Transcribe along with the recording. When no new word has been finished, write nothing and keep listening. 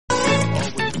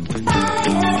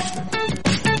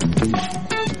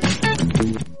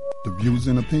views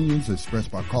and opinions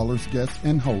expressed by callers, guests,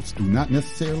 and hosts do not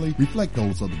necessarily reflect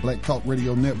those of the Black Talk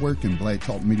Radio Network and Black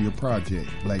Talk Media Project.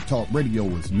 Black Talk Radio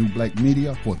is new black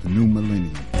media for the new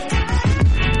millennium.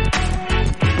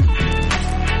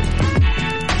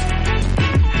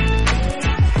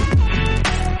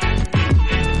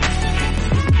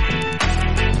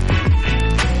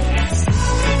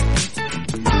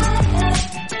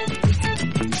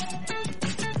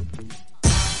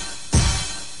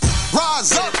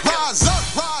 Rise up, rise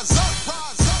up, rise up,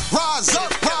 rise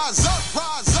up, rise up,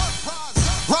 rise up,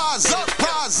 rise up,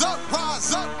 rise up,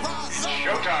 rise up, rise up.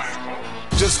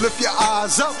 Showtime. Just lift your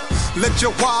eyes up. Let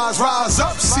your wise rise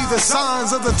up. See the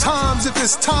signs of the times. If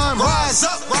it's time, rise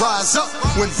up, rise up.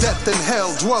 When death and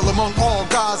hell dwell among all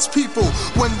God's people.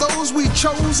 When those we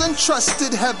chose and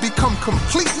trusted have become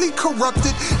completely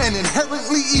corrupted and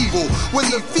inherently evil.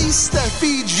 When the feast that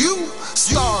feeds you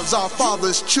starves our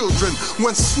father's children.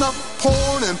 When snuff,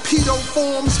 porn, and pedo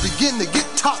forms begin to get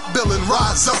top billing,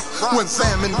 rise up. When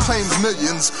famine claims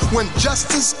millions. When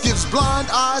justice gives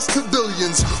blind eyes to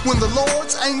billions. When the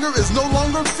Lord's anger is no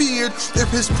longer feared. If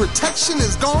his protection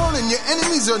is gone and your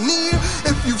enemies are near.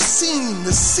 If you've seen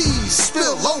the seas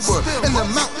spill over and the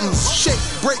mountains shake,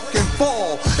 break, and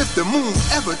fall. If the moon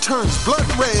ever turns blood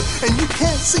red and you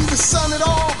can't see the sun at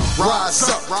all, rise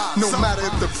up. No matter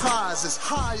if the prize is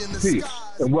high in the sky.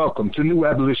 And welcome to New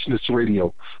Abolitionist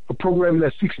Radio, a program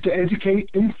that seeks to educate,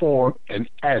 inform, and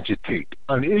agitate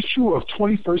on the issue of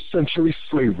 21st century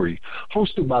slavery,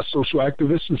 hosted by social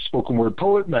activist and spoken word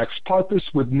poet Max Parthas,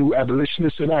 with New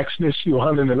Abolitionist and actionist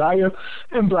Yohanan Elia,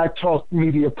 and Black Talk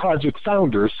Media Project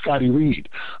founder Scotty Reed.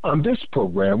 On this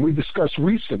program, we discuss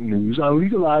recent news on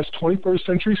legalized 21st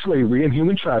century slavery and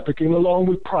human trafficking, along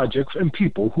with projects and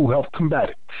people who help combat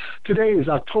it. Today is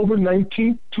October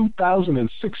 19,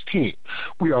 2016.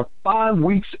 We are 5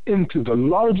 weeks into the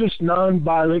largest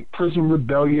nonviolent prison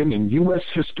rebellion in U.S.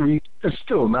 history, and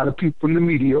still not a peep from the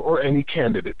media or any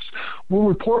candidates. We'll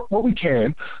report what we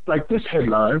can, like this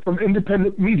headline from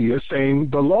independent media saying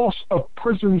the loss of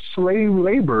prison slave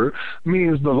labor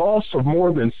means the loss of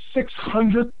more than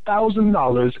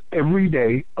 $600,000 every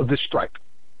day of the strike.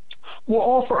 We'll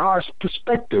offer our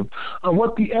perspective on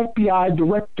what the FBI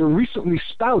director recently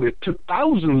spouted to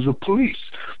thousands of police.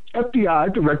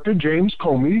 FBI Director James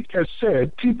Comey has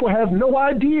said people have no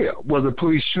idea whether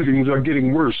police shootings are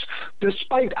getting worse,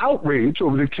 despite outrage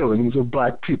over the killings of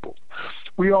black people.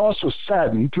 We are also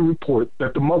saddened to report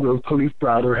that the mother of Kalief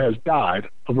Browder has died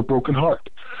of a broken heart.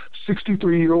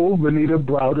 63-year-old Venita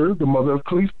Browder, the mother of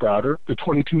Kalief Browder, the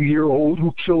 22-year-old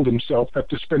who killed himself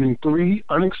after spending 3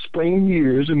 unexplained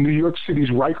years in New York City's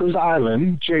Rikers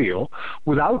Island jail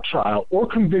without trial or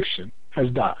conviction, has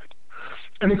died.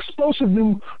 An explosive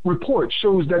new report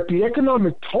shows that the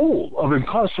economic toll of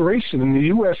incarceration in the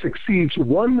U.S. exceeds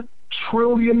 $1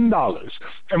 trillion,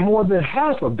 and more than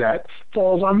half of that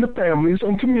falls on the families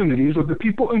and communities of the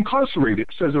people incarcerated,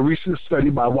 says a recent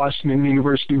study by Washington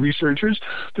University researchers.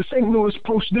 The St. Louis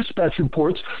Post-Dispatch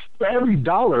reports for every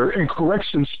 $1 in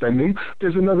correction spending,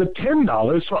 there's another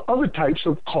 $10 for other types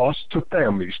of costs to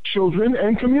families, children,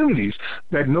 and communities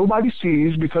that nobody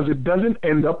sees because it doesn't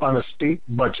end up on a state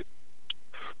budget.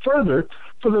 Further,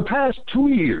 for the past 2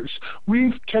 years,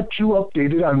 we've kept you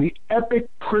updated on the epic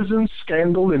prison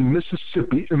scandal in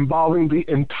Mississippi involving the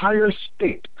entire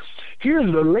state.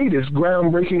 Here's the latest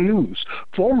groundbreaking news.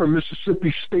 Former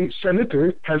Mississippi State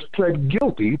Senator has pled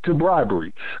guilty to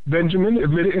bribery. Benjamin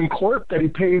admitted in court that he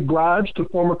paid bribes to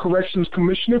former Corrections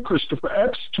Commissioner Christopher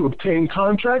Epps to obtain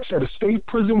contracts at state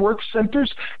prison work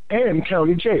centers and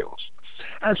county jails.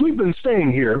 As we've been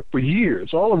saying here for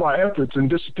years, all of our efforts and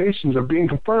dissertations are being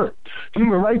confirmed.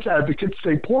 Human rights advocates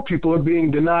say poor people are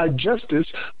being denied justice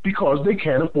because they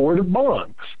can't afford a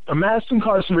bond. A mass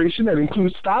incarceration that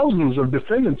includes thousands of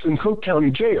defendants in Cook County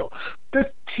Jail.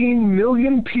 15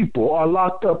 million people are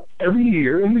locked up every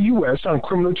year in the U.S. on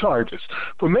criminal charges.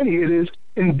 For many, it is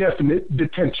indefinite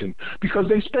detention because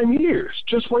they spend years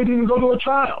just waiting to go to a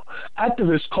trial.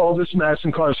 Activists call this mass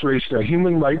incarceration a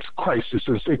human rights crisis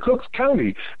and say Cook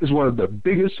County is one of the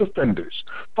biggest offenders.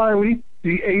 Finally,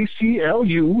 the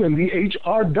ACLU and the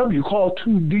HRW call to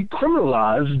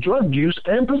decriminalize drug use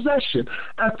and possession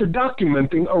after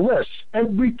documenting arrests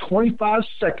every 25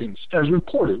 seconds, as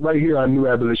reported right here on New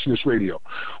Abolitionist Radio.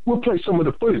 We'll play some of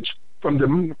the footage from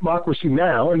Democracy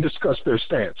Now! And discuss their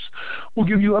stance. We'll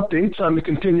give you updates on the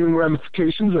continuing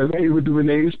ramifications of Ava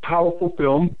DuVernay's powerful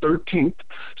film, 13th,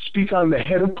 speak on the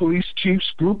head of police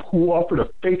chiefs group who offered a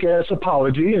fake-ass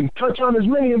apology, and touch on as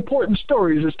many important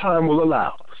stories as time will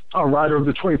allow. Our rider of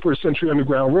the 21st Century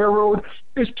Underground Railroad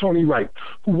is Tony Wright,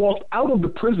 who walked out of the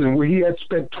prison where he had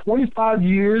spent 25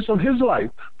 years of his life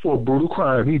for a brutal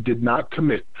crime he did not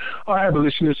commit. Our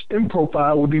abolitionist in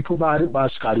profile will be provided by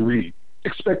Scotty Reed.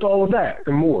 Expect all of that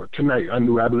and more tonight on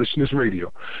New Abolitionist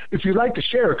Radio. If you'd like to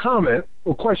share a comment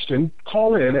or question,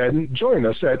 call in and join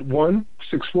us at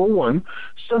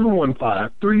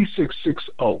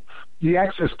 1-641-715-3660. The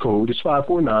access code is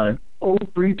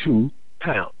 549-032#.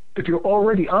 If you're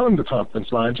already on the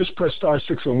conference line, just press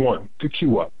 *6 and 1 to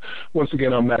queue up. Once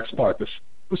again, I'm Max Parkus.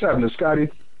 What's happening, Scotty?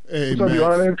 Hey, What's Max. up,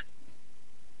 Your Honor?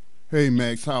 Hey,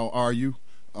 Max, how are you?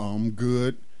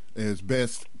 Good, as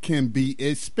best can be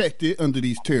expected under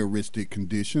these terroristic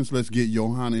conditions. Let's get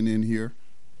Yohanan in here.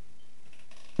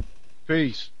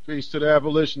 Peace. Peace to the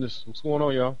abolitionists. What's going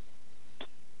on, y'all?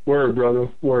 Word, brother.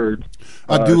 Word.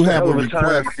 I do have a hell of time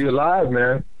request. to be alive,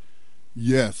 man.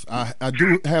 Yes, I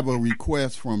do have a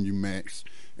request from you, Max.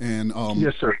 And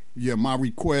Yes, sir. yeah, my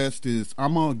request is I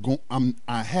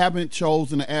haven't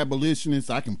chosen an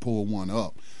abolitionist. I can pull one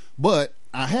up, but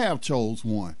I have chose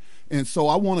one. And so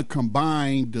I want to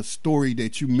combine the story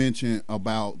that you mentioned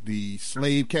about the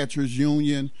Slave Catchers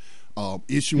Union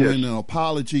issuing an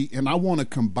apology, and I want to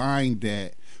combine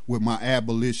that with my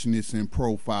abolitionist in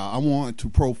profile. I want to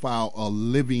profile a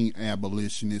living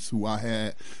abolitionist who I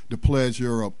had the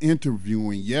pleasure of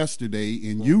interviewing yesterday,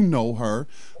 and you know her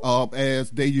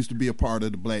as they used to be a part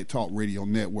of the Black Talk Radio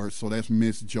Network. So that's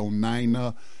Miss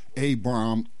Jonina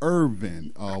Abram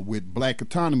Irvin with Black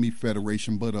Autonomy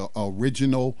Federation, but a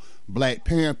original Black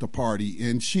Panther Party,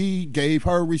 and she gave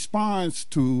her response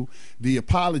to the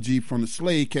apology from the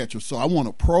slave catcher. So I want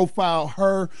to profile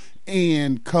her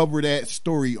and cover that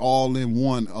story all in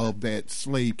one of that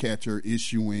slave catcher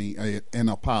issuing an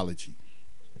apology.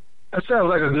 That sounds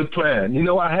like a good plan. You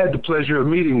know, I had the pleasure of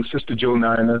meeting Sister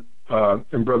Jonina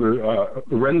and Brother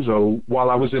Lorenzo while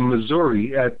I was in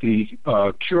Missouri at the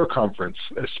Cure Conference,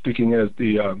 speaking as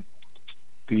the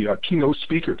keynote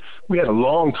speaker. We had a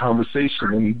long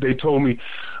conversation, and they told me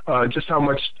just how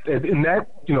much in that,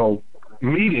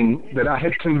 meeting that I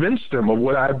had convinced them of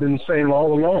what I've been saying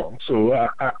all along. So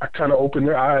I kind of opened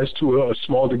their eyes to a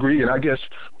small degree, and I guess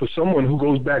for someone who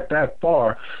goes back that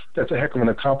far, that's a heck of an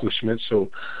accomplishment.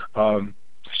 So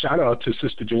shout out to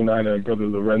Sister Jonina and Brother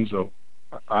Lorenzo.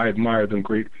 I admire them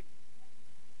greatly.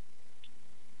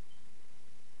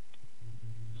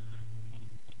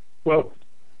 Well,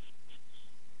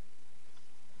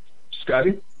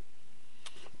 Scotty?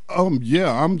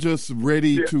 Yeah, I'm just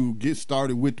ready to get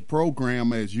started with the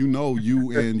program. As you know,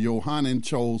 you and Yohanan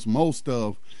chose most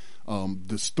of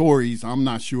the stories. I'm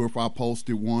not sure if I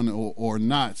posted one or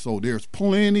not, so there's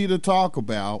plenty to talk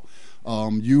about.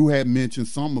 You had mentioned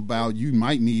something about you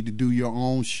might need to do your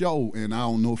own show, and I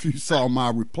don't know if you saw my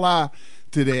reply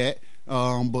to that.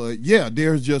 But yeah,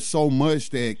 there's just so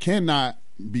much that cannot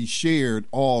be shared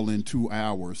all in 2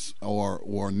 hours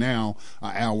or now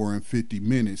an hour and 50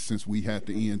 minutes, since we had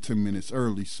to end 10 minutes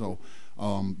early. So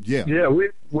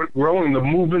we're growing. The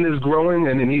movement is growing,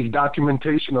 and it needs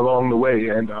documentation along the way.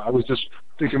 And I was just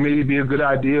thinking maybe it'd be a good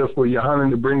idea for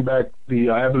Yohanan to bring back the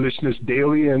Abolitionist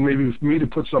Daily, and maybe for me to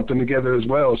put something together as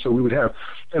well, so we would have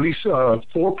at least 4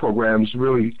 programs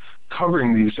really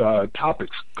covering these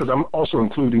topics, because I'm also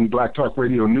including Black Talk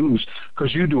Radio News,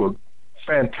 because you do a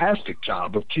fantastic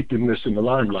job of keeping this in the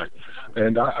limelight.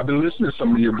 And I've been listening to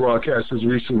some of your broadcasts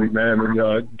recently, man, and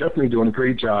definitely doing a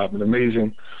great job, an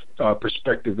amazing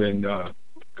perspective, and I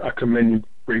commend you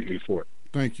greatly for it.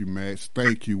 Thank you, Max.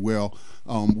 Thank you. Well,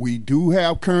 we do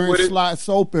have current slots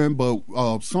open, but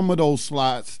some of those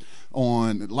slots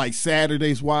on like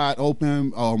Saturdays wide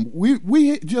open.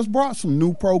 We just brought some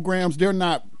new programs. They're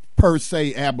not per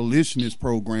se abolitionist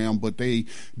program, but they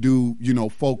do,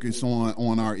 focus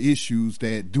on our issues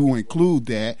that do include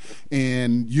that.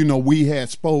 And, we had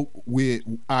spoke with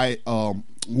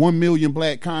 1 million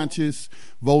Black conscious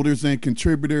voters and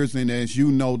contributors, and as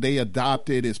you know, they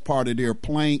adopted as part of their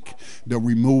plank the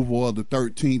removal of the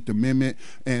 13th Amendment,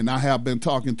 and I have been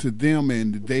talking to them,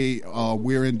 and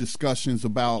we're in discussions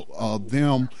about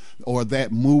them or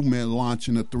that movement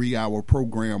launching a 3-hour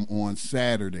program on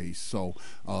Saturdays. So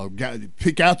got to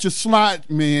pick out your slot,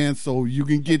 man, so you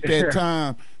can get that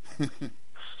time.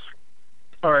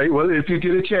 All right. Well, if you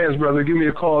get a chance, brother, give me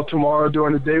a call tomorrow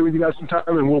during the day when you got some time,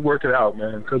 and we'll work it out,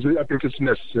 man, because I think it's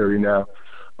necessary now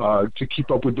to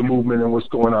keep up with the movement and what's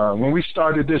going on. When we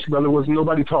started this, brother, wasn't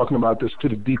nobody talking about this to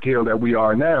the detail that we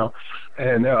are now.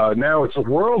 And now it's a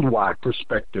worldwide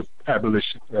perspective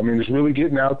abolition. I mean, it's really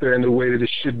getting out there in the way that it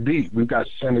should be. We've got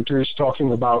senators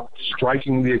talking about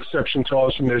striking the exception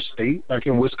clause from their state, like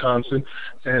in Wisconsin,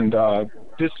 and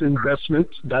disinvestment,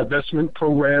 divestment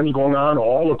programs going on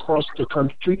all across the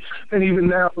country. And even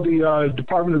now the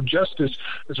Department of Justice,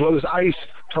 as well as ICE,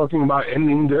 talking about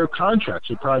ending their contracts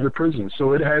with private prisons.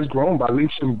 So it has grown by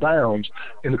leaps and bounds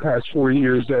in the past 4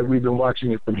 years that we've been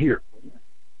watching it from here.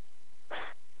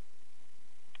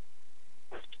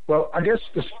 Well, I guess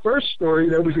the first story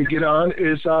that we could get on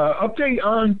is update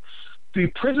on the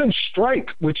prison strike,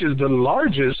 which is the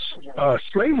largest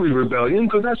slavery rebellion,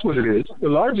 because that's what it is, the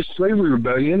largest slavery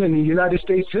rebellion in the United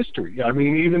States history. I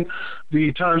mean, even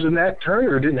the times of Nat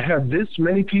Turner didn't have this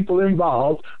many people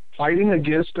involved fighting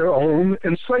against their own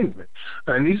enslavement.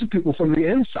 And these are people from the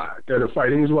inside that are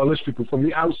fighting as well as people from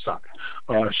the outside.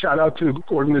 Shout out to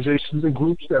organizations and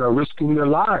groups that are risking their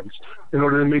lives in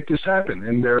order to make this happen,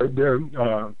 and their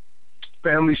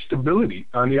family stability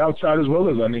on the outside as well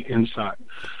as on the inside.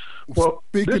 Well,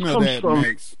 speaking of that,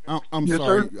 Max, I'm yes,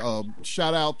 sorry.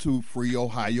 Shout out to Free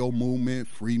Ohio Movement,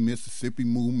 Free Mississippi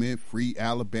Movement, Free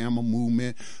Alabama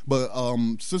Movement. But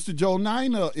Sister Joe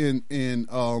Nina in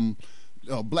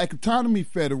Black Autonomy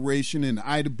Federation and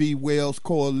Ida B. Wells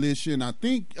Coalition, I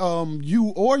think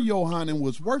you or Yohanan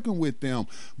was working with them,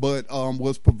 but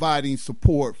was providing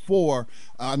support for,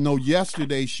 I know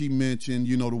yesterday she mentioned,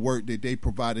 the work that they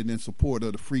provided in support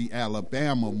of the Free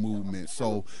Alabama movement.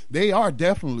 So they are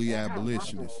definitely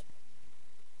abolitionists.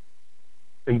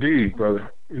 Indeed,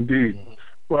 brother. Indeed.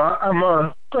 Well, I'm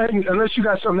go ahead, unless you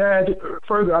got something to add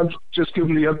further, I'm just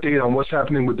giving the update on what's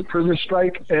happening with the prison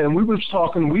strike. And we were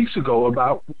talking weeks ago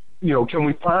about, can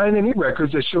we find any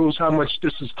records that shows how much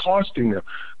this is costing them?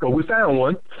 Well, we found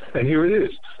one, and here it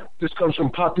is. This comes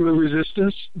from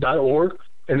popularresistance.org,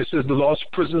 and it says the loss of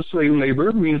prison slave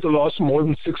labor means the loss of more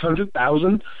than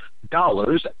 $600,000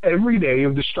 every day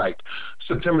of the strike.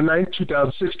 September 9,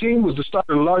 2016 was the start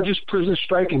of the largest prison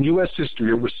strike in U.S.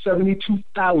 history. Over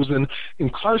 72,000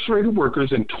 incarcerated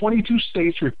workers in 22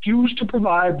 states refused to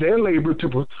provide their labor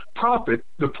to profit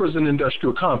the prison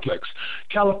industrial complex.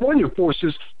 California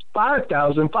forces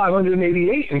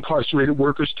 5,588 incarcerated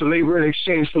workers to labor in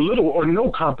exchange for little or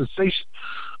no compensation.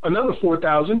 Another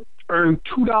 4,000 earned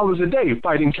 $2 a day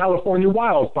fighting California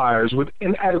wildfires with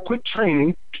inadequate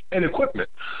training and equipment.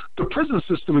 The prison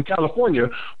system in California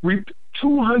reaped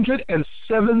 $207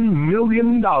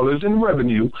 million in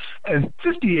revenue and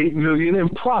 $58 million in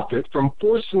profit from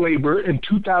forced labor in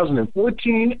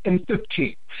 2014 and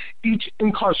 15. Each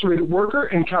incarcerated worker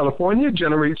in California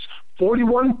generates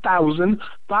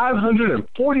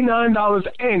 $41,549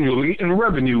 annually in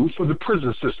revenue for the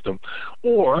prison system,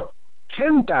 or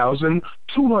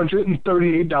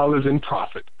 $10,238 in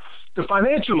profit. The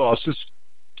financial losses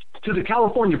to the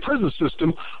California prison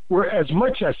system were as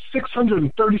much as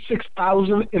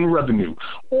 $636,000 in revenue,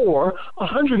 or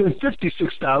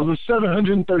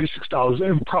 $156,736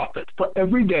 in profit for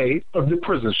every day of the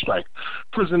prison strike.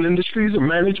 Prison industries are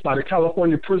managed by the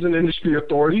California Prison Industry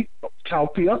Authority,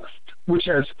 CalPIA, which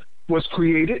was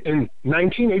created in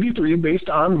 1983 based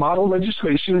on model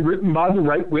legislation written by the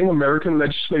right-wing American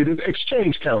Legislative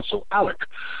Exchange Council, ALEC.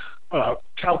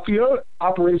 CalPIA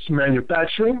operates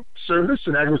manufacturing, service,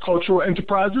 and agricultural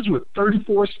enterprises with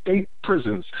 34 state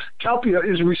prisons. CalPIA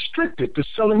is restricted to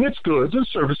selling its goods and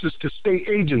services to state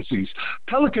agencies.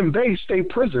 Pelican Bay State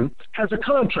Prison has a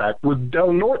contract with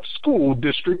Del Norte School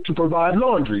District to provide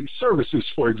laundry services,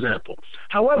 for example.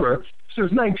 However,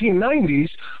 since 1990s,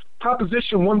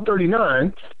 Proposition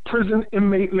 139, Prison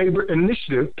Inmate Labor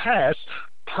Initiative, passed.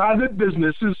 Private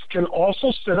businesses can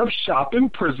also set up shop in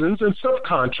prisons and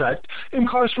subcontract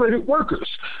incarcerated workers.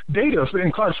 Data for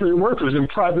incarcerated workers in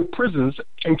private prisons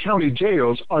and county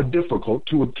jails are difficult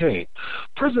to obtain.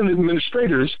 Prison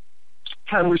administrators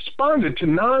have responded to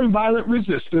nonviolent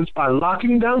resistance by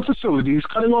locking down facilities,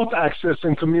 cutting off access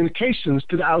and communications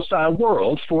to the outside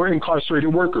world for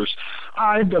incarcerated workers.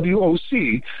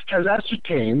 IWOC has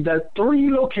ascertained that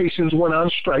 3 locations went on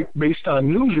strike based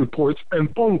on news reports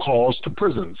and phone calls to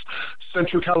prisons: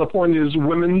 Central California's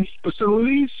Women's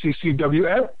Facility,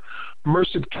 CCWF,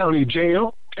 Merced County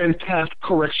Jail, and Taft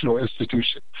Correctional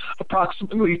Institution.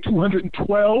 Approximately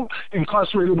 212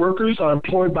 incarcerated workers are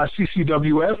employed by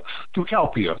CCWF through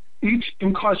CalPIA. Each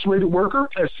incarcerated worker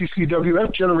at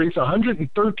CCWF generates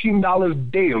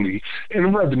 $113 daily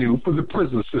in revenue for the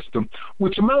prison system,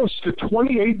 which amounts to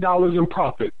 $28 in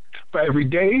profit. For every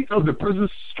day of the prison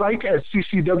strike at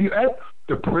CCWF,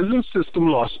 the prison system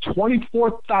lost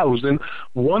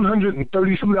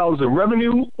 $24,132 in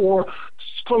revenue, or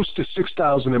close to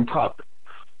 $6,000 in profit.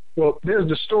 Well, there's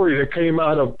the story that came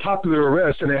out of popular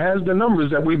arrest, and it has the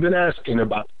numbers that we've been asking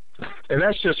about. And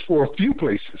that's just for a few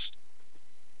places.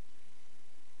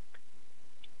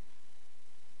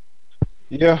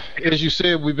 Yeah, as you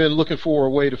said, we've been looking for a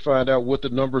way to find out what the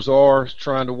numbers are,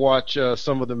 trying to watch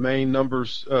some of the main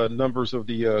numbers of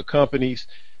the companies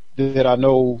that I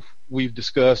know we've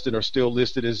discussed and are still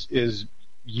listed as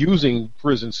using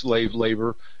prison slave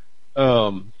labor.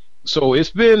 So it's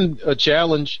been a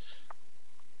challenge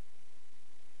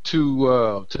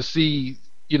to see,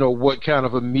 what kind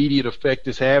of immediate effect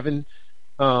it's having.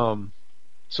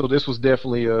 So this was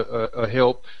definitely a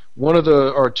help. One of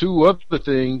the or two other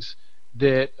things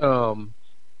that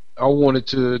I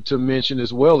wanted to mention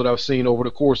as well that I've seen over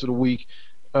the course of the week.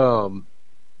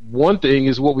 One thing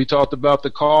is what we talked about, the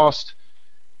cost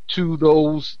to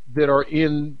those that are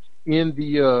in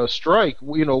the strike.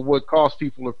 What cost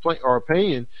people are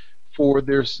paying for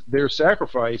their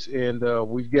sacrifice, and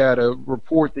we've got a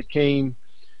report that came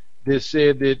that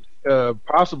said that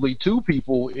possibly two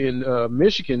people in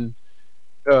Michigan,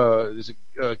 is it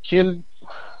Ken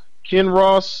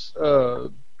Ross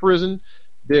prison,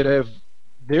 that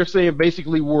they're saying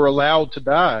basically were allowed to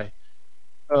die,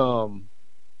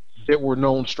 that were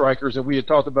known strikers. And we had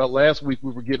talked about last week,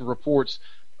 we were getting reports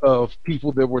of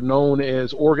people that were known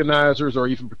as organizers or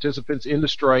even participants in the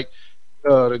strike,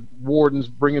 the wardens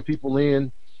bringing people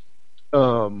in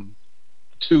to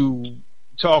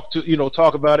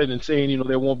talk about it and saying,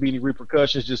 there won't be any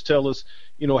repercussions, just tell us,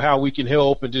 how we can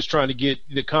help, and just trying to get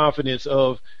the confidence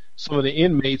of some of the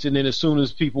inmates. And then as soon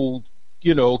as people,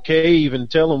 cave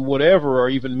and tell them whatever, or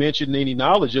even mention any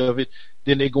knowledge of it,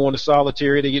 then they go into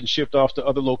solitary, they're getting shipped off to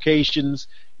other locations,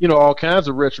 all kinds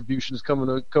of retributions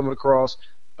coming across.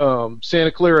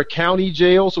 Santa Clara County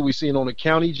Jail, so we're seeing on a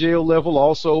county jail level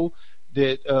also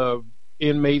that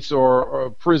inmates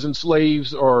or prison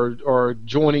slaves are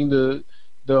joining the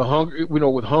hunger,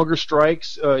 with hunger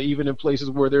strikes, even in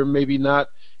places where they're maybe not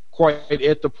quite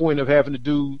at the point of having to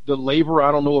do the labor.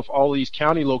 I don't know if all of these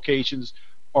county locations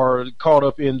are caught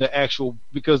up in the actual,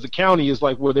 because the county is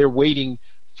like where they're waiting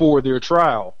for their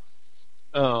trial.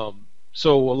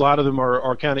 So a lot of them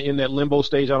are kind of in that limbo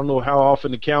stage. I don't know how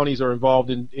often the counties are involved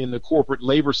in the corporate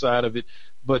labor side of it,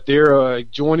 but they're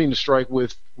joining the strike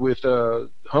with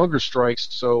hunger strikes.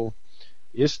 So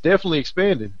it's definitely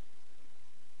expanding.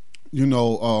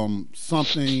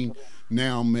 Something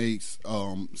now makes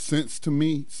sense to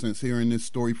me since hearing this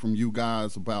story from you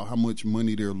guys about how much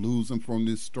money they're losing from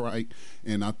this strike.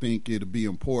 And I think it'll be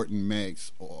important,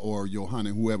 Max or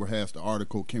Johanna, whoever has the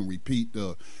article, can repeat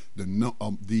the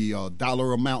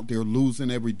dollar amount they're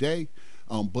losing every day.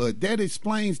 But that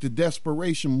explains the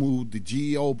desperation move the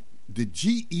GEO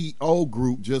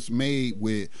group just made,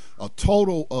 with a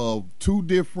total of two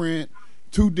different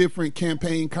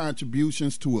campaign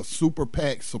contributions to a super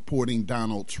PAC supporting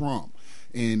Donald Trump.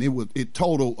 And it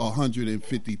totaled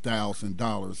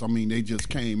 $150,000. I mean, they just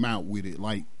came out with it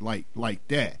like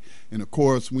that. And of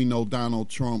course, we know Donald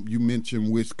Trump. You mentioned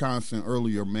Wisconsin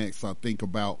earlier, Max. I think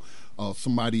about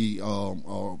somebody, a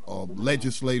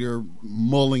legislator,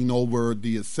 mulling over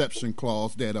the exception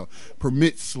clause that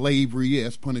permits slavery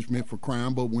as punishment for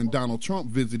crime. But when Donald Trump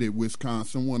visited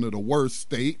Wisconsin, one of the worst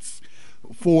states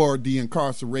for the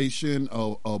incarceration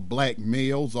of black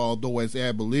males, although as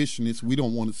abolitionists we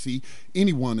don't want to see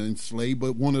anyone enslaved,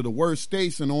 but one of the worst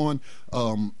states. And on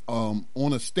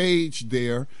a stage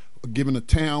there, giving a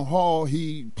town hall,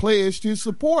 he pledged his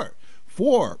support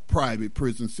for private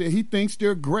prisons. Said he thinks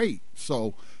they're great.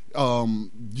 So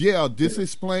this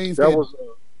explains that.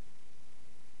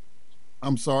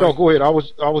 I'm sorry. No, go ahead.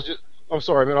 I'm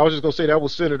sorry, man. I was just gonna say that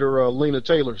was Senator Lena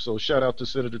Taylor. So shout out to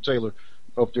Senator Taylor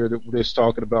up there that's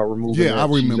talking about removing. Yeah, I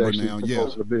remember now.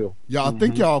 The bill. Yeah, I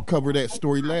think y'all covered that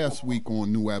story last week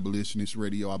on New Abolitionist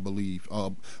Radio, I believe.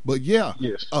 But yeah,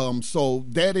 yes. So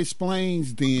that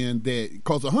explains then that,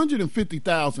 because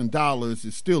 $150,000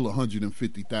 is still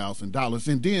 $150,000,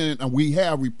 and then we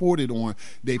have reported on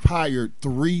they've hired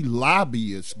 3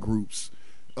 lobbyist groups,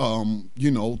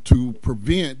 to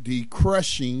prevent the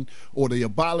crushing or the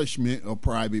abolishment of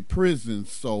private prisons.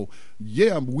 So,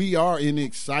 yeah, we are in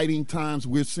exciting times.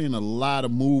 We're seeing a lot of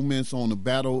movements on the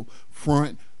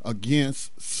battlefront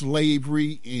against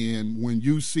slavery. And when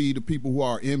you see the people who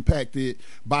are impacted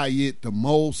by it the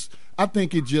most, I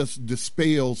think it just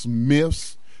dispels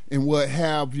myths and what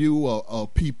have you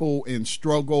of people in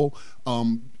struggle,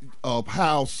 of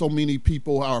how so many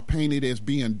people are painted as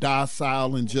being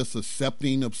docile and just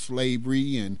accepting of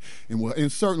slavery, and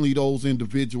certainly those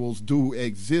individuals do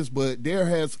exist, but there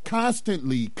has constant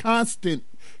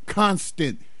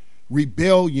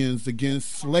rebellions against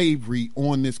slavery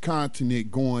on this continent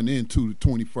going into the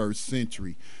 21st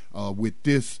century, with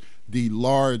this the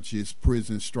largest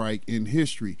prison strike in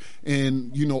history.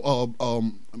 And,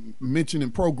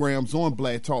 mentioning programs on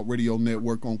Black Talk Radio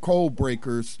Network on Code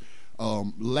Breakers,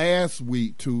 last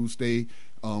week, Tuesday,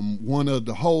 one of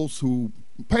the hosts who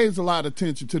pays a lot of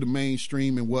attention to the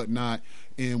mainstream and whatnot,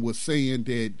 and was saying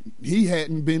that he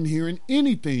hadn't been hearing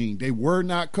anything. They were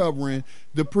not covering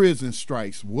the prison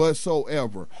strikes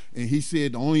whatsoever. And he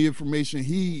said the only information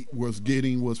he was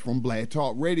getting was from Black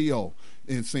Talk Radio,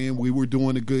 and saying we were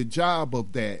doing a good job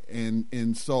of that.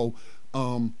 And so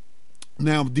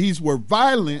now these were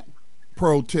violent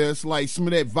protests, like some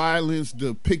of that violence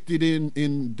depicted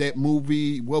in that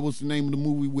movie. What was the name of the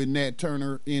movie with Nat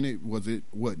Turner in it? Was it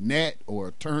Nat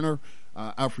or Turner?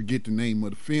 I forget the name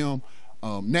of the film.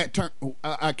 Nat Turner,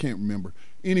 I can't remember.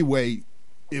 Anyway,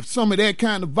 if some of that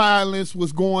kind of violence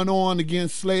was going on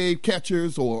against slave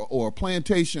catchers or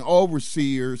plantation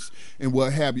overseers and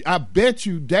what have you, I bet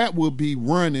you that will be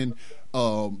running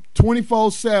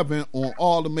 24/7 on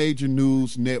all the major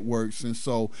news networks. And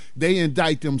so they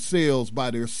indict themselves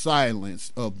by their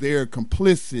silence of their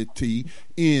complicity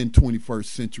in 21st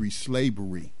century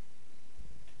slavery.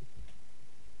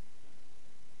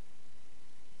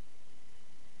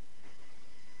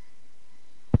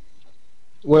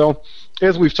 Well,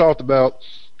 as we've talked about,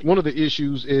 one of the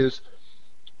issues is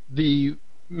the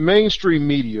mainstream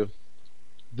media,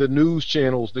 the news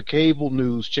channels, the cable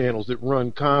news channels that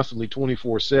run constantly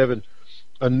 24/7.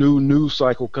 A new news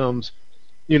cycle comes,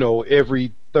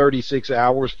 every 36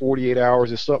 hours, 48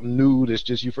 hours. It's something new that's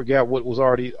just, you forgot what was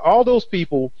already. All those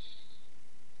people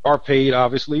are paid,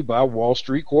 obviously, by Wall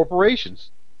Street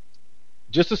corporations.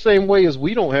 Just the same way as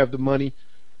we don't have the money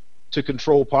to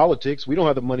control politics. We don't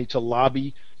have the money to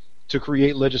lobby, to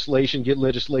create legislation, get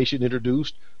legislation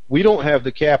introduced. We don't have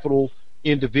the capital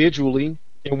individually,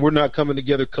 and we're not coming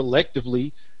together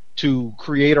collectively to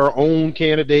create our own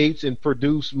candidates and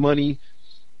produce money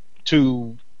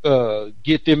to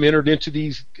get them entered into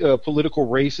these political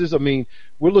races. I mean,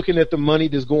 we're looking at the money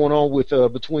that's going on with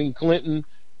between Clinton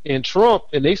and Trump,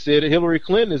 and they said that Hillary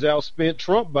Clinton has outspent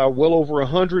Trump by well over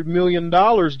 $100 million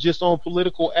just on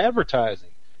political advertising.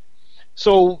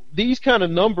 So these kind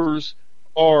of numbers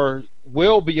are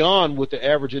well beyond what the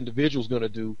average individual is going to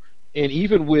do. And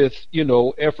even with,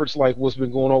 efforts like what's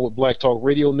been going on with Black Talk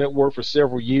Radio Network for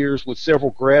several years, with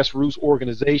several grassroots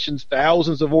organizations,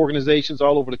 thousands of organizations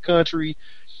all over the country,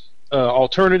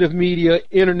 alternative media,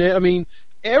 internet, I mean,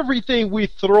 everything we're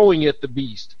throwing at the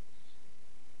beast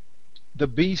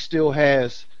still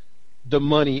has the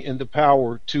money and the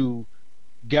power to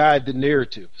guide the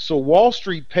narrative. So Wall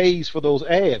Street pays for those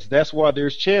ads. That's why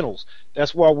there's channels.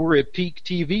 That's why we're at peak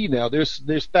TV now. There's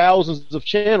thousands of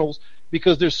channels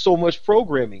because there's so much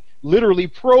programming, literally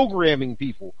programming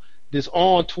people that's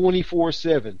on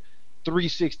 24/7,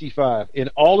 365.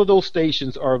 And all of those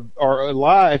stations are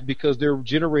alive because they're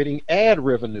generating ad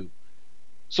revenue.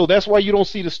 So that's why you don't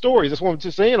see the stories. That's why I'm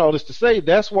just saying all this to say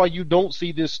that's why you don't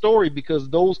see this story, because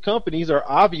those companies are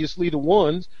obviously the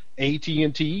ones,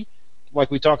 AT&T, like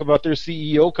we talk about their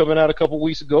CEO coming out a couple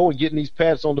weeks ago and getting these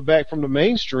pats on the back from the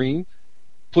mainstream,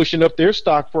 pushing up their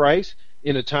stock price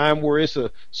in a time where it's a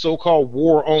so-called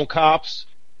war on cops,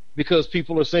 because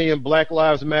people are saying Black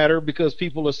Lives Matter, because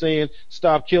people are saying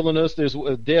stop killing us. There's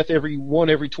a death every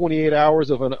 28 hours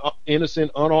of an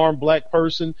innocent, unarmed black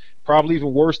person, probably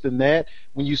even worse than that.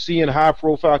 When you see in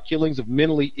high-profile killings of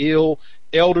mentally ill,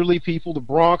 elderly people, the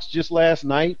Bronx just last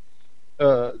night,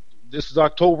 this is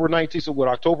October 19th, so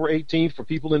October 18th for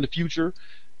people in the future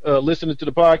listening to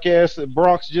the podcast.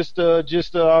 Bronx just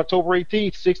October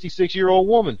 18th, 66-year-old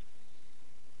woman.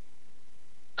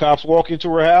 Cops walk into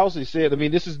her house. They said,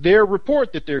 this is their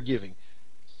report that they're giving,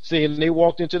 saying they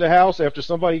walked into the house after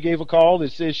somebody gave a call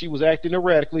that said she was acting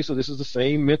erratically. So this is the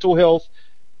same mental health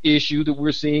issue that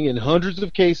we're seeing in hundreds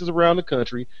of cases around the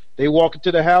country. They walk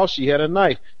into the house. She had a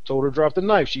knife. Told her to drop the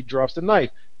knife. She drops the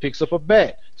knife. Picks up a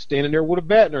bat, standing there with a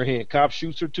bat in her hand. Cop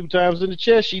shoots her 2 times in the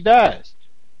chest. She dies.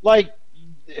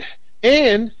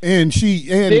 And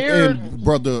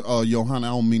brother Johanna, I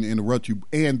don't mean to interrupt you.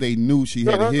 And they knew she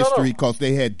had a history because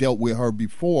they had dealt with her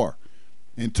before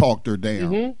and talked her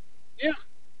down. Mm-hmm.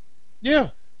 Yeah.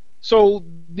 So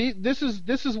this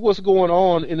is what's going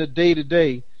on in the day to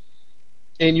day,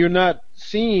 and you're not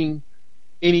seeing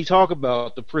any talk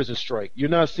about the prison strike. You're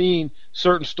not seeing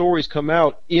certain stories come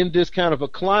out in this kind of a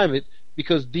climate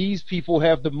because these people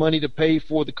have the money to pay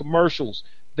for the commercials.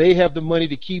 They have the money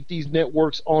to keep these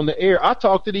networks on the air. I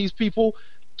talk to these people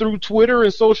through Twitter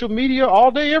and social media all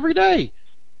day, every day.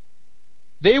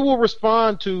 They will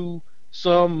respond to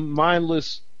some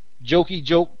mindless jokey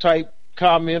joke type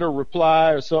comment or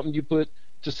reply or something you put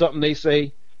to something they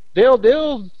say,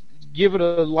 they'll give it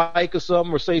a like or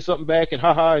something or say something back and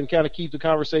haha and kind of keep the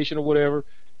conversation or whatever.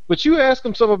 But you ask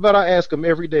them something about, I ask them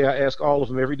every day. I ask all of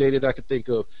them every day that I could think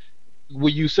of.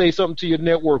 Will you say something to your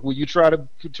network? Will you try to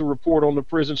report on the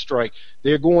prison strike?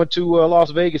 They're going to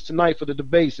Las Vegas tonight for the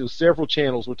debates. There's several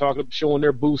channels. We're showing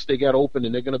their booths they got open,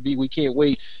 and they're going to be. We can't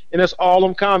wait. And that's all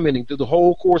I'm commenting through the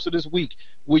whole course of this week.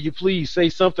 Will you please say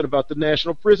something about the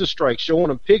national prison strike? Showing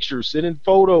them pictures, sending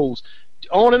photos,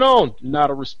 on and on. Not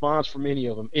a response from any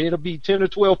of them. And it'll be 10 or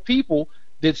 12 people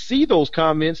that see those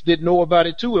comments that know about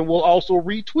it too, and will also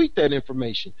retweet that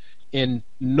information. And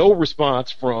no response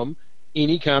from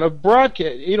any kind of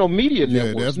broadcast, media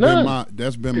networks.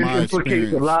 That's been my experience. It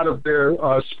implicates a lot of their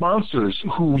sponsors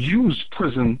who use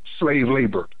prison slave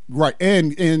labor. Right,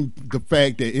 and the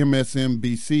fact that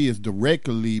MSNBC is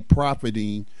directly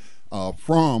profiting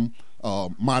from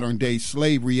modern day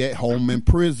slavery at home and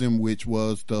prison, which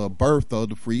was the birth of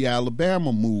the Free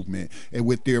Alabama movement. And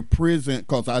with their prison,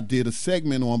 because I did a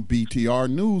segment on BTR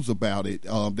News about it,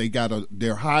 they got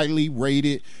their highly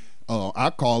rated, I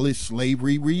call it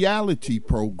slavery reality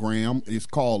program. It's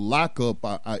called Lockup,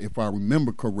 if I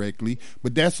remember correctly,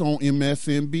 but that's on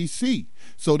MSNBC.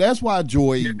 So that's why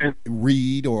Joy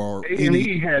Reid or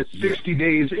A&E has 60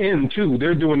 days in too.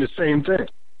 They're doing the same thing.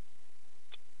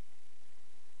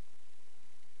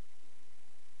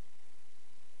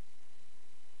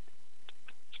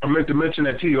 I meant to mention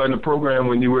that to you on the program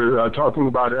when you were talking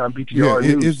about it on BTR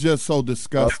News. It's just so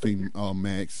disgusting,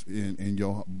 Max and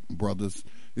your brothers.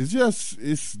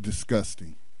 It's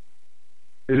disgusting.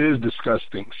 It is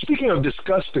disgusting. Speaking of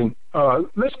disgusting,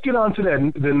 let's get on to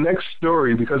the next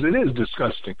story, because it is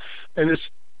disgusting. And it's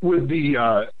with the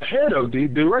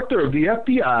director of the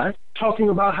FBI talking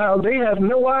about how they have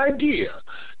no idea,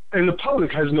 and the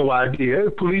public has no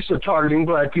idea, police are targeting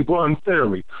black people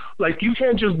unfairly. Like, you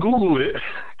can't just Google it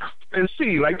and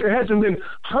see. Like, there hasn't been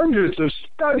hundreds of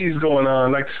studies going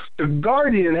on. Like, The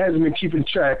Guardian hasn't been keeping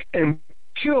track, and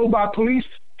Killed by Police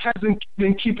hasn't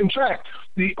been keeping track.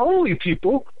 The only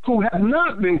people who have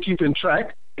not been keeping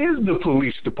track is the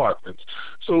police departments.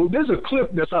 So there's a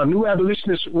clip that's on New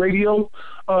Abolitionist Radio.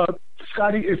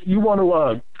 Scotty, if you want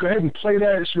to go ahead and play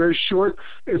that, it's very short.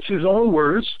 It's his own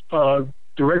words,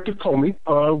 Director Comey,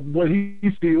 what he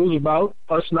feels about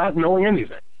us not knowing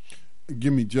anything.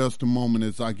 Give me just a moment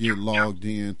as I get logged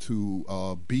into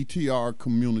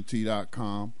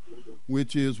btrcommunity.com,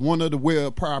 which is one of the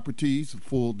web properties,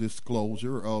 full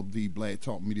disclosure, of the Black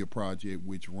Talk Media Project,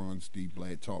 which runs the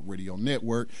Black Talk Radio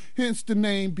Network, hence the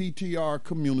name BTR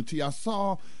Community. I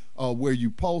saw where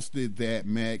you posted that,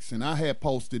 Max, and I had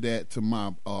posted that to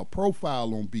my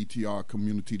profile on BTR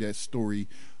Community, that story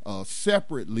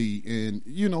separately. And,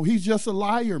 he's just a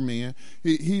liar, man.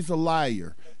 He's a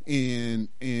liar. And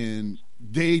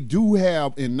they do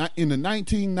have, in the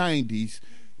 1990s,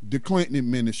 the Clinton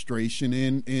administration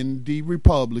and the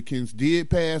Republicans did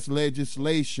pass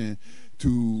legislation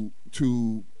to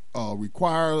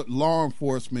require law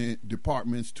enforcement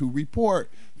departments to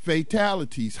report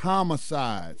fatalities,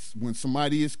 homicides, when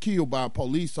somebody is killed by a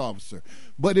police officer.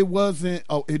 But it wasn't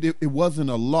it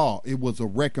wasn't a law. It was a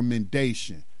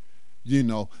recommendation.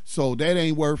 So that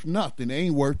ain't worth nothing. It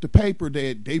ain't worth the paper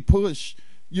that they push,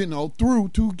 through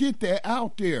to get that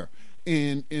out there.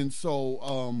 And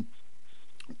so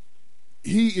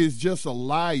he is just a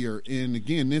liar. And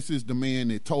again, this is the man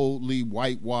that totally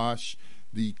whitewashed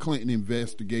the Clinton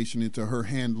investigation into her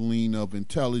handling of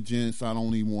intelligence. I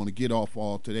don't even want to get off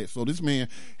all to that. So this man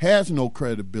has no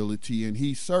credibility, and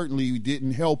he certainly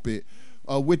didn't help it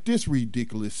with this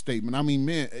ridiculous statement. I mean,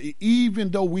 man,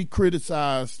 even though we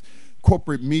criticized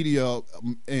corporate media,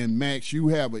 and Max, you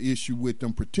have an issue with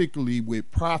them, particularly with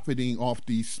profiting off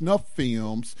these snuff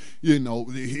films.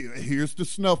 Here's the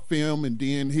snuff film, and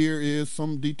then here is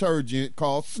some detergent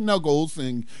called Snuggles,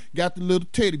 and got the little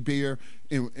teddy bear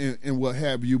and what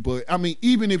have you. But I mean,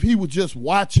 even if he was just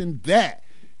watching that,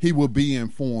 he would be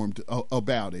informed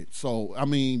about it. So I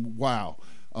mean, wow.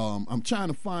 I'm trying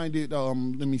to find it. Let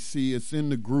me see. It's in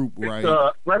the group, right?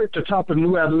 It's, right at the top of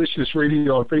New Abolitionist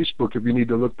Radio on Facebook, if you need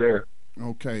to look there.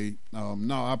 Okay.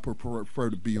 No, I prefer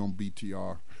to be on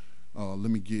BTR.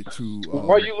 Let me get to...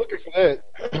 While you're looking for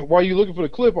that, while you're looking for the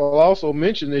clip, I'll also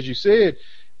mention, as you said,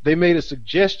 they made a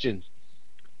suggestion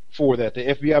for that.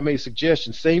 The FBI made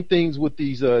suggestions. Same things with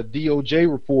these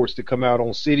DOJ reports that come out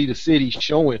on city to city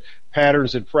showing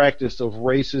patterns and practice of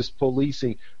racist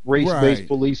policing, race-based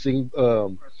policing,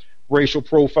 racial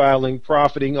profiling,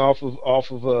 profiting off of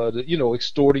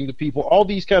extorting the people. All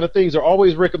these kind of things are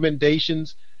always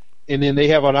recommendations and then they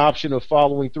have an option of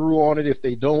following through on it. If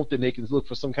they don't, then they can look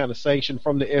for some kind of sanction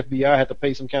from the FBI, have to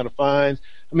pay some kind of fines.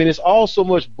 I mean, it's all so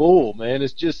much bull, man.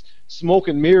 It's just smoke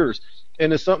and mirrors.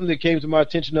 And it's something that came to my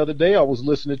attention the other day. I was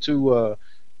listening to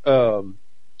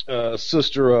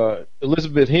Sister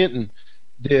Elizabeth Hinton,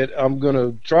 that I'm going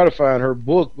to try to find her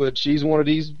book, but she's one of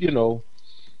these,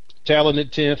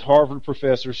 talented 10th Harvard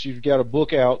professors. She's got a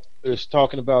book out that's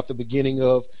talking about the beginning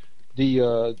of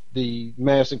the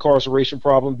mass incarceration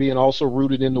problem being also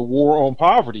rooted in the war on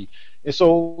poverty. And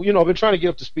so, I've been trying to get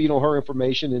up to speed on her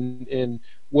information and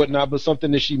whatnot, but something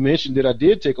that she mentioned that I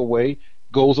did take away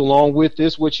goes along with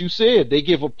this, what you said. They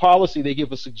give a policy, they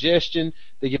give a suggestion,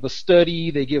 they give a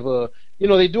study, they give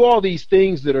they do all these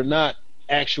things that are not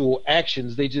actual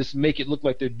actions. They just make it look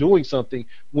like they're doing something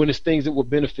when it's things that would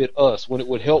benefit us, when it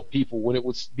would help people, when it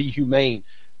would be humane.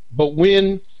 But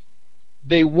when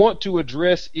they want to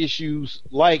address issues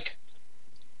like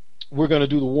we're going to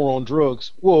do the war on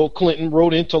drugs, well, Clinton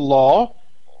wrote into law,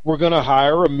 we're going to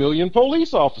hire 1 million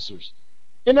police officers.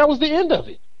 And that was the end of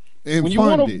it. And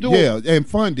and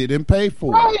fund it and pay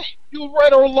for it. You'll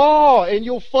write a law and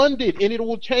you'll fund it, and it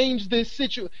will change this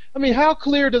situation. I mean, how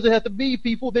clear does it have to be,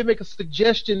 people? They make a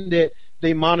suggestion that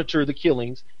they monitor the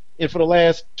killings, and for the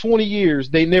last 20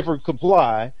 years, they never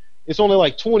comply. It's only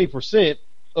like 20%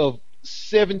 of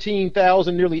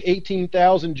 17,000, nearly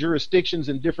 18,000 jurisdictions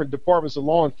and different departments of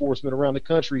law enforcement around the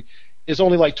country. It's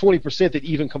only like 20% that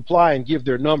even comply and give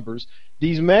their numbers.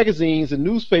 These magazines and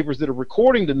newspapers that are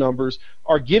recording the numbers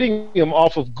are getting them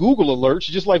off of Google alerts,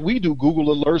 just like we do Google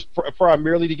alerts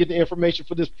primarily to get the information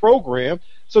for this program.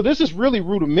 So this is really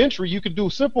rudimentary. You can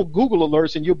do simple Google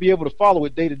alerts and you'll be able to follow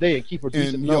it day to day and keep a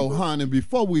decent number. And Johanna,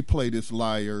 before we play this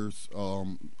liars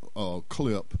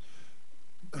clip,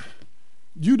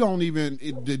 you don't even,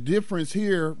 the difference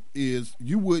here is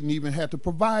you wouldn't even have to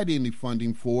provide any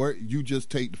funding for it. You just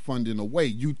take the funding away.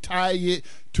 You tie it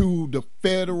to the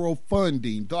federal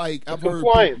funding. Like I've heard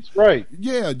compliance, right.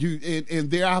 Yeah, and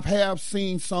there I have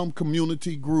seen some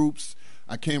community groups,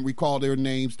 I can't recall their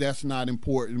names, that's not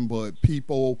important, but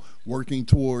people working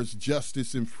towards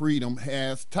justice and freedom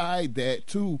has tied that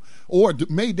to, or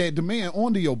made that demand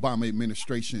on the Obama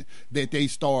administration that they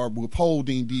start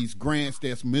withholding these grants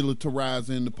that's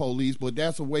militarizing the police. But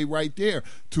that's a way right there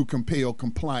to compel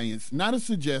compliance. Not a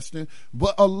suggestion,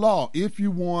 but a law. If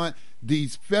you want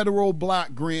these federal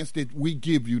block grants that we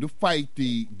give you to fight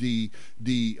the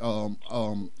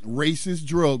racist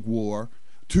drug war,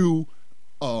 to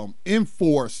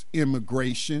enforce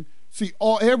immigration. See,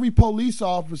 every police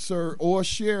officer or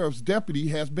sheriff's deputy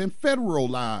has been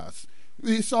federalized.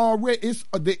 It's already,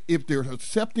 if they're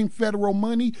accepting federal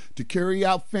money to carry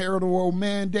out federal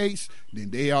mandates,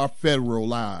 then they are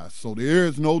federalized. So there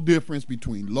is no difference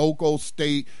between local,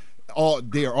 state.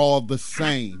 They're all the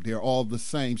same. They're all the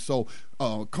same. So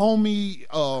Comey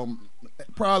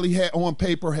probably on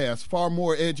paper has far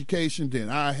more education than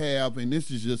I have, and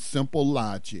this is just simple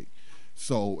logic.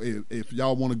 So if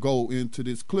y'all want to go into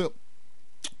this clip,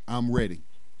 I'm ready.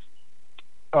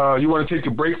 You want to take a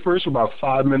break first, about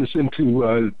 5 minutes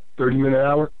into 30-minute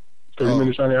hour? 30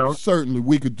 minutes on the hour? Certainly,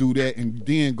 we could do that and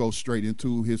then go straight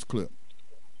into his clip.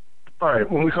 All right,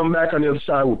 when we come back on the other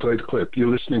side, we'll play the clip. You're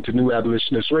listening to New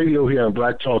Abolitionist Radio here on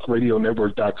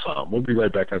BlackTalkRadioNetwork.com. We'll be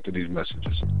right back after these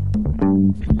messages.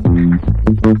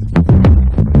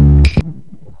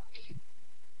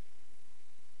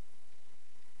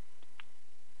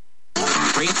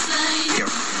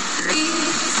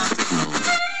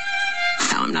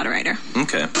 No, I'm not a writer.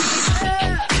 Okay.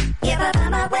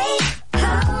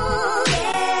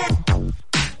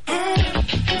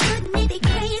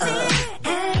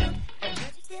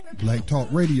 Black Talk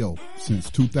Radio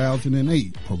since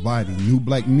 2008, providing new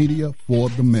black media for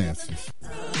the masses.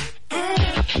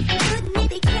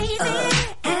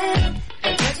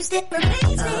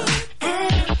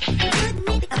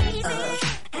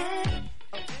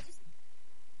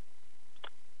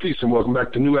 Peace and welcome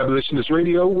back to New Abolitionist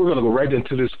Radio. We're going to go right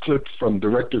into this clip from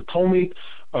Director Comey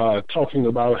talking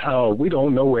about how we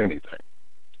don't know anything.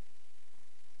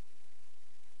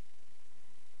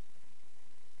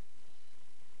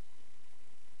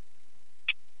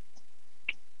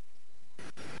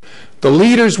 The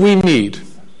leaders we need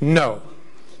know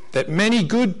that many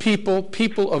good people,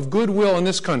 people of goodwill in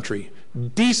this country,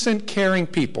 decent, caring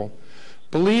people,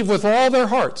 believe with all their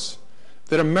hearts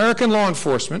that American law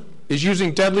enforcement is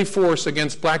using deadly force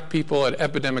against black people at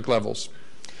epidemic levels.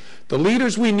 The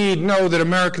leaders we need know that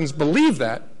Americans believe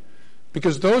that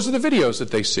because those are the videos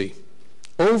that they see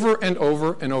over and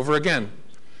over and over again.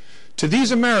 To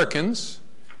these Americans,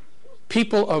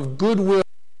 people of goodwill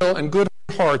and good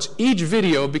hearts, each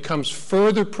video becomes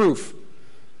further proof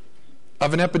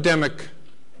of an epidemic,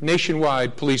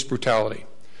 nationwide police brutality.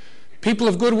 People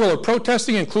of goodwill are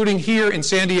protesting, including here in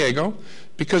San Diego,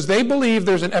 because they believe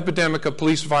there's an epidemic of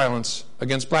police violence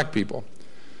against black people.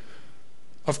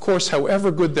 Of course,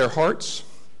 however good their hearts,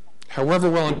 however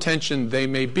well-intentioned they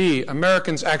may be,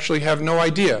 Americans actually have no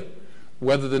idea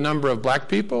whether the number of black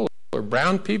people or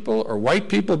brown people or white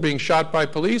people being shot by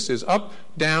police is up,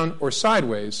 down, or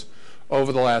sideways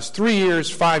over the last 3 years,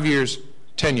 5 years,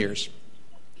 10 years.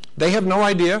 They have no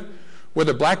idea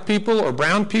whether black people or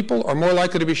brown people are more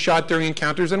likely to be shot during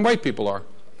encounters than white people are.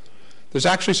 There's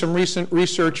actually some recent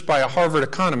research by a Harvard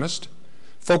economist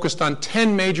focused on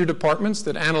 10 major departments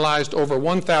that analyzed over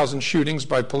 1,000 shootings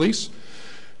by police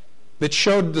that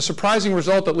showed the surprising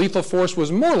result that lethal force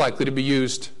was more likely to be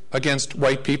used against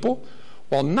white people,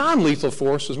 while non-lethal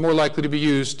force was more likely to be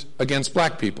used against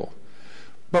black people.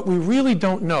 But we really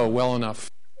don't know well enough.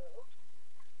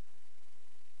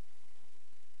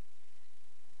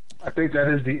 I think that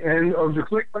is the end of the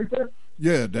clip right there.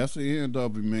 Yeah, that's the end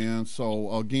of it, man.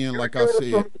 So, again, like I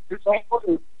said,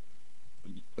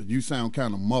 you sound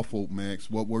kind of muffled, Max.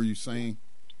 What were you saying?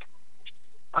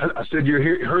 I said you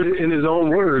heard it in his own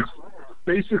words.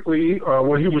 Basically,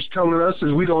 what he was telling us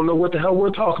is we don't know what the hell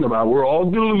we're talking about. We're all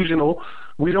delusional.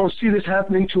 We don't see this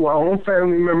happening to our own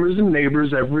family members and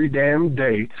neighbors every damn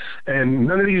day. And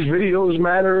none of these videos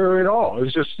matter at all.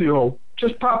 It's just,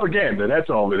 just propaganda. That's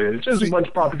all it is. It's just a bunch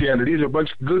of propaganda. These are a bunch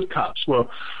of good cops.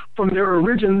 Well, from their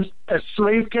origins as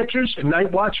slave catchers and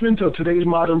night watchmen to today's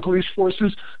modern police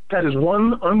forces, that is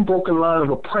one unbroken line of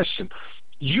oppression.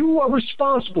 You are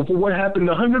responsible for what happened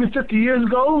 150 years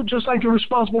ago, just like you're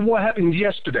responsible for what happened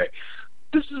yesterday.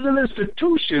 This is an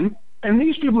institution, and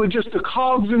these people are just the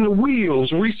cogs in the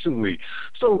wheels recently.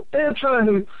 So they're trying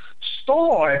to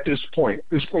stall at this point,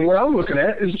 is from what I'm looking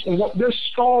at, is they're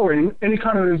stalling any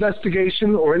kind of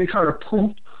investigation or any kind of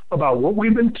proof about what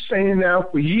we've been saying now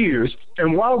for years.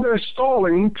 And while they're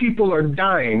stalling, people are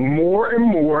dying more and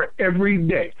more every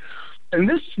day. And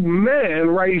this man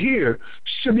right here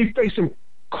should be facing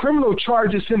criminal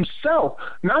charges himself,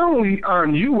 not only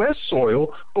on U.S.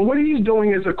 soil, but what he's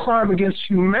doing is a crime against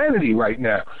humanity right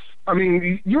now. I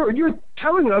mean, you're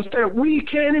telling us that we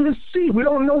can't even see. We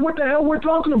don't know what the hell we're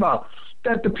talking about.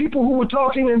 That the people who were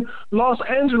talking in Los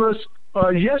Angeles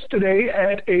yesterday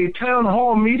at a town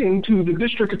hall meeting to the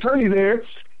district attorney there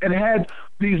and had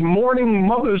these mourning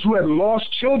mothers who had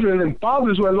lost children and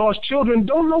fathers who had lost children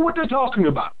don't know what they're talking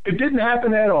about. It didn't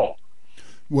happen at all.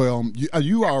 Well,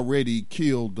 you already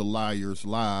killed the liar's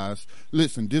lies.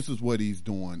 Listen, this is what he's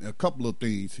doing. A couple of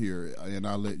things here, and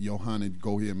I'll let Yohanan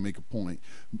go ahead and make a point,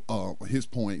 his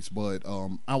points. But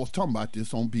I was talking about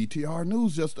this on BTR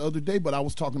News just the other day, but I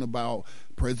was talking about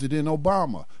President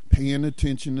Obama paying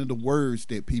attention to the words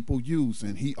that people use.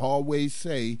 And he always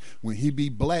say, when he be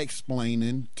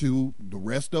black-splaining to the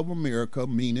rest of America,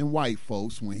 meaning white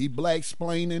folks, when he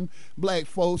black-splaining black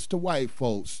folks to white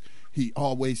folks, he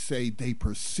always say they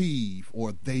perceive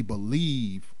or they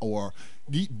believe or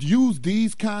use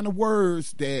these kind of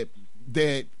words that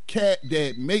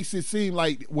makes it seem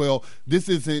like, well, this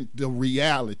isn't the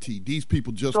reality. These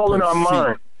people just perceive. Our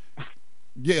mind.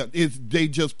 Yeah, they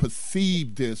just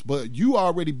perceive this. But you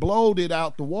already blowed it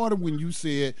out the water when you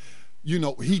said,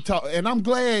 and I'm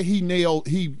glad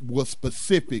he was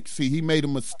specific. See, he made a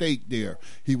mistake there.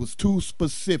 He was too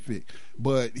specific.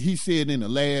 But he said in the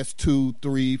last 2,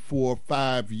 3, 4,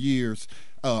 5 years,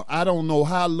 I don't know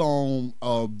how long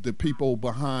the people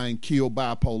behind Killed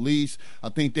by Police, I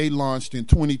think they launched in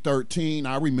 2013.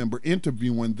 I remember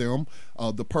interviewing them,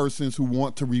 the persons who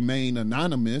want to remain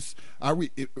anonymous. I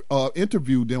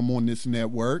interviewed them on this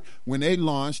network when they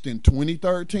launched in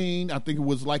 2013. I think it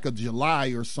was like a July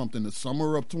or something, the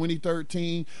summer of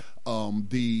 2013.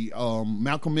 The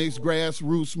Malcolm X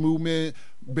grassroots movement,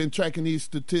 been tracking these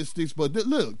statistics. But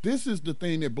look, this is the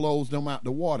thing that blows them out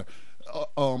the water.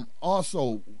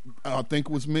 Also, I think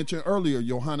it was mentioned earlier,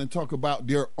 Yohanan talked about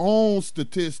their own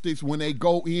statistics when they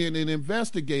go in and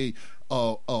investigate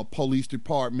a police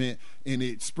department, and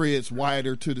it spreads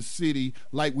wider to the city,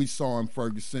 like we saw in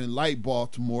Ferguson, like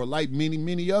Baltimore, like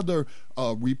many other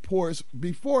reports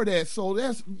before that. So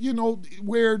that's,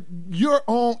 where your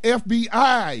own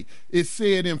FBI is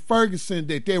said in Ferguson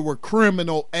that there were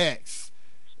criminal acts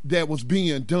that was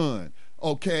being done.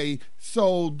 Okay,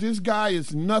 so this guy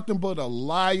is nothing but a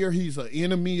liar. He's an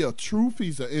enemy of truth.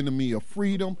 He's an enemy of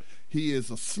freedom. He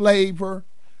is a slaver.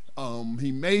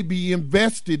 He may be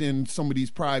invested in some of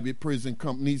these private prison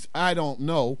companies. I don't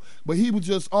know. But he was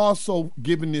just also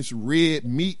giving this red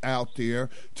meat out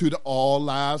there to the All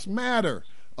Lives Matter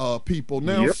people.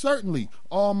 Now, Certainly,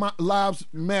 all my lives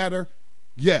matter.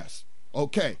 Yes.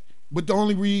 Okay. But the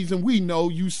only reason we know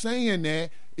you saying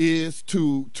that is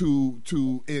to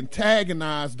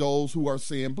antagonize those who are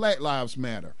saying Black Lives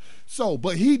Matter. So,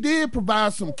 but he did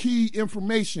provide some key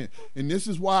information, and this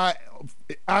is why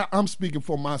I'm speaking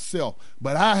for myself,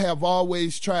 but I have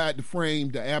always tried to frame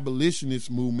the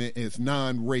abolitionist movement as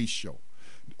non-racial.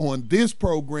 On this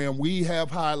program, we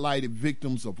have highlighted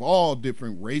victims of all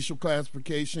different racial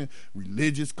classifications,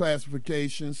 religious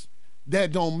classifications.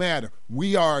 That don't matter.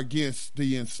 We are against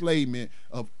the enslavement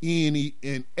of any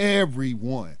and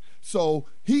everyone. So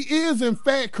he is in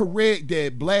fact correct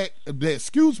that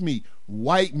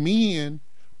white men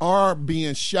are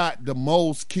being shot the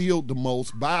most, killed the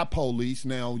most by police.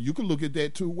 Now, you can look at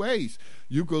that two ways.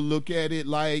 You could look at it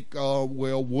like,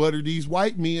 well, what are these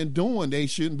white men doing? They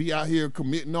shouldn't be out here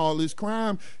committing all this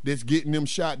crime that's getting them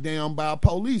shot down by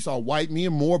police. Are white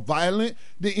men more violent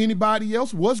than anybody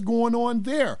else? What's going on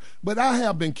there? But I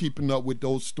have been keeping up with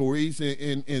those stories,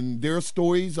 and their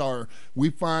stories we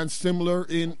find similar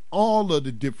in all of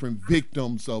the different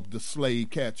victims of the slave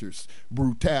catchers'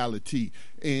 brutality.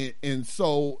 And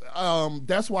so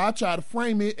that's why I try to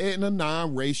frame it in a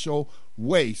non-racial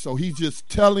way. So he's just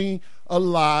telling a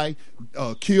lie,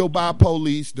 killed by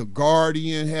police. The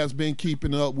Guardian has been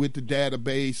keeping up with the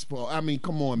database. I mean,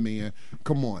 come on, man.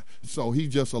 Come on. So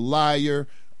he's just a liar.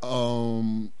 I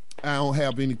don't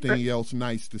have anything else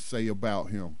nice to say about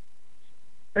him.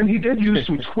 And he did use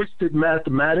some twisted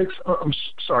mathematics. I'm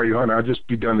sorry, Hunter, I'll just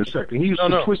be done in a second. He used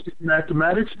some twisted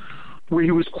mathematics where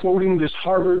he was quoting this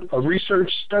Harvard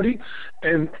research study,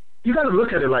 and you got to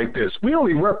look at it like this. We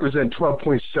only represent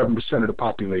 12.7% of the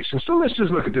population. So let's just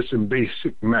look at this in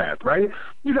basic math, right?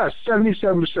 You got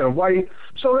 77% white.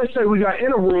 So let's say we got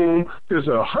in a room, there's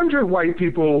 100 white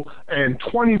people and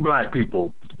 20 black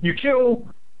people. You kill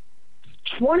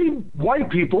 20 white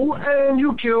people and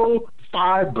you kill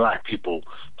 5 black people.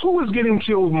 Who is getting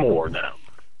killed more now?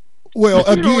 Well,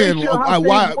 again,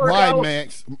 why,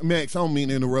 Max? Max, I don't mean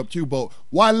to interrupt you, but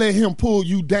why let him pull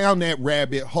you down that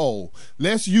rabbit hole?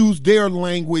 Let's use their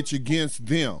language against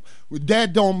them.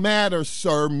 That don't matter,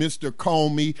 sir, Mr.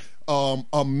 Comey.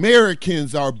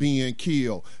 Americans are being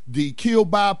killed. The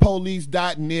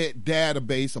killedbypolice.net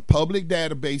database, a public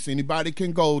database, anybody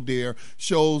can go there,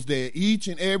 shows that each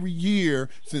and every year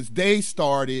since they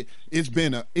started, it's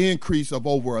been an increase of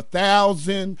over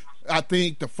 1,000. I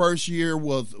think the first year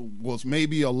was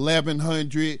maybe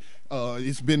 1,100.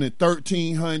 It's been at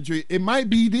 1,300. It might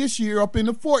be this year up in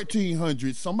the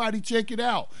 1,400s. Somebody check it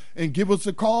out and give us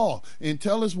a call and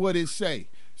tell us what it say.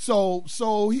 So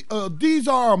these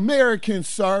are Americans,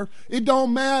 sir. It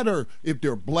don't matter if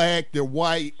they're black, they're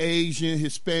white, Asian,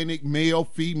 Hispanic, male,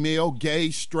 female,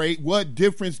 gay, straight. What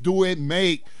difference do it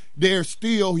make? They're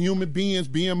still human beings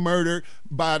being murdered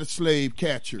by the slave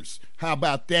catchers. How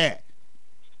about that?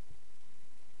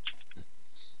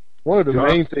 One of the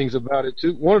main things about it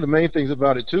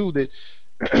too that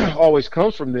always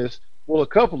comes from this, well, a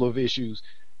couple of issues.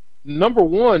 Number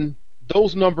one,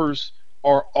 those numbers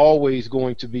are always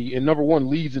going to be, and number one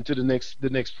leads into the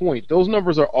next point. Those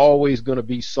numbers are always going to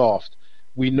be soft.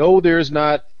 We know there's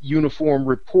not uniform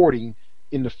reporting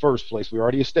in the first place. We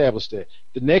already established that.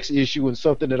 The next issue, and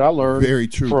something that I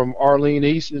learned from Arlene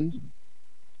Eason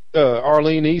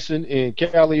and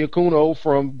Callie Akuno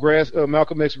from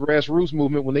Malcolm X Grassroots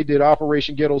Movement, when they did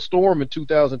Operation Ghetto Storm in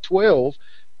 2012,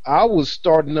 I was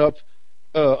starting up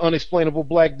Unexplainable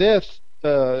Black Death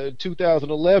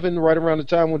 2011, right around the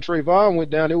time when Trayvon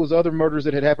went down. There was other murders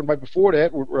that had happened right before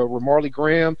that, with Marley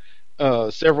Graham,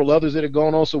 several others that had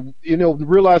gone on. So,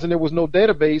 realizing there was no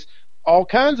database, all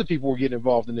kinds of people were getting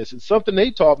involved in this. And something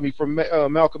they taught me from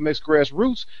Malcolm X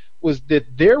Grassroots was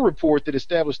that their report that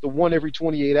established the 1 every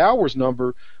 28 hours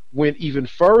number went even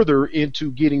further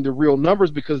into getting the real numbers,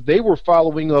 because they were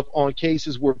following up on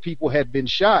cases where people had been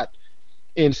shot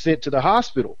and sent to the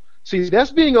hospital. See, that's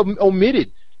being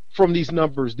omitted from these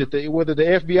numbers, that whether the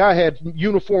FBI had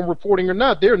uniform reporting or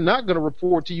not, they're not going to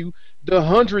report to you the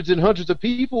hundreds and hundreds of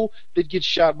people that get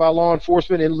shot by law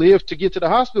enforcement and live to get to the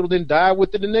hospital, then die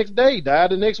within the next day, die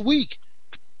the next week.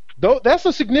 That's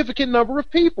a significant number of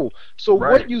people. So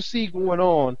what you see going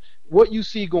on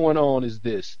is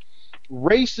this: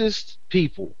 racist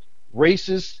people,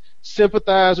 racist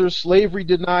sympathizers, slavery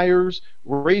deniers,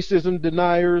 racism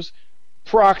deniers,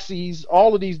 proxies,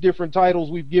 all of these different titles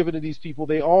we've given to these people,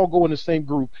 they all go in the same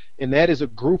group, and that is a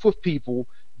group of people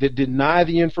that deny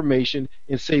the information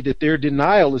and say that their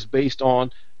denial is based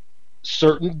on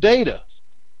certain data.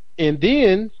 And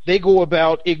then they go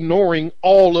about ignoring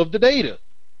all of the data.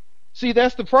 See,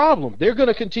 that's the problem. They're going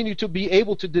to continue to be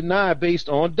able to deny based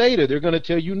on data. They're going to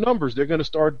tell you numbers. They're going to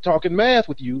start talking math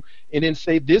with you and then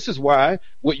say, this is why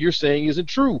what you're saying isn't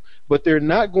true. But they're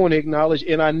not going to acknowledge,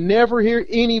 and I never hear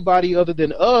anybody other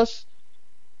than us.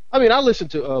 I mean, I listen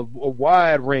to a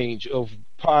wide range of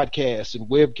podcasts and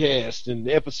webcasts and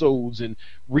episodes and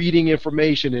reading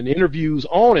information and interviews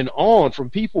on and on from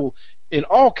people in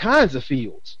all kinds of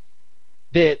fields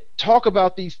that talk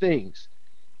about these things.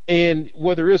 And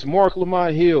whether it's Mark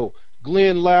Lamont Hill,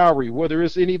 Glenn Lowry, whether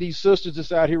it's any of these sisters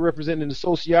that's out here representing the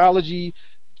sociology,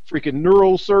 freaking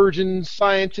neurosurgeons,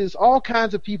 scientists, all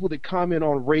kinds of people that comment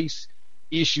on race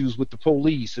issues with the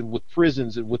police and with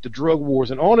prisons and with the drug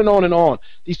wars and on and on and on.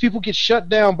 These people get shut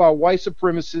down by white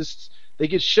supremacists. They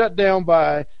get shut down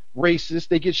by racists.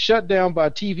 They get shut down by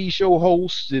TV show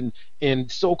hosts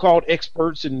and so-called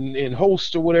experts and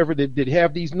hosts or whatever that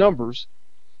have these numbers.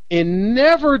 And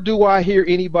never do I hear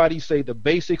anybody say the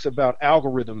basics about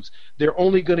algorithms. They're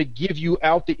only going to give you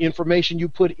out the information you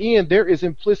put in. There is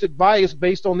implicit bias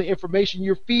based on the information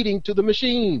you're feeding to the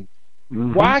machine.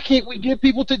 Mm-hmm. Why can't we get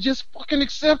people to just fucking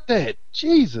accept that?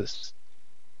 Jesus.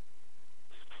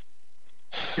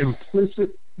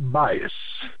 Implicit bias.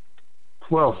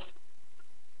 Well,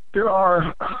 there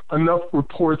are enough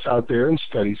reports out there and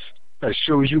studies that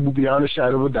shows you beyond a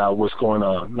shadow of a doubt what's going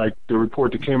on. Like the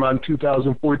report that came out in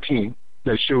 2014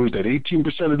 that shows that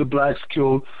 18% of the blacks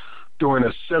killed during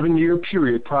a 7-year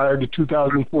period prior to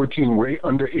 2014 were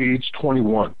under age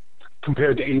 21,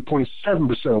 compared to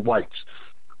 8.7% of whites.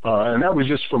 And that was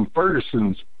just from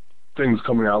Ferguson's things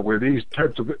coming out where these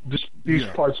types of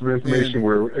parts of information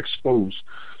were exposed.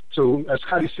 So as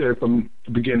Scotty said from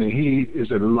the beginning, he is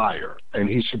a liar, and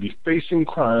he should be facing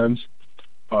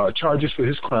charges for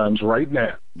his crimes right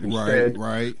now. Instead,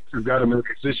 we've got him in a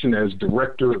position as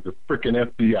director of the frickin'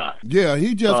 FBI. Yeah,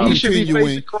 he should be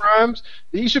facing crimes.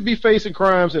 He should be facing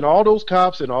crimes, and all those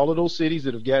cops in all of those cities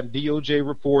that have gotten DOJ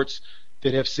reports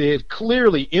that have said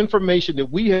clearly information that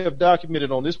we have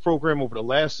documented on this program over the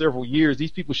last several years.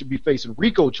 These people should be facing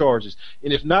RICO charges,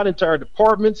 and if not, entire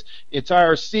departments,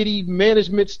 entire city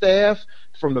management staff,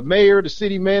 from the mayor, the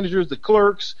city managers, the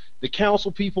clerks, the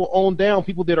council people on down,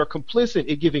 people that are complicit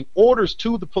in giving orders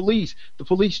to the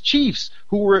police chiefs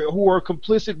who are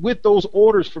complicit with those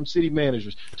orders from city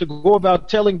managers to go about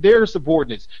telling their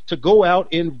subordinates to go out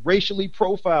and racially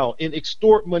profile and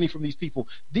extort money from these people.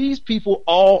 These people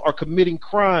all are committing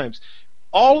crimes.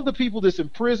 All of the people that's in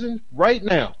prison right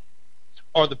now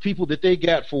are the people that they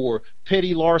got for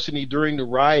petty larceny during the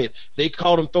riot. They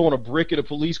caught them throwing a brick at a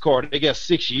police car. They got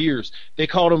 6 years. They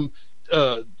caught them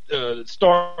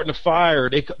starting a fire.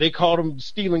 They caught them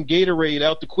stealing Gatorade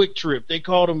out the Quick Trip. They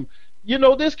caught them,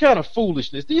 this kind of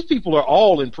foolishness. These people are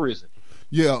all in prison.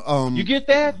 Yeah. You get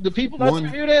that? The people that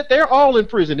hear that, they're all in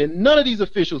prison, and none of these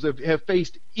officials have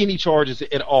faced any charges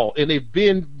at all, and they've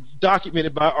been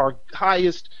documented by our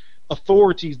highest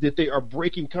authorities that they are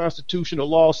breaking constitutional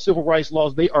laws, civil rights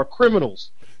laws. They are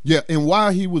criminals. Yeah, and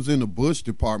while he was in the Bush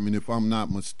department, if I'm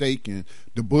not mistaken,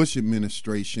 the Bush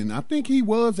administration, I think he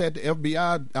was at the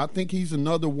FBI. I think he's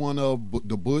another one of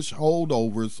the Bush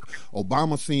holdovers.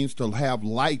 Obama seems to have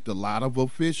liked a lot of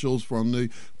officials from the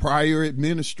prior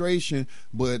administration,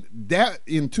 but that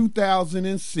in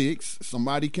 2006,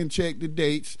 somebody can check the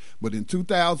dates, but in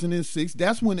 2006,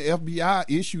 that's when the FBI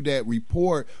issued that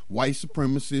report, White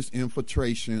Supremacist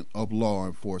Infiltration of Law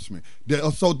Enforcement.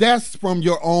 So that's from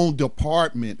your own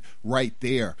department right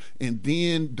there. And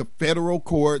then the federal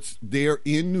courts there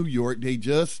in New York, they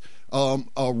just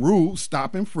ruled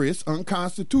stop and frisk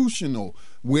unconstitutional,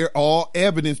 where all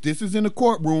evidence, this is in a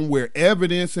courtroom where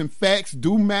evidence and facts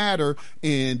do matter,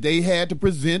 and they had to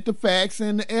present the facts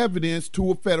and the evidence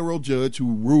to a federal judge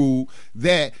who ruled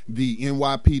that the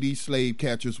NYPD slave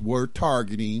catchers were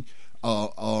targeting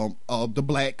of the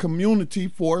black community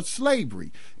for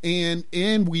slavery.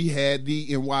 And we had the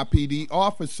NYPD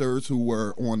officers who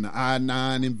were on the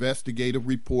I-9 investigative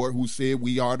report who said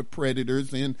we are the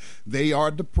predators and they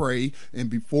are the prey. And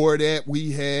before that,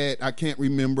 we had, I can't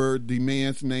remember the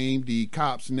man's name, the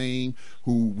cop's name,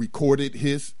 who recorded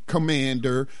his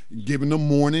commander giving a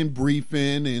morning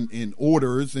briefing and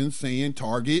orders and saying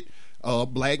target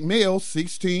black males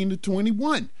 16 to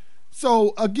 21.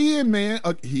 So again, man,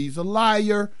 he's a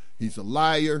liar. He's a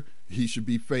liar. He should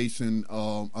be facing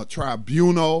a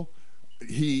tribunal.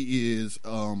 He is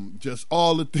just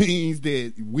all the things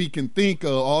that we can think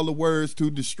of, all the words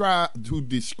to describe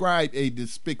a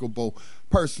despicable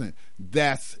person.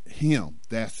 That's him.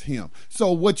 That's him.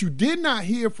 So what you did not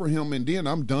hear from him, and then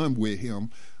I'm done with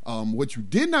him. What you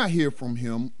did not hear from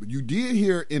him, you did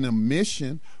hear in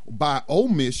omission, by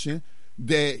omission,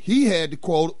 that he had to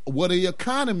quote what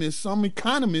some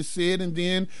economist said, and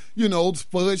then,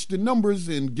 fudge the numbers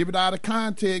and give it out of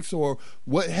context or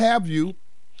what have you.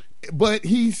 But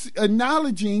he's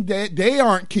acknowledging that they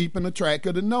aren't keeping a track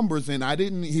of the numbers, and I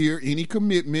didn't hear any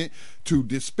commitment to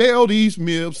dispel these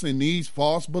myths and these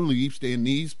false beliefs and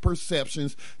these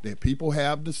perceptions that people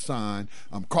have to sign.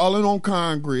 I'm calling on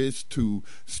Congress to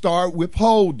start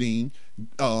withholding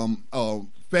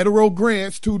federal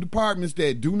grants to departments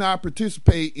that do not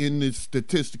participate in this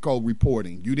statistical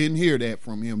reporting. You didn't hear that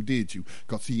from him, did you?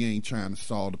 Because he ain't trying to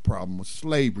solve the problem of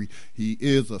slavery. He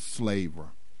is a slaver.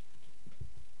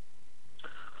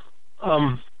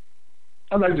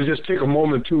 I'd like to just take a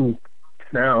moment too,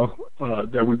 now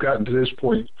that we've gotten to this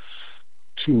point,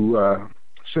 to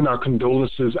send our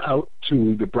condolences out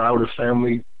to the Browder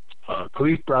family.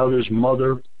 Kalief Browder's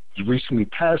mother has recently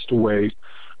passed away.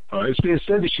 It's being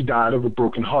said that she died of a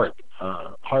broken heart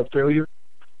failure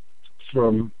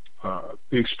from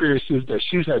the experiences that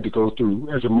she's had to go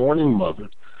through as a mourning mother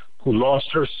who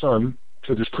lost her son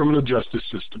to this criminal justice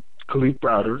system, Kalief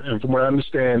Browder. And from what I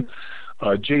understand,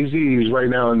 Jay-Z is right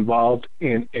now involved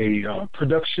in a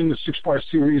production, a 6-part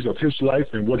series of his life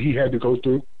and what he had to go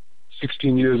through.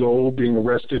 16 years old, being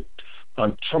arrested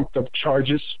on trumped-up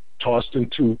charges, tossed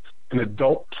into an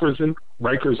adult prison,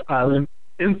 Rikers Island,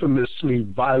 infamously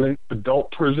violent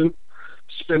adult prison,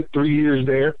 spent 3 years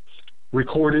there,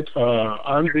 recorded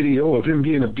on video of him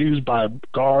being abused by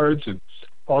guards and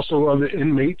also other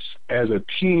inmates as a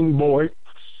teen boy,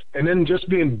 and then just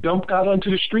being dumped out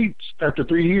onto the streets after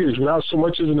 3 years without so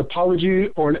much as an apology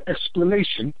or an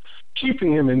explanation,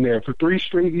 keeping him in there for 3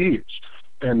 straight years.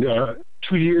 And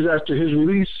 2 years after his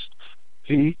release,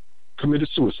 he committed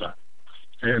suicide.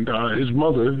 And his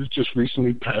mother has just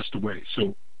recently passed away.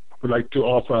 So I'd like to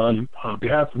offer on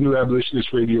behalf of New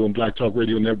Abolitionist Radio and Black Talk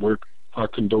Radio Network our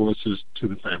condolences to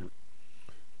the family.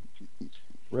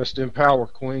 Rest in power,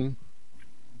 Queen.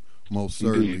 Most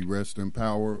certainly. Indeed. Rest in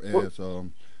power as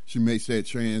she makes that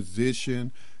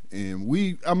transition. And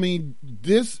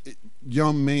this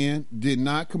young man did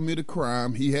not commit a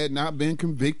crime. He had not been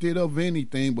convicted of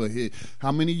anything, but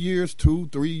how many years?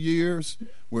 2-3 years,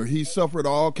 where he suffered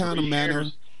all kind of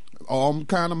manner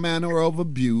of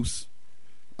abuse.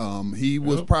 He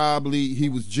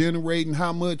was generating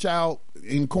how much out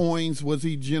in coins was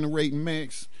he generating,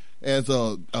 Max, as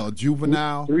a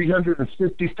juvenile?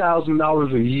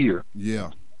 $350,000 a year.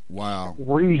 Yeah. Wow.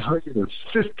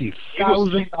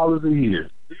 $350,000 a year.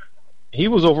 He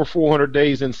was over 400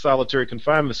 days in solitary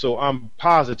confinement, so I'm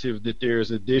positive that there's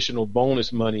additional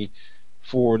bonus money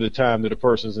for the time that a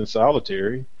person's in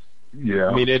solitary. Yeah.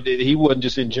 I mean, he wasn't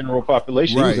just in general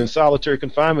population. Right. He was in solitary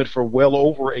confinement for well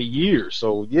over a year.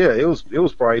 So, yeah, it was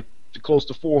probably close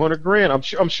to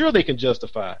 $400,000. I'm sure they can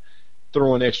justify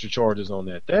throwing extra charges on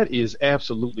that. That is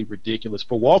absolutely ridiculous.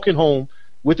 For walking home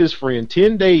with his friend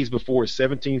 10 days before his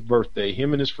 17th birthday,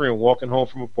 him and his friend walking home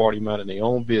from a party minding their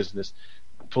own business,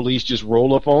 police just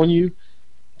roll up on you,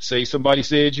 say somebody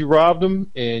said you robbed them,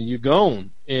 and you're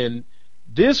gone. And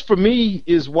this, for me,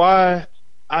 is why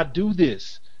I do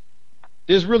this.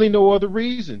 There's really no other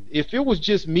reason. If it was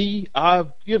just me, I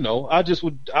would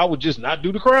just not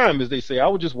do the crime, as they say. I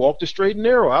would just walk the straight and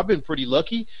narrow. I've been pretty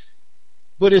lucky,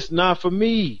 but it's not for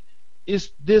me. It's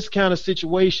this kind of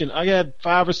situation. I had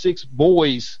 5 or 6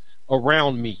 boys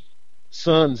around me,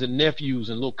 sons and nephews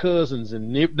and little cousins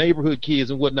and neighborhood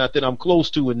kids and whatnot that I'm close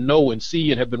to and know and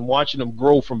see and have been watching them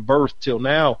grow from birth till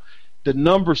now. The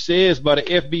number says by the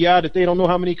FBI that they don't know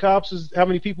how many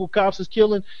people cops is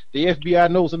killing. The FBI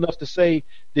knows enough to say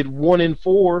that 1 in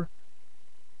 4,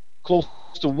 close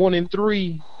to 1 in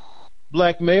 3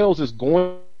 black males is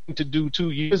going to do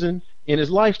 2 years in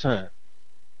his lifetime.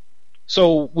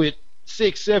 So with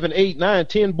 6, 7, 8, 9,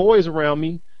 10 boys around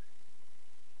me,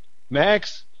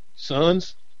 Max,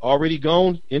 sons already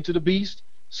gone into the beast,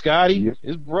 Scotty,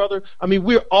 his brother. I mean,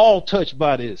 we're all touched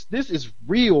by this. This is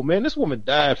real, man. This woman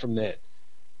died from that.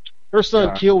 Her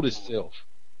son killed himself.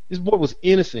 This boy was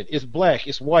innocent. It's black,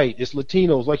 it's white, it's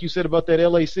Latinos. Like you said about that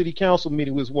LA City Council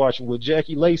meeting we was watching with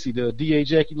Jackie Lacey, the DA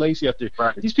Jackie Lacey out there.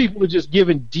 Right. These people are just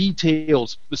giving detailed,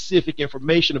 specific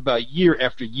information about year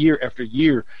after year after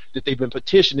year that they've been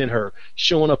petitioning her,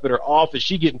 showing up at her office.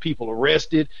 She getting people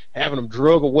arrested, having them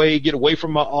drug away, get away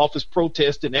from my office,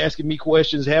 protesting, asking me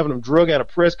questions, having them drug out of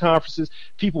press conferences.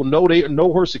 People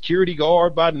know her security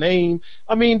guard by name.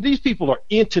 I mean, these people are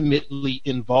intimately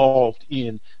involved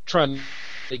in trying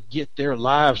to get their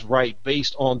lives right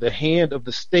based on the hand of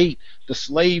the state, the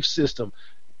slave system,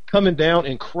 coming down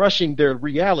and crushing their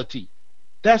reality.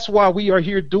 That's why we are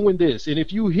here doing this. And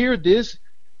if you hear this,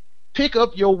 pick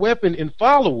up your weapon and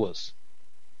follow us.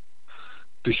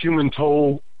 The human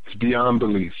toll is beyond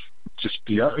belief. Just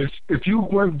beyond. If you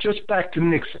went just back to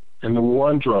Nixon and the war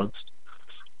on drugs,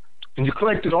 and you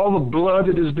collected all the blood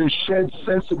that has been shed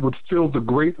since, it would fill the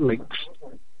Great Lakes.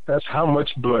 That's how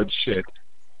much bloodshed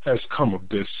has come of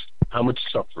this, how much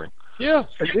suffering. Yeah.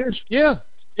 Yeah.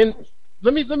 And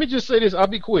let me just say this. I'll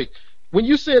be quick. When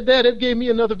you said that, it gave me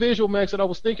another visual, Max, that I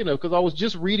was thinking of, because I was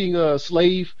just reading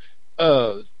slave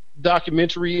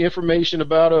documentary information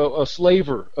about a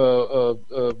slaver,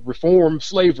 a reformed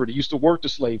slaver that used to work the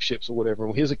slave ships or whatever.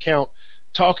 On his account,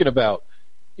 talking about,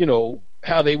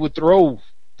 how they would throw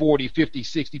 40, 50,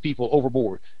 60 people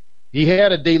overboard. He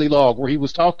had a daily log where he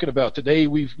was talking about, today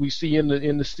we see in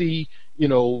the sea,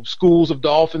 schools of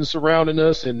dolphins surrounding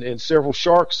us and several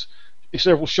sharks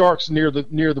near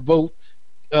the boat.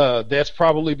 That's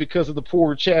probably because of the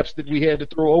poor chaps that we had to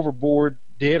throw overboard,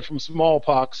 dead from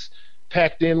smallpox,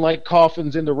 packed in like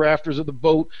coffins in the rafters of the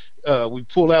boat. We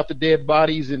pull out the dead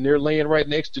bodies, and they're laying right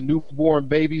next to newborn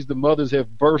babies. The mothers have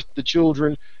birthed the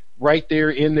children right there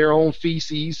in their own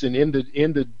feces and in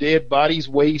the dead body's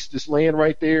waste is laying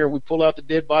right there, and we pull out the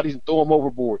dead bodies and throw them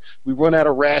overboard. We run out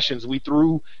of rations. We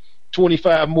threw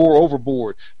 25 more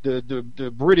overboard.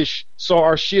 The British saw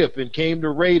our ship and came to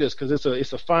raid us, because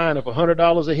it's a fine of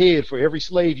 $100 a head for every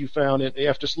slave you found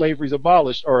after slavery's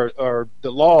abolished, or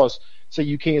the laws say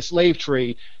you can't slave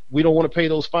trade. We don't want to pay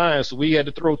those fines, so we had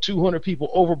to throw 200 people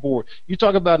overboard. You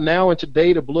talk about now and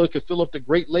today, the blood could fill up the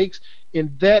Great Lakes.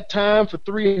 In that time, for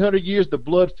 300 years, the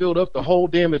blood filled up the whole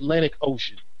damn Atlantic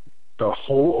Ocean. The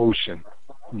whole ocean.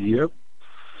 Yep.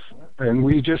 And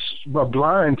we just are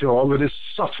blind to all of this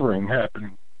suffering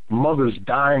happening. Mothers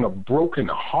dying of broken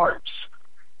hearts.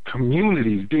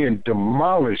 Communities being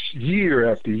demolished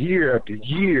year after year after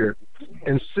year,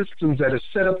 and systems that are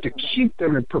set up to keep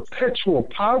them in perpetual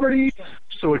poverty,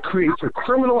 so it creates a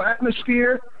criminal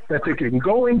atmosphere that they can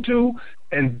go into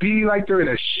and be like they're in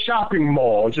a shopping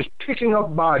mall, just picking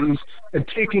up bodies and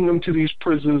taking them to these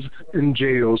prisons and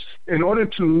jails in order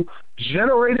to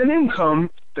generate an income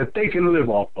that they can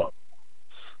live off of.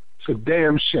 It's a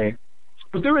damn shame.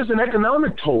 But there is an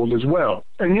economic toll as well.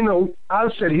 And,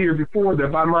 I've said here before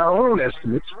that by my own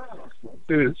estimates,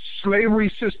 the slavery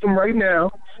system right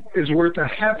now is worth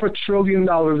 $500 billion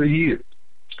a year.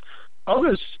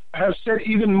 Others have said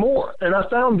even more. And I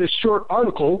found this short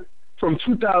article from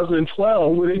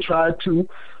 2012 where they tried to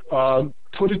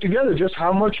put it together, just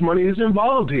how much money is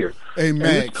involved here. Hey,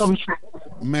 Max,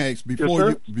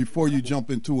 before you jump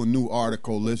into a new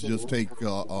article, let's just take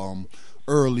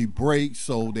early break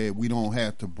so that we don't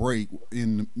have to break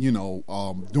in,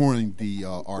 during the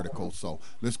article. So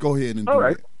let's go ahead and do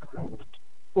it.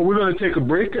 Well, we're going to take a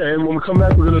break, and when we come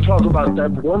back, we're going to talk about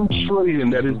that $1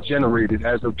 trillion that is generated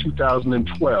as of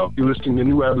 2012. You're listening to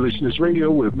New Abolitionist Radio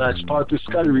with Max Parker,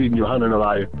 Scotty Reed, and Johanna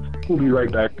Nalaya. We'll be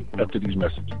right back after these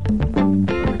messages.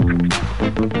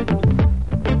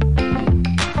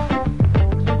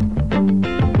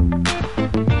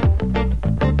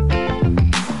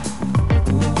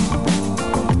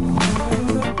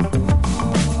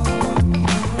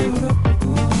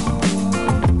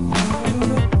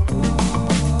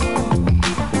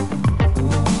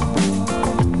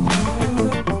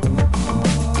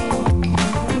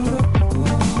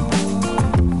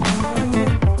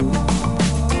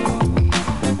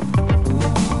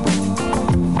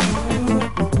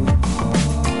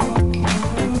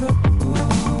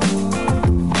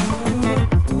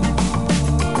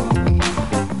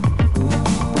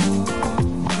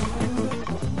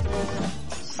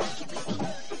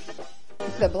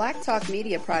 Black Talk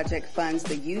Media Project funds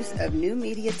the use of new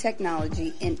media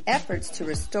technology in efforts to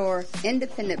restore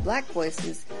independent black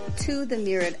voices to the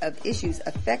myriad of issues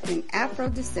affecting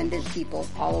Afro-descendant people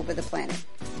all over the planet.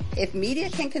 If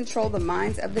media can control the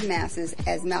minds of the masses,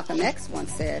 as Malcolm X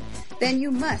once said, then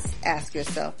you must ask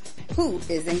yourself, who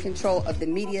is in control of the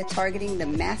media targeting the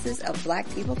masses of black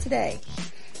people today?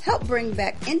 Help bring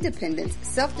back independence,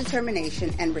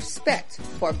 self-determination, and respect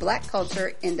for black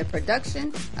culture in the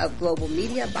production of global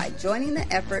media by joining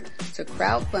the effort to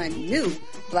crowdfund new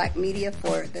black media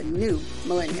for the new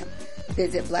millennium.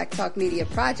 Visit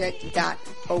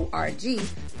blacktalkmediaproject.org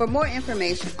for more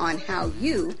information on how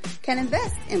you can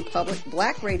invest in public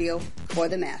black radio for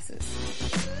the masses.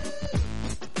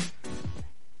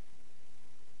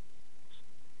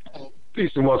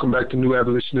 Peace and welcome back to New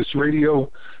Abolitionist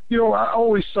Radio. I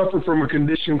always suffer from a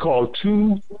condition called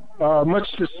too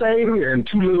much to say and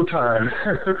too little time.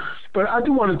 But I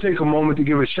do want to take a moment to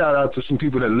give a shout out to some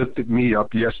people that lifted me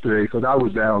up yesterday, because I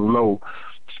was down low,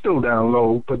 still down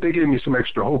low, but they gave me some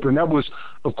extra hope. And that was,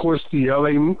 of course, the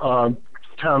LA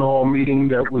town hall meeting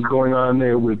that was going on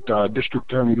there with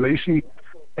District Attorney Lacey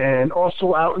and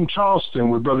also out in Charleston,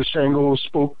 where Brother Shango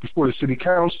spoke before the city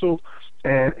council,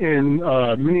 and in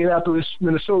Minneapolis,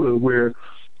 Minnesota, where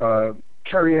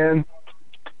Carrie Ann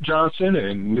Johnson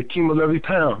and Nikema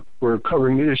Levy-Pound were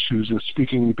covering the issues and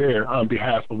speaking there on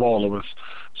behalf of all of us.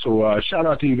 So shout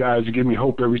out to you guys. You give me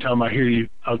hope every time I hear you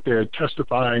out there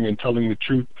testifying and telling the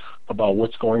truth about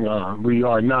what's going on. We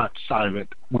are not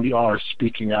silent. We are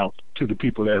speaking out to the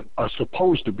people that are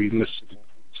supposed to be listening.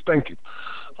 So thank you.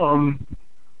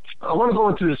 I want to go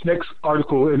into this next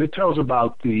article, and it tells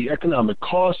about the economic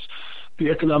costs, the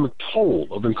economic toll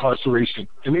of incarceration.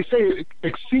 And they say it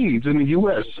exceeds in the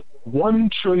U.S.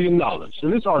 $1 trillion.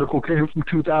 And this article came from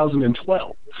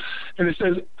 2012. And it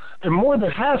says, and more than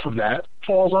half of that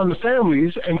falls on the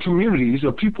families and communities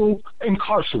of people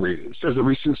incarcerated, says a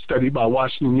recent study by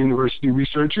Washington University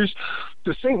researchers.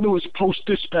 The St. Louis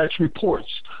Post-Dispatch reports,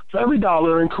 for every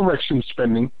dollar in correction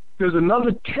spending, there's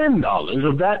another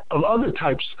 $10 of other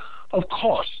types of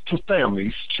costs to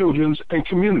families, children, and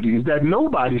communities that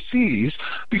nobody sees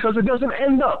because it doesn't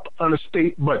end up on a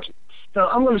state budget. Now,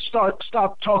 I'm going to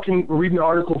stop talking, reading the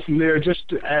article from there just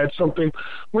to add something.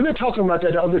 When they're talking about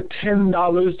that other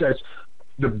 $10 that's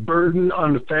the burden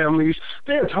on the families,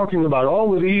 they are talking about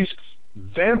all of these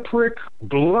vampiric,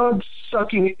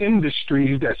 blood-sucking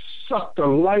industries that suck the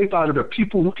life out of the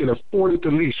people who can afford it the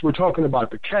least. We're talking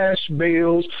about the cash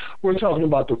bails. We're talking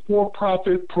about the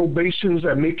for-profit probations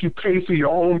that make you pay for your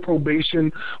own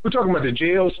probation. We're talking about the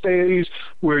jail stays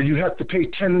where you have to pay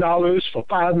 $10 for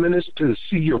 5 minutes to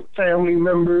see your family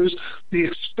members, the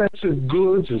expensive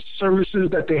goods and services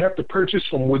that they have to purchase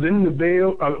from within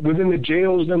the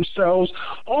jails themselves.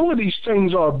 All of these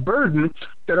things are a burden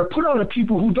that are put on the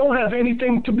people who don't have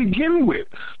anything to begin with.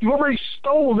 You already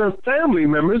stole their family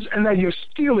members, and now you're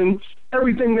stealing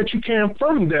everything that you can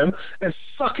from them and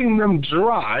sucking them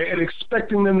dry and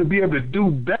expecting them to be able to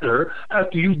do better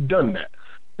after you've done that.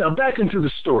 Now back into the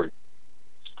story.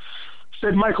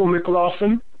 Said Michael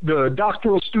McLaughlin, the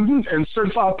doctoral student and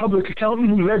certified public accountant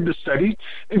who led the study,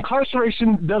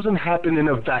 incarceration doesn't happen in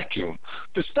a vacuum.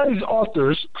 The study's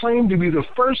authors claim to be the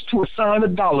first to assign a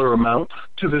dollar amount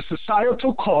to the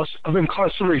societal cost of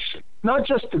incarceration, not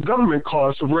just the government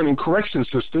cost of running correction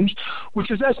systems, which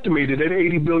is estimated at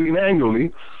 $80 billion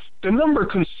annually. The number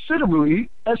considerably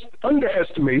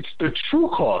underestimates the true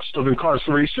cost of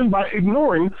incarceration by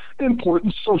ignoring the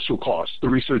important social costs, the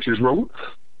researchers wrote.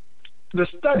 The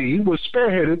study was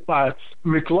spearheaded by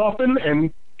McLaughlin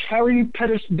and Carrie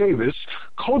Pettis Davis,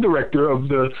 co-director of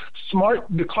the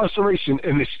Smart Decarceration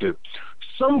Initiative.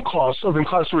 Some costs of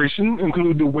incarceration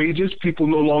include the wages people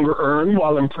no longer earn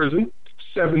while in prison,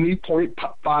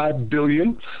 $70.5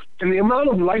 billion, and the amount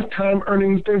of lifetime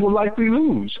earnings they will likely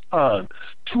lose on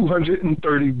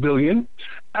 $230 billion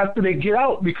after they get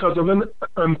out because of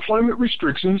employment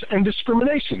restrictions and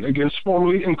discrimination against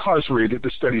formerly incarcerated,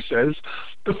 the study says.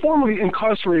 The formerly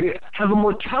incarcerated have a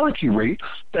mortality rate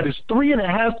that is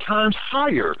 3.5 times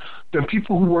higher than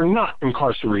people who were not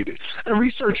incarcerated. And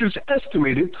researchers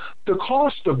estimated the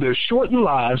cost of their shortened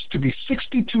lives to be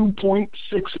 $62.6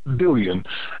 billion.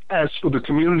 As for the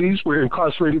communities where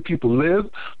incarcerated people live,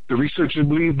 the researchers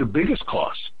believe the biggest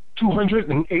cost,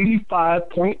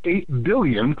 $285.8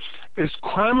 billion, is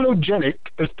criminogenic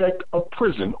effect of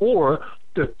prison, or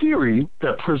the theory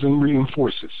that prison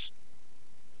reinforces.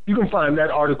 You can find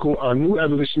that article on New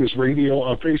Abolitionist Radio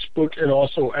on Facebook and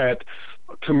also at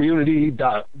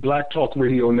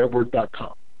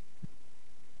community.blacktalkradionetwork.com.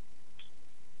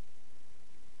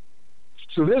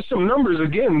 So there's some numbers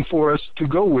again for us to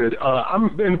go with.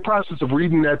 I'm in the process of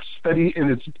reading that study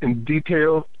in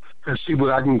detail and see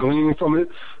what I can glean from it.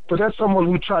 But that's someone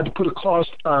who tried to put a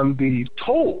cost on the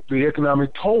toll, the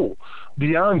economic toll,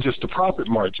 beyond just the profit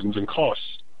margins and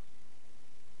costs.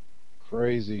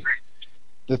 Crazy.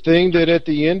 The thing that at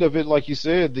the end of it, like you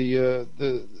said, the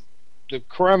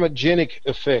crimogenic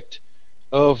effect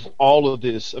of all of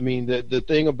this. I mean, the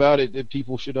thing about it that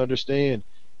people should understand,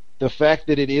 the fact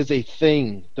that it is a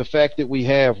thing, the fact that we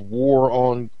have war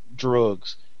on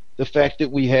drugs, the fact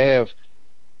that we have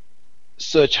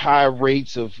such high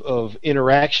rates of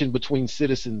interaction between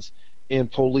citizens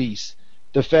and police,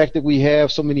 the fact that we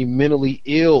have so many mentally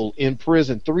ill in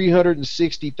prison,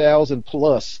 360,000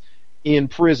 plus in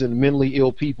prison, mentally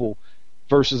ill people,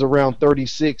 versus around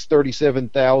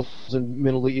 37,000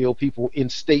 mentally ill people in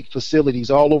state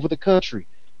facilities all over the country.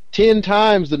 10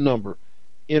 times the number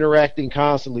interacting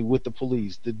constantly with the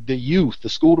police, the youth, the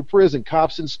school to prison,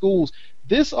 cops in schools.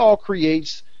 This all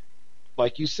creates,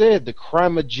 like you said, the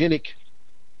crimogenic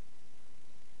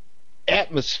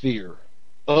atmosphere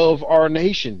of our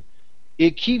nation.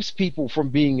 It keeps people from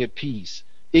being at peace.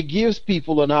 it gives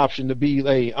people an option to be,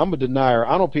 hey, I'm a denier.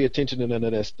 I don't pay attention to none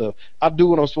of that stuff. I do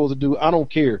what I'm supposed to do. I don't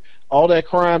care. All that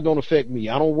crime don't affect me.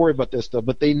 I don't worry about that stuff.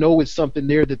 But they know it's something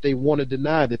there that they want to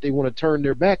deny, that they want to turn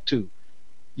their back to.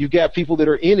 You got people that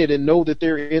are in it and know that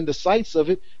they're in the sights of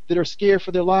it that are scared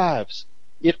for their lives.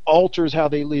 It alters how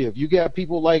they live. You got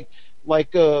people like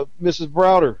Mrs.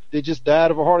 Browder that just died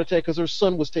of a heart attack because her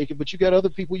son was taken. But you got other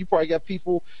people. You probably got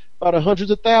people about hundreds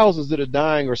of thousands that are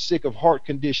dying or sick of heart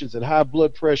conditions and high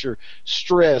blood pressure,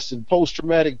 stress, and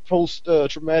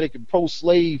post-traumatic and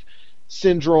post-slave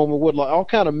syndrome, and whatnot. All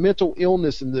kind of mental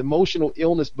illness and the emotional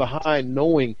illness behind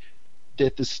knowing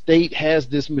that the state has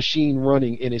this machine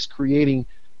running and is creating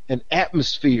an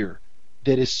atmosphere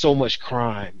that is so much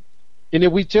crime. And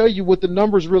if we tell you what the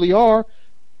numbers really are,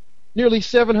 nearly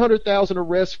 700,000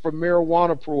 arrests for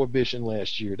marijuana prohibition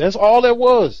last year. That's all that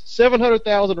was.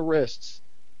 700,000 arrests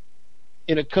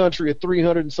in a country of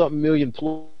 300 and something million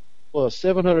plus.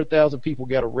 700,000 people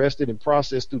got arrested and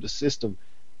processed through the system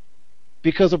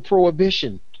because of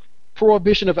prohibition.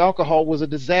 Prohibition of alcohol was a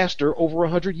disaster over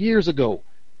 100 years ago.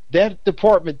 That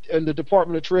department and the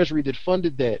Department of Treasury that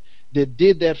funded that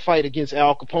did that fight against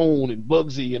Al Capone and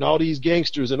Bugsy and all these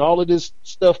gangsters and all of this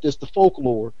stuff that's the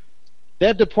folklore,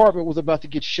 that department was about to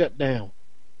get shut down.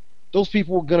 Those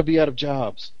people were going to be out of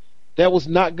jobs. That was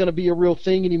not going to be a real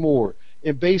thing anymore.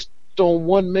 And based on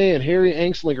one man, Harry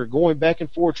Anslinger, going back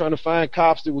and forth trying to find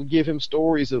cops that would give him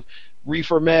stories of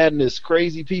reefer madness,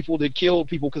 crazy people that killed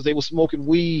people because they were smoking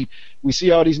weed. We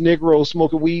see all these Negroes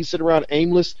smoking weed, sitting around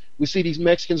aimless. We see these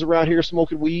Mexicans around here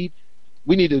smoking weed.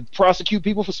 We need to prosecute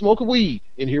people for smoking weed.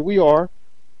 And here we are,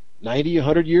 90,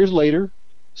 100 years later,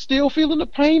 still feeling the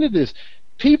pain of this.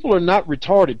 People are not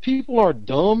retarded. People aren't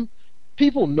dumb.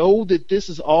 People know that this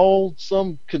is all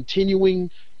some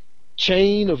continuing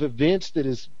chain of events that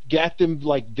has got them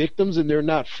like victims, and they're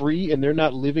not free and they're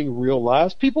not living real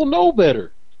lives. People know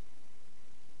better.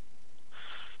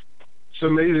 It's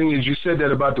amazing as you said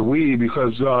that about the weed,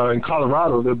 because in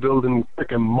Colorado they're building a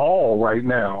freaking mall right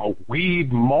now, a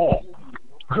weed mall.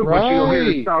 Right. But you know,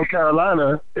 here in South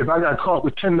Carolina, if I got caught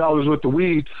with $10 worth of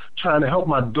weed trying to help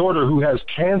my daughter who has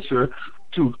cancer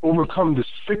to overcome the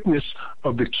sickness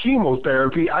of the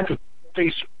chemotherapy, I could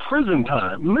face prison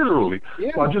time, literally.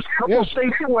 Yeah. While just a couple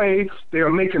states away, they are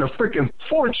making a freaking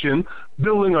fortune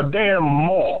building a damn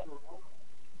mall.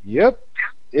 Yep,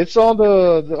 it's on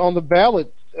the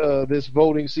ballot this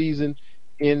voting season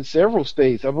in several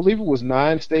states. I believe it was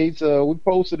 9 states. We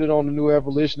posted it on the New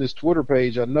Abolitionist Twitter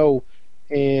page, I know.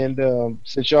 And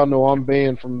since y'all know I'm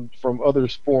banned from other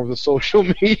forms of social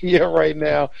media right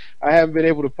now, I haven't been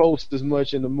able to post as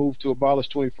much in the Move to Abolish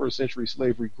 21st Century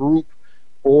Slavery group,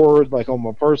 or like on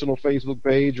my personal Facebook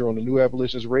page or on the New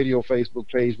Abolitionist Radio Facebook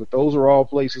page. But those are all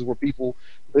places where people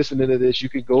listening to this, you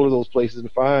can go to those places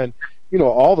and find, you know,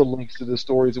 all the links to the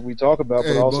stories that we talk about,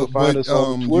 but also find us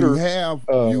on Twitter.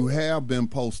 You have been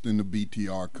posting the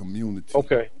BTR community.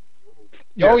 Okay.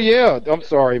 Yeah. Oh yeah, I'm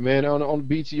sorry, man. On the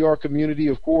BTR community,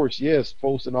 of course, yes,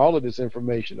 posting all of this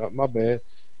information. My bad.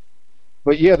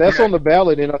 But yeah, that's on the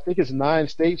ballot, and I think it's 9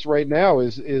 states right now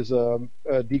is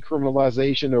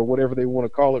decriminalization or whatever they want to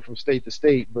call it from state to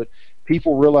state. But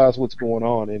people realize what's going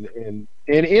on, and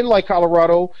in like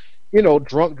Colorado, you know,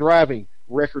 drunk driving,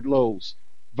 record lows,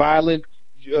 violent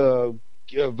crime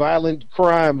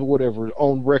or whatever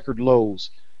on record lows.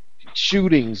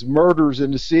 Shootings, murders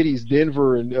in the cities,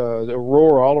 Denver and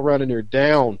Aurora, all around in there,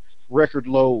 down, record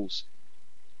lows.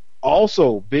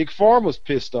 Also, Big Pharma's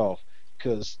pissed off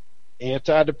because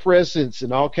antidepressants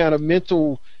and all kind of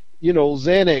mental, you know,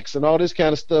 Xanax and all this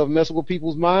kind of stuff messing with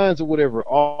people's minds or whatever.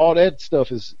 All that stuff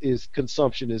is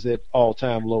consumption is at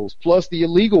all-time lows. Plus the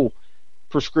illegal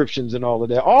prescriptions and all of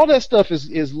that. All that stuff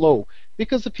is low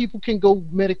because the people can go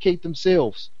medicate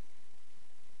themselves.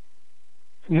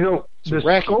 You know,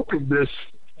 the scope of this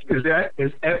is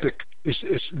epic.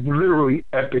 It's literally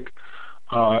epic.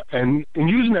 And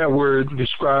using that word to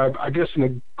describe, I guess, a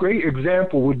great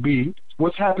example would be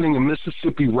what's happening in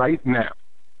Mississippi right now.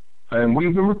 And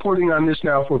we've been reporting on this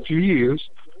now for a few years,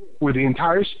 where the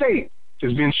entire state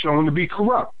has been shown to be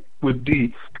corrupt, with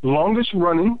the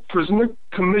longest-running prisoner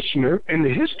commissioner in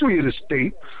the history of the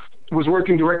state was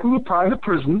working directly with private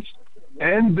prisons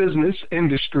and business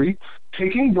industry,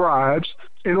 taking bribes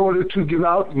in order to give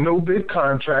out no-bid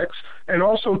contracts and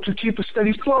also to keep a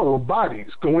steady flow of bodies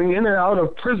going in and out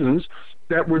of prisons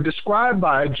that were described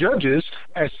by judges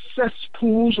as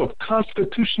cesspools of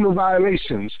constitutional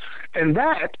violations. And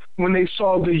that, when they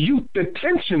saw the youth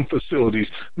detention facilities,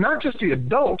 not just the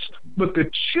adults, but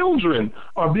the children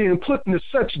are being put into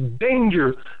such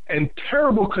danger and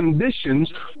terrible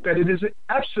conditions that it is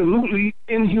absolutely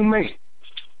inhumane.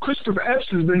 Christopher Epps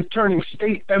has been turning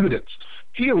state evidence.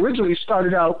 He originally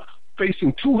started out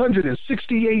facing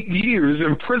 268 years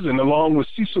in prison along with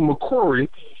Cecil McCrory,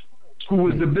 who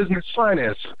was the business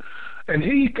financer. And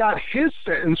he got his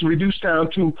sentence reduced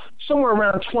down to somewhere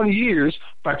around 20 years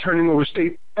by turning over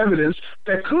state evidence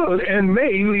that could and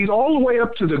may lead all the way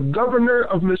up to the governor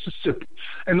of Mississippi.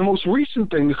 And the most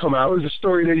recent thing to come out is a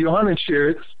story that Yohanan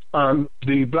shared on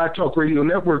the Black Talk Radio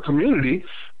Network community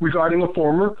regarding a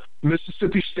former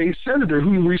Mississippi state senator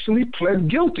who recently pled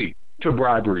guilty to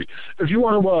bribery. If you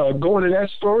want to go into that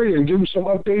story and give me some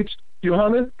updates,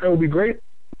 Yohanan, that would be great.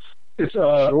 It's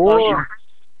sure.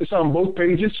 It's on both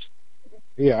pages.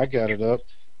 Yeah, I got it up.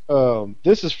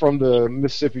 This is from the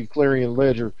Mississippi Clarion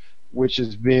Ledger, which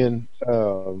has been,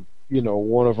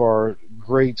 one of our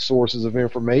great sources of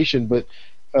information. But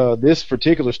this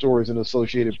particular story is an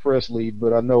Associated Press lead.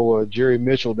 But I know Jerry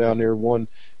Mitchell down there won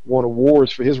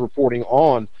awards for his reporting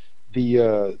on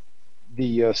the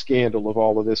scandal of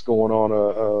all of this going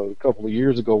on a couple of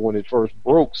years ago when it first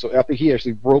broke. So I think he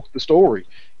actually broke the story,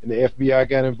 and the FBI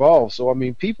got involved. So I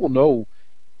mean, people know.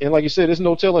 And like you said, there's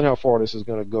no telling how far this is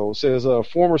going to go. It says a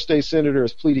former state senator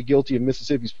has pleaded guilty in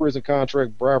Mississippi's prison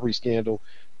contract bribery scandal.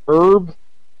 Herb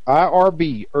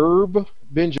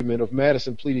Benjamin of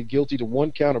Madison pleaded guilty to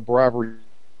one count of bribery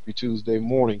Tuesday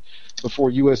morning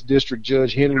before U.S. District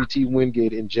Judge Henry T.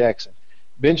 Wingate in Jackson.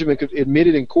 Benjamin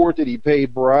admitted in court that he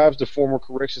paid bribes to former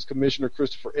Corrections Commissioner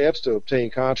Christopher Epps to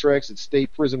obtain contracts at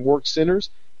state prison work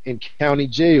centers and county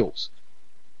jails.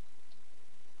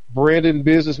 Brandon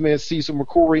businessman Cecil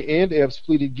McCrory and Epps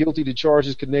pleaded guilty to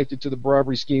charges connected to the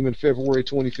bribery scheme in February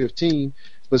 2015,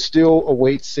 but still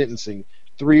await sentencing.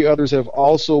 3 others have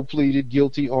also pleaded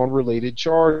guilty on related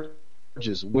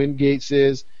charges. Wingate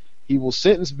says he will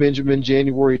sentence Benjamin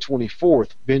January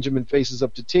 24th. Benjamin faces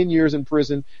up to 10 years in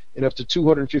prison and up to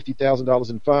 $250,000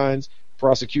 in fines.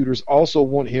 Prosecutors also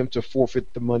want him to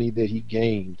forfeit the money that he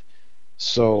gained.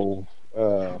 So,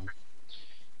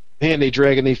 man, they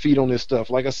dragging their feet on this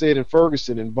stuff. Like I said, in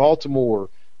Ferguson, in Baltimore,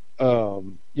 North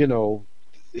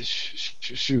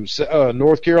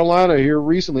Carolina here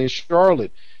recently, in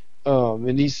Charlotte,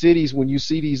 in these cities, when you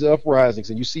see these uprisings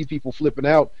and you see people flipping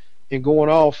out and going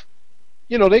off,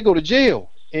 they go to jail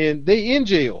and they in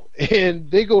jail and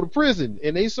they go to prison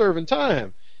and they serving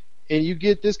time. And you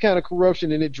get this kind of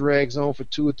corruption and it drags on for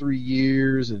 2 or 3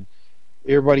 years and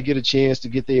everybody get a chance to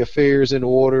get their affairs in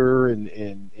order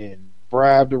and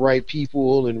bribe the right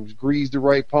people and grease the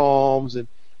right palms, and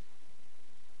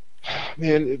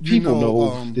man, people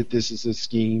know that this is a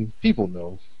scheme. People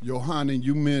know. Yohanan,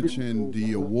 you mentioned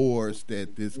the awards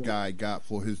that this guy got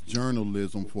for his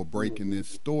journalism for breaking this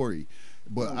story,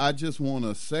 but I just want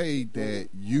to say that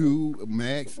you,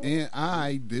 Max, and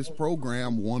this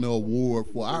program won an award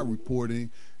for our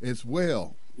reporting as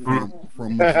well.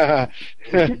 From Yohanan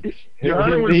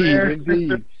was there.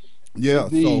 Indeed. Yeah,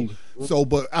 so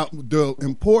but the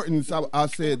importance, I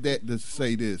said that to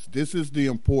say this. This is the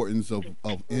importance of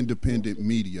independent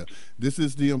media. This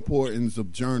is the importance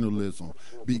of journalism,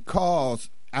 because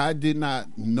I did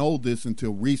not know this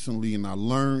until recently, and I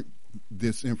learned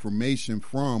this information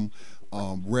from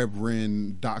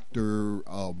Reverend Dr.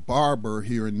 Barber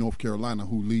here in North Carolina,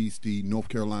 who leads the North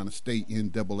Carolina State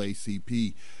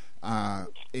NAACP.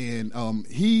 And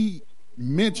he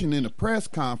mentioned in a press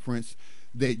conference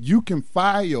that you can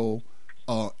file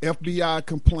FBI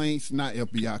complaints,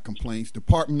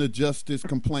 Department of Justice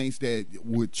complaints that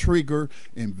would trigger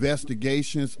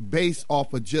investigations based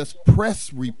off of just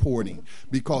press reporting,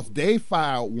 because they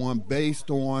filed one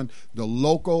based on the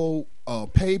local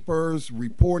papers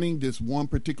reporting this one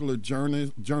particular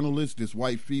journalist, this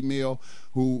white female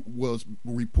who was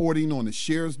reporting on the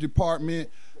sheriff's department.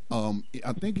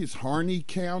 I think it's Harney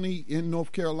County in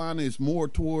North Carolina. It's more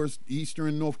towards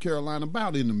eastern North Carolina,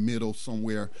 about in the middle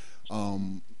somewhere.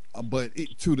 But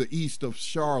to the east of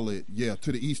Charlotte. Yeah,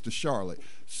 to the east of Charlotte.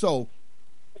 So,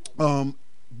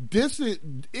 this is,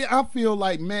 I feel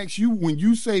like, Max, when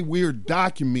you say we're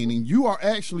documenting, you are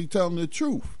actually telling the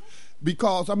truth.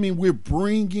 Because, I mean, we're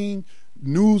bringing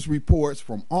news reports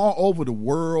from all over the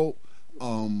world.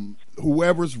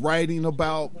 Whoever's writing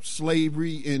about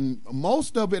slavery, and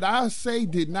most of it, I say,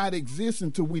 did not exist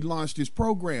until we launched this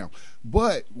program.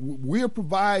 But we're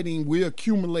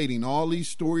accumulating all these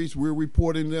stories, we're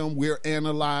reporting them, we're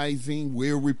analyzing,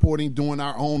 we're reporting, doing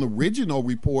our own original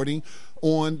reporting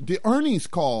on the earnings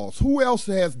calls. Who else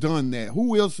has done that?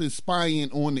 Who else is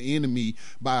spying on the enemy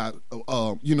by,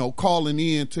 calling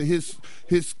in to his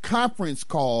conference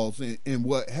calls and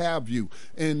what have you?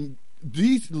 And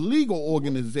these legal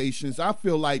organizations, I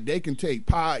feel like they can take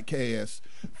podcasts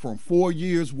from 4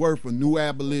 years worth of New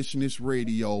Abolitionist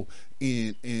Radio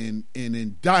and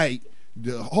indict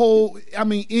the whole, I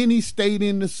mean, any state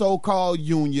in the so-called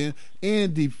union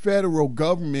and the federal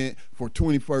government for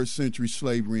 21st century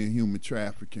slavery and human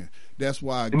trafficking. That's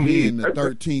why, again, the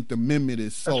 13th Amendment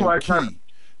is so key.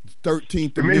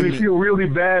 13th Amendment. It made me feel really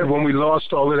bad when we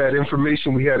lost all of that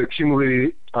information we had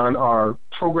accumulated on our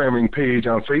programming page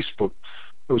on Facebook.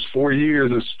 It was 4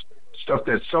 years of stuff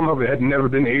that some of it had never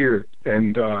been aired,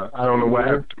 and I don't know what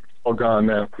happened. All gone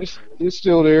now. It's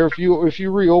still there. If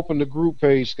you reopen the group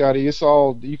page, Scotty, it's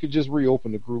all, you could just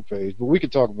reopen the group page. But we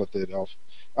could talk about that, Alf.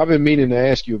 I've been meaning to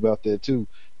ask you about that too,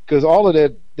 because all of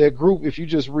that group, if you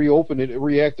just reopen it,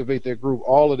 reactivate that group,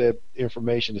 all of that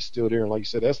information is still there. And like you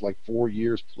said, that's like 4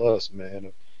 years plus,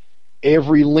 man.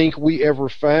 Every link we ever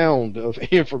found of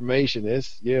information.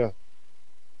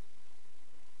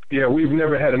 Yeah, we've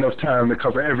never had enough time to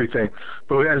cover everything.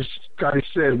 But as Scotty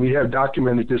said, we have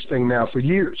documented this thing now for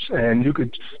years. And you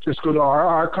could just go to our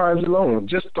archives alone.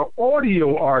 Just the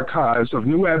audio archives of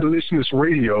New Abolitionist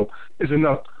Radio is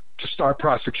enough to start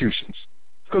prosecutions.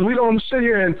 Because we don't sit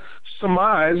here and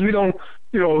surmise. We don't,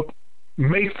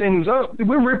 make things up.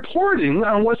 We're reporting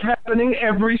on what's happening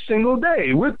every single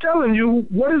day. We're telling you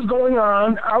what is going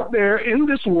on out there in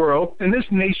this world, in this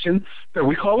nation that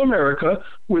we call America,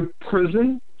 with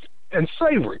prison and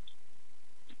slavery.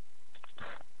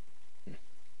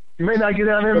 You may not get it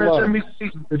on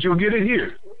MSNBC, but you'll get it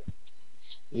here.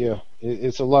 Yeah,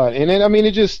 it's a lot. And then,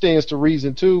 it just stands to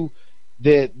reason, too,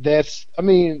 that's,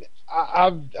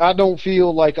 I don't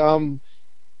feel like I'm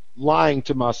lying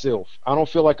to myself. I don't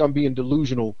feel like I'm being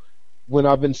delusional when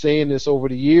I've been saying this over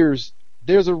the years.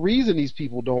 There's a reason these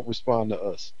people don't respond to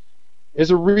us.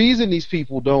 There's a reason these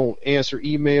people don't answer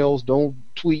emails, don't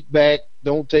tweet back,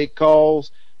 don't take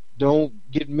calls, don't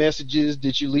get messages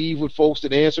that you leave with folks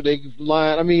that answer their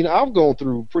line. I've gone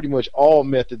through pretty much all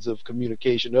methods of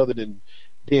communication other than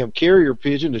damn carrier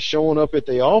pigeon to showing up at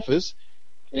the office.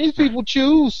 And these people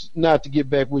choose not to get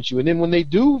back with you. And then when they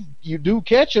do, you do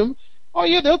catch them. Oh,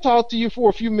 yeah, they'll talk to you for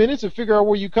a few minutes and figure out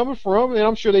where you're coming from. And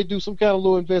I'm sure they do some kind of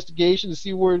little investigation to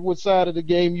see what side of the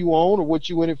game you own or what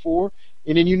you in it for.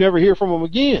 And then you never hear from them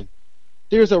again.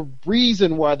 There's a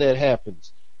reason why that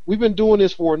happens. We've been doing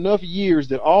this for enough years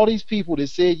that all these people that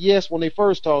said yes when they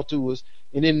first talked to us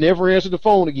and then never answered the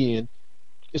phone again,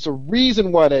 it's a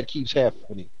reason why that keeps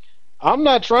happening. I'm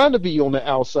not trying to be on the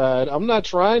outside. I'm not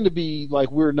trying to be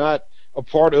like we're not a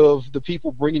part of the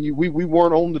people bringing you. We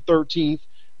weren't on the 13th.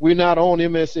 We're not on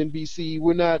MSNBC.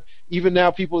 We're not, even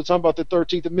now people are talking about the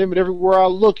 13th Amendment. Everywhere I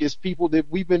look, it's people that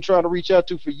we've been trying to reach out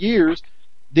to for years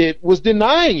that was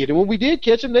denying it. And when we did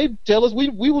catch them, they tell us we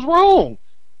was wrong.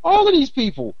 All of these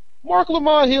people. Mark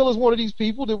Lamont Hill is one of these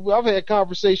people that I've had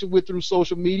conversation with through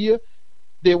social media.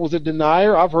 There was a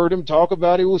denier. I've heard him talk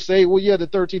about it. He will say, well, yeah, the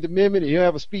 13th Amendment, and he'll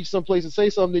have a speech someplace and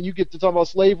say something, then you get to talk about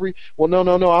slavery. Well, no,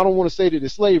 I don't want to say that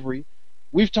it's slavery.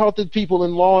 We've talked to people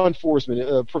in law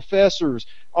enforcement, professors,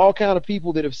 all kind of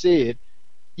people that have said,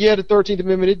 yeah, the 13th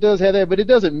Amendment, it does have that, but it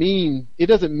doesn't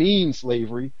mean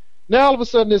slavery. Now all of a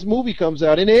sudden this movie comes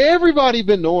out, and everybody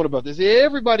been knowing about this.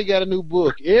 Everybody got a new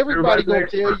book. Everybody gonna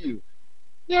tell you.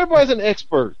 Everybody's an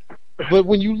expert. But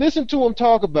when you listen to them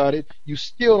talk about it, you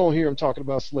still don't hear them talking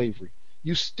about slavery.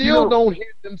 You still don't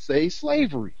hear them say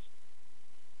slavery.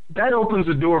 That opens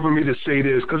the door for me to say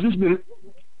this, because it's been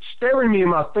staring me in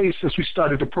my face since we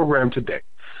started the program today.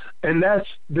 And that's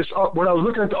this. When I was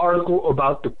looking at the article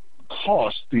about the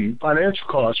cost, the financial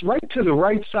cost, right to the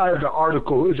right side of the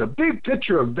article is a big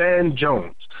picture of Van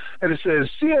Jones. And it says,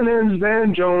 CNN's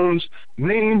Van Jones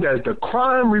named as the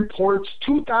Crime Report's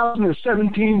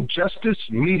 2017 Justice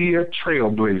Media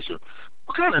Trailblazer.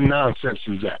 What kind of nonsense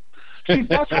is that? See,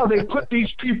 that's how they put these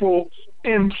people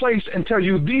in place and tell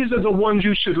you these are the ones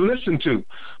you should listen to.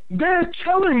 They're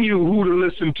telling you who to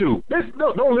listen to.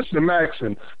 Don't listen to Max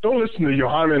and don't listen to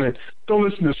Yohanan and don't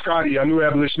listen to Scotty on New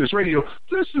Abolitionist Radio.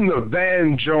 Listen to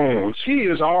Van Jones. He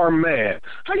is our man.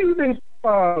 How do you think,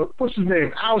 what's his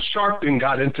name, Al Sharpton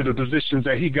got into the positions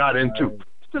that he got into?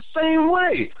 It's the same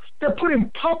way. They're putting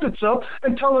puppets up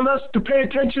and telling us to pay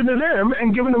attention to them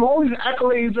and giving them all these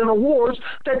accolades and awards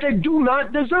that they do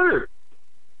not deserve.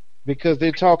 Because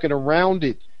they're talking around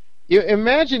it.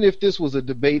 Imagine if this was a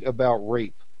debate about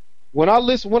rape.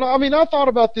 I thought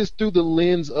about this through the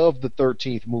lens of the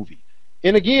 13th movie.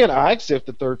 And again, I accept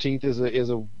the 13th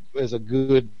as a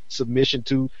good submission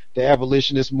to the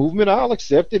abolitionist movement. I'll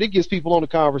accept it. It gets people on the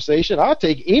conversation. I'll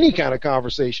take any kind of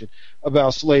conversation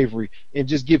about slavery and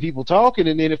just get people talking,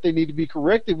 and then if they need to be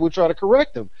corrected, we'll try to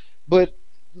correct them. But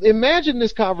imagine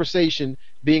this conversation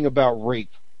being about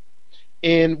rape.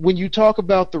 And when you talk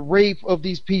about the rape of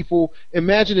these people,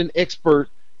 imagine an expert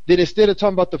that instead of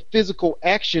talking about the physical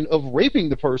action of raping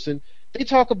the person, they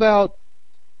talk about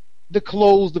the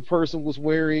clothes the person was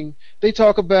wearing. They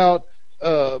talk about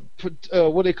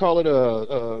what they call it,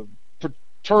 a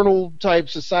paternal type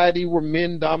society where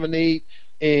men dominate,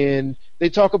 and they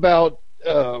talk about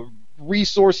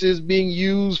resources being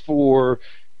used for,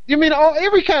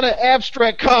 every kind of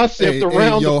abstract concept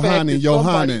around the fact that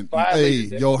somebody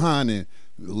violated that. Yohanan,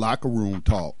 locker room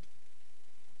talk.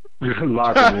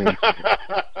 Locker room.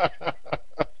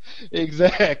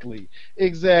 Exactly.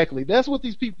 That's what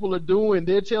these people are doing.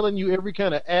 They're telling you every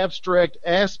kind of abstract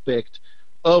aspect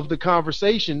of the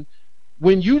conversation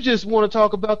when you just want to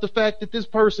talk about the fact that this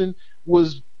person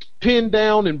was pinned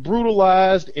down and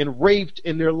brutalized and raped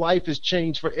and their life has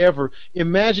changed forever.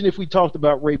 Imagine if we talked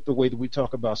about rape the way that we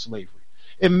talk about slavery.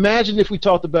 Imagine if we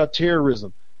talked about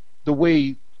terrorism the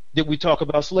way that we talk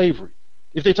about slavery.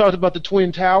 If they talked about the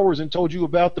Twin Towers and told you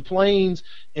about the planes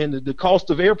and the cost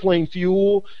of airplane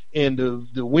fuel and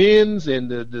the winds and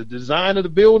the design of the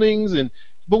buildings,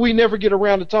 but we never get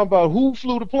around to talking about who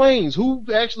flew the planes, who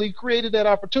actually created that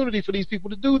opportunity for these people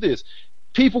to do this.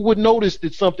 People would notice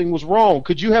that something was wrong.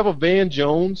 Could you have a Van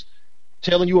Jones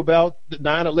telling you about the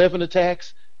 9/11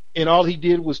 attacks and all he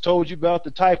did was told you about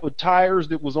the type of tires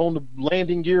that was on the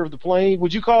landing gear of the plane?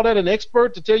 Would you call that an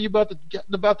expert to tell you about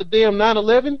the damn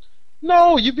 9/11?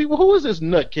 No, you'd be, well, who is this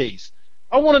nutcase?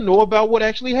 I want to know about what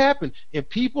actually happened. And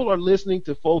people are listening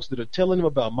to folks that are telling them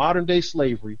about modern day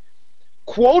slavery,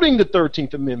 quoting the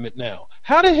 13th Amendment now.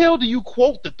 How the hell do you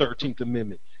quote the 13th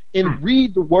Amendment and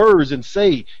read the words and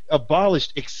say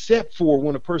abolished except for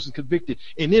when a person's convicted,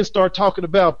 and then start talking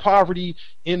about poverty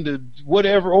in the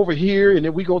whatever over here, and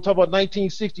then we going to talk about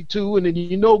 1962, and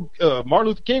then Martin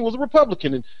Luther King was a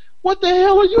Republican, and what the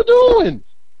hell are you doing?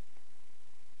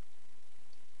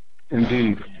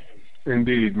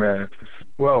 Indeed, man.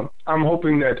 Well, I'm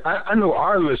hoping that I know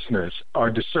our listeners are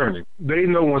discerning. They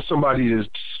know when somebody is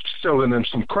selling them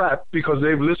some crap because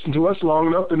they've listened to us long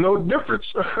enough to know the difference.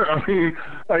 I mean,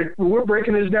 like, we're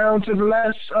breaking this down to the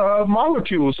last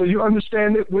molecule, so you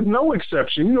understand it with no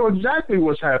exception. You know exactly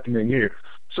what's happening here.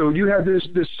 So you have this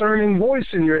discerning voice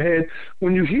in your head.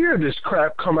 When you hear this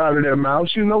crap come out of their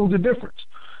mouths, you know the difference.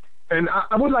 And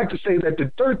I would like to say that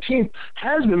the 13th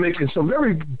has been making some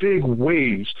very big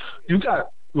waves. You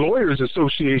got lawyers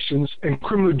associations and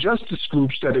criminal justice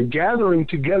groups that are gathering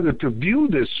together to view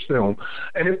this film.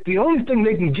 And if the only thing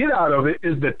they can get out of it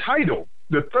is the title,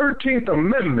 the 13th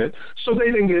Amendment, so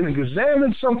they can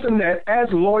examine something that as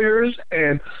lawyers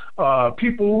and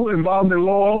people involved in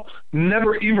law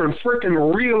never even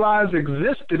freaking realized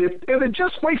existed, if it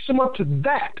just wakes them up to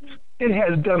that, it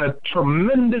has done a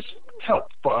tremendous help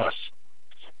for us.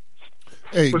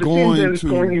 Hey, but going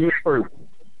even further.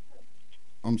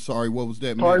 I'm sorry, what was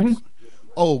that, Pardon? Max?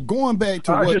 Oh, going back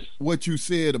to what you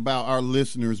said about our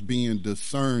listeners being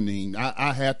discerning,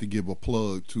 I have to give a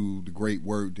plug to the great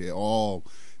work that all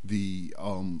the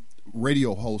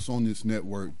radio hosts on this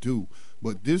network do.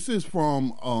 But this is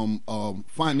from a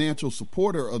financial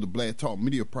supporter of the Black Talk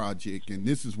Media Project, and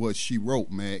this is what she wrote,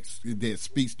 Max, that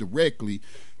speaks directly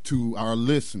to our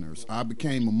listeners. I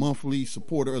became a monthly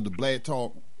supporter of the Black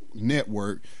Talk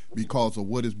Network because of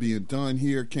what is being done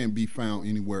here can't be found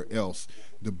anywhere else.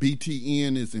 The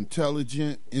BTN is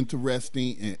intelligent,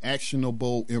 interesting, and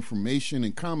actionable information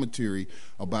and commentary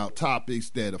about topics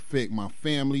that affect my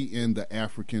family and the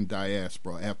African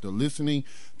diaspora. After listening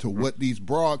to what these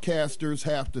broadcasters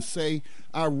have to say,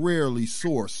 I rarely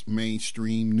source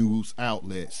mainstream news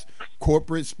outlets.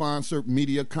 Corporate-sponsored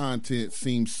media content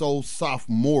seems so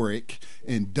sophomoric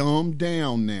and dumbed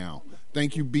down now.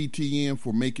 Thank you, BTN,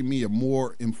 for making me a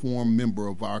more informed member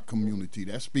of our community.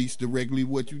 That speaks directly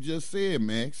what you just said,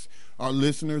 Max. Our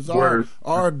listeners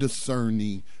are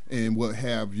discerning and what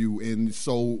have you. And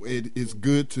so it is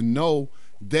good to know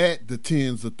that the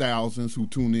tens of thousands who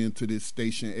tune into this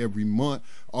station every month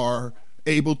are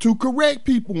able to correct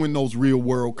people in those real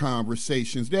world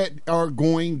conversations that are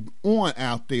going on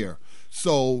out there.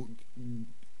 So,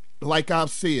 like I've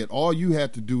said, all you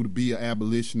have to do to be an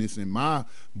abolitionist in my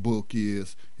book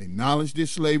is acknowledge that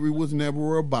slavery was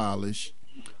never abolished,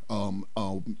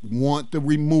 want the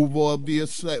removal of the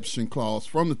exception clause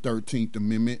from the 13th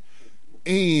Amendment,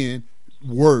 and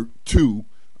work to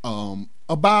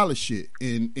abolish it.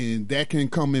 And that can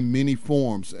come in many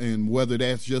forms, and whether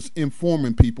that's just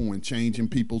informing people and changing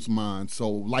people's minds. So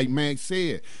like Max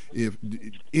said, if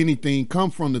anything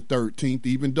come from the 13th,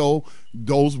 even though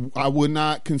those I would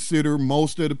not consider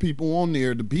most of the people on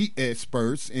there to be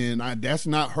experts, and that's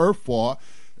not her fault.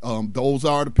 those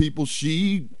are the people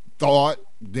she thought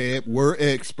that were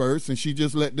experts, and she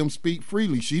just let them speak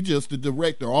freely. She just the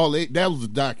director. That was a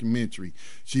documentary.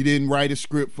 She didn't write a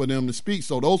script for them to speak.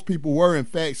 So those people were in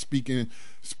fact speaking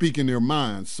their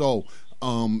minds. So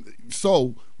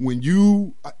when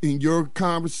you, in your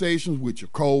conversations with your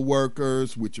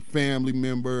co-workers, with your family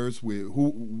members, with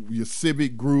your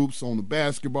civic groups on the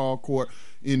basketball court,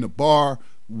 in the bar,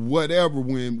 whatever,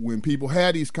 when people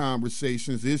have these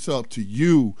conversations, it's up to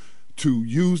you to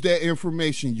use that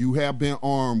information you have been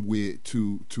armed with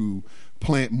to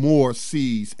plant more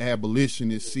seeds,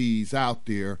 abolitionist seeds out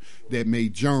there that may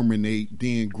germinate,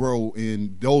 then grow,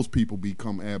 and those people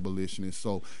become abolitionists.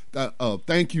 So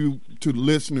thank you to the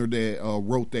listener that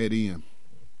wrote that in.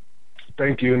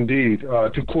 Thank you indeed.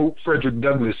 To quote Frederick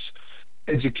Douglass,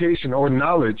 education or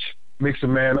knowledge makes a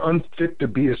man unfit to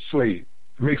be a slave.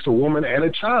 It makes a woman and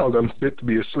a child unfit to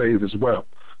be a slave as well.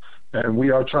 And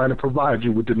we are trying to provide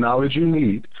you with the knowledge you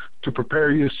need to prepare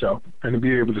yourself and to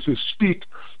be able to speak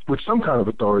with some kind of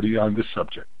authority on this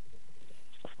subject.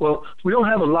 Well, we don't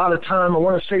have a lot of time. I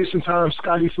want to save some time,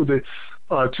 Scotty, for the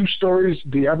two stories,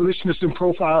 the abolitionist in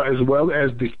profile as well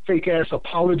as the fake-ass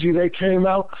apology that came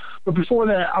out. But before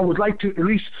that, I would like to at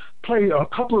least play a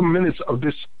couple of minutes of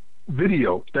this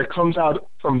video that comes out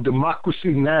from Democracy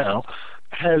Now!,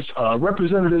 has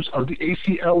representatives of the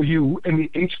ACLU and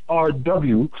the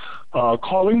HRW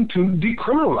calling to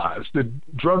decriminalize the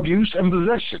drug use and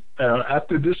possession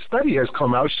after this study has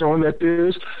come out showing that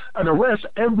there's an arrest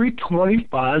every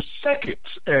 25 seconds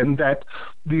and that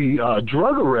the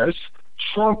drug arrests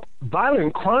trump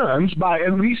violent crimes by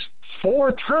at least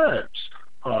 4 times.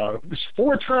 There's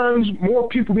 4 times more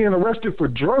people being arrested for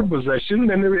drug possession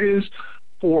than there is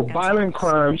for violent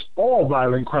crimes, all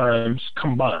violent crimes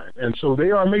combined. And so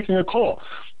they are making a call.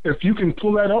 If you can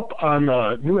pull that up on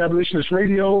New Abolitionist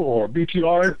Radio or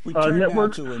BTR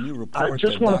network, to a new report I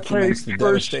just want to play the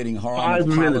devastating harm of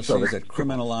 5 minutes of policies it. that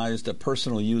criminalize the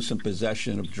personal use and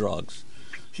possession of drugs.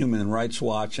 Human Rights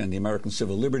Watch and the American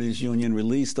Civil Liberties Union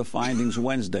released the findings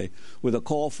Wednesday with a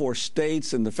call for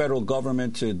states and the federal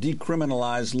government to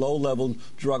decriminalize low-level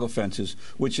drug offenses,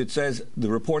 which the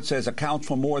report says accounts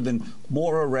for more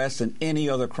arrests than any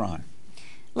other crime.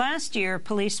 Last year,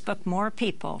 police booked more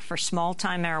people for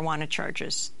small-time marijuana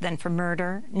charges than for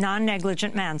murder,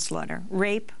 non-negligent manslaughter,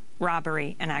 rape,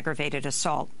 robbery, and aggravated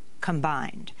assault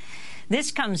combined. This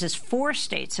comes as 4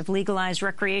 states have legalized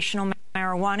recreational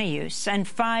marijuana use, and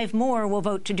 5 more will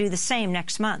vote to do the same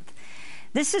next month.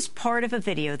 This is part of a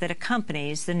video that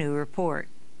accompanies the new report.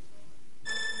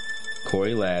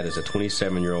 Corey Ladd is a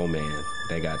 27-year-old man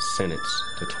that got sentenced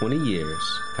to 20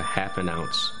 years for half an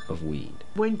ounce of weed.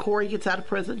 When Corey gets out of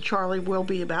prison, Charlie will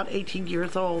be about 18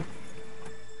 years old.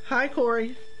 Hi,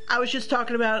 Corey. I was just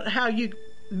talking about how you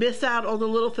miss out on the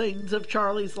little things of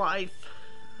Charlie's life.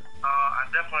 I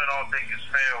definitely don't think it's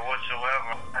fair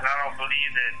whatsoever, and I don't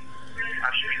believe that I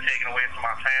should be taken away from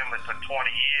my family for 20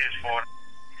 years for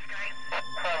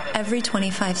it. Every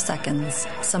 25 seconds,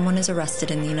 someone is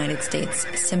arrested in the United States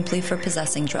simply for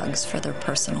possessing drugs for their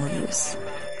personal use.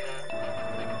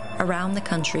 Around the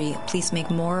country, police make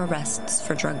more arrests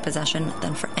for drug possession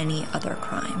than for any other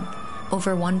crime.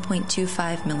 Over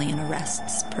 1.25 million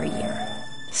arrests per year.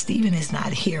 Stephen is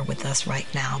not here with us right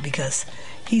now because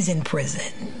he's in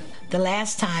prison. The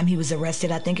last time he was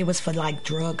arrested, I think it was for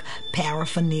drug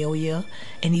paraphernalia,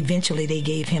 and eventually they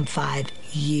gave him 5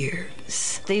 years.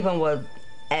 Stephen was,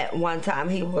 at one time,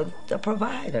 he was the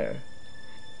provider.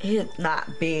 His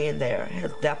not being there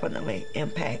has definitely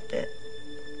impacted,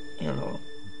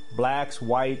 Blacks,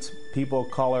 whites, people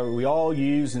of color, we all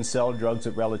use and sell drugs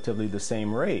at relatively the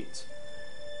same rates.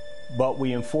 But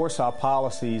we enforce our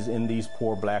policies in these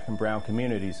poor black and brown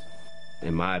communities.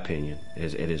 In my opinion,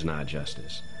 it is not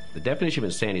justice. The definition of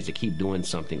insanity is to keep doing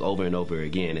something over and over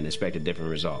again and expect a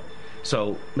different result.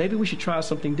 So maybe we should try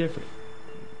something different.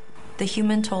 The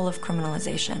human toll of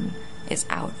criminalization is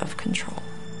out of control.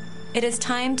 It is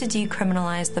time to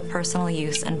decriminalize the personal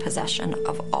use and possession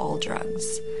of all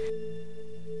drugs.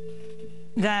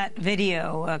 That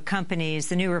video accompanies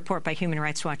the new report by Human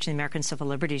Rights Watch and the American Civil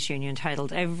Liberties Union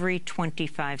titled Every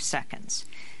 25 Seconds,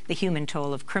 the Human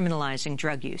Toll of Criminalizing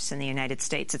Drug Use in the United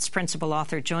States. Its principal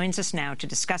author joins us now to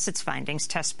discuss its findings.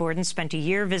 Tess Borden spent a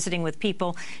year visiting with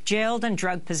people jailed on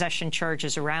drug possession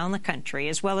charges around the country,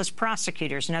 as well as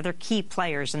prosecutors and other key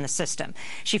players in the system.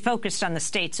 She focused on the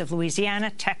states of Louisiana,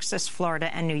 Texas,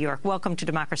 Florida, and New York. Welcome to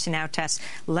Democracy Now!, Tess.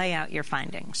 Lay out your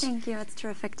findings. Thank you. It's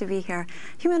terrific to be here.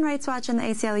 Human Rights Watch and the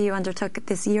ACLU undertook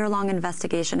this year-long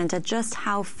investigation into just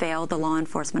how failed the law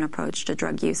enforcement approach to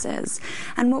drug use is.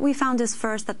 And what we found is,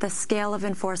 first, that the scale of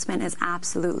enforcement is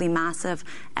absolutely massive.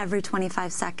 Every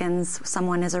 25 seconds,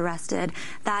 someone is arrested.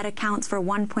 That accounts for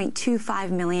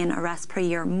 1.25 million arrests per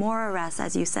year, more arrests,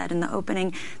 as you said in the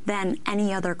opening, than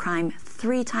any other crime,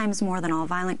 3 times more than all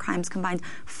violent crimes combined,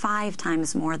 5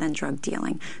 times more than drug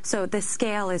dealing. So the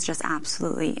scale is just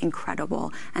absolutely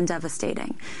incredible and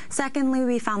devastating. Secondly,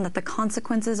 we found that the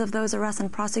consequences of those arrests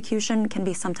and prosecution can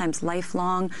be sometimes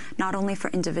lifelong, not only for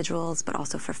individuals but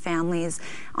also for families.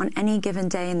 On any given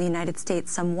day in the United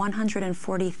States, some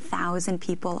 140,000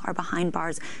 people are behind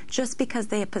bars just because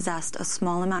they have possessed a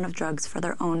small amount of drugs for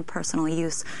their own personal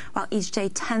use, while each day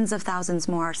tens of thousands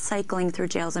more are cycling through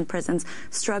jails and prisons,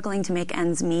 struggling to make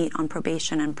ends meet on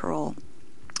probation and parole.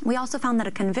 We also found that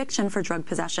a conviction for drug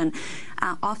possession,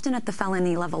 often at the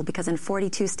felony level, because in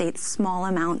 42 states, small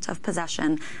amount of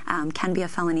possession can be a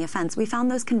felony offense. We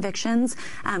found those convictions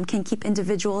can keep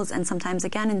individuals and sometimes,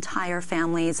 again, entire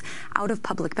families out of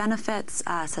public benefits,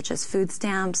 such as food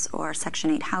stamps or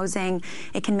Section 8 housing.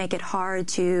 It can make it hard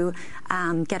to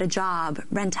get a job,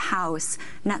 rent a house,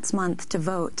 next month to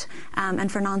vote.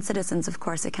 And for non-citizens, of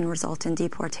course, it can result in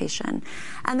deportation.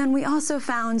 And then we also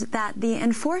found that the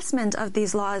enforcement of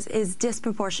these laws is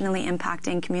disproportionately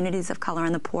impacting communities of color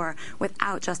and the poor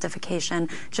without justification.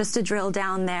 Just to drill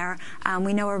down there,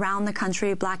 we know around the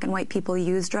country black and white people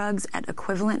use drugs at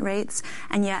equivalent rates,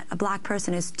 and yet a black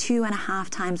person is 2.5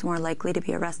 times more likely to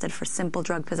be arrested for simple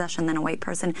drug possession than a white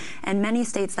person. In many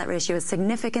states, that ratio is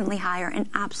significantly higher. In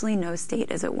absolutely no state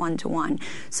is it 1-to-1.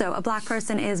 So a black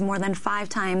person is more than 5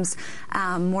 times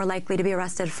more likely to be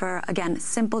arrested for, again,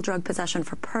 simple drug possession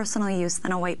for personal use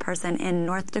than a white person in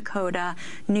North Dakota,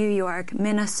 New York,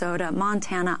 Minnesota,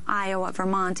 Montana, Iowa,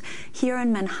 Vermont. Here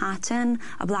in Manhattan,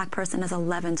 a black person is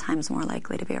 11 times more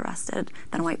likely to be arrested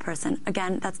than a white person.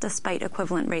 Again, that's despite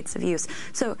equivalent rates of use.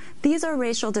 So these are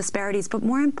racial disparities, but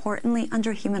more importantly,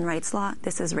 under human rights law,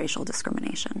 this is racial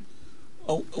discrimination.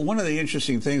 Oh, one of the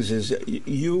interesting things is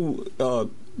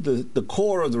the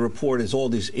core of the report is all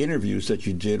these interviews that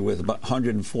you did with about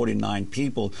 149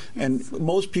 people. Yes. And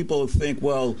most people think,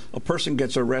 well, a person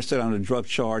gets arrested on a drug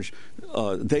charge,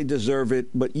 they deserve it.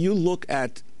 But you look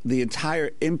at the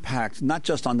entire impact, not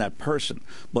just on that person,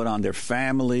 but on their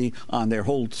family, on their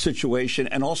whole situation,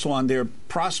 and also on their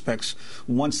prospects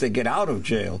once they get out of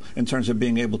jail in terms of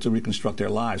being able to reconstruct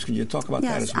their lives. Could you talk about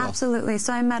that as well? Yes, absolutely.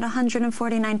 So I met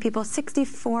 149 people,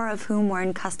 64 of whom were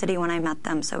in custody when I met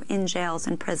them, so in jails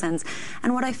and prisons.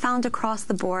 And what I found across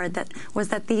the board was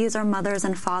that these are mothers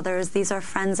and fathers, these are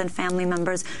friends and family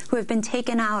members who have been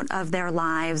taken out of their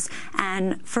lives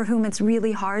and for whom it's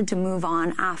really hard to move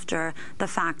on after the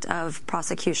fact of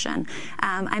prosecution.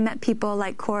 I met people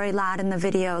like Corey Ladd in the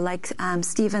video, like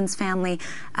Stephen's family.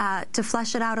 To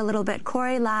flesh it out a little bit,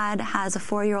 Corey Ladd has a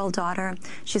 4-year-old daughter.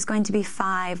 She's going to be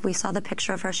 5. We saw the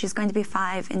picture of her. She's going to be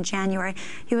 5 in January.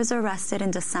 He was arrested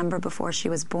in December before she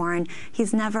was born.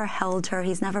 He's never held her.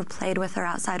 He's never played with her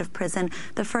outside of prison.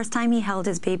 The first time he held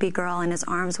his baby girl in his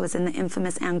arms was in the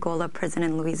infamous Angola prison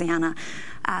in Louisiana.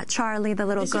 Charlie, the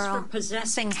little girl. This is for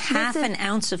possessing half an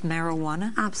ounce of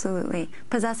marijuana? Absolutely.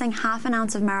 Possessing half an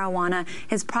ounce of marijuana.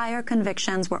 His prior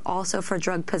convictions were also for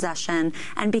drug possession.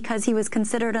 And because he was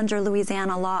considered under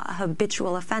Louisiana law a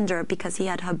habitual offender because he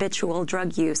had habitual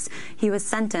drug use, he was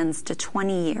sentenced to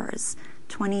 20 years.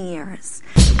 20 years.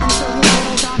 And so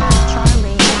his little daughter,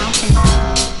 Charlie, now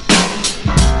can...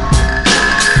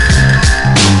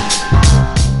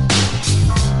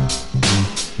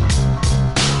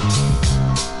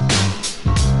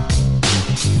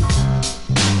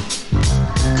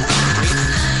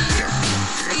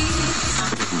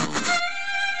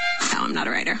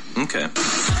 Okay.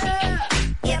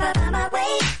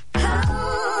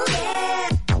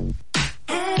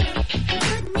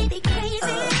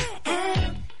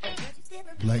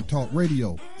 Black Talk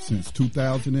Radio since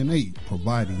 2008,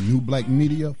 providing new black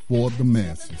media for the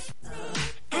masses.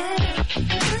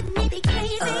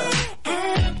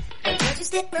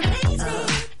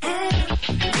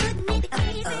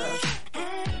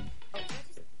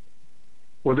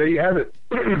 Well, there you have it.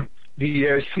 The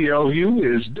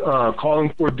ACLU is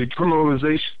calling for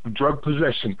decriminalization of drug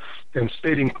possession and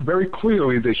stating very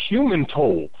clearly the human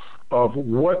toll of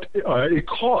what it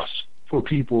costs for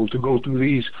people to go through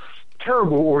these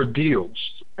terrible ordeals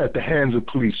at the hands of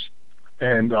police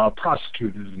and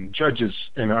prosecutors and judges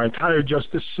and our entire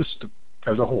justice system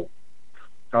as a whole.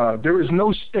 There is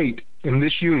no state in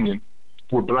this union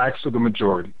where blacks are the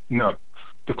majority. None.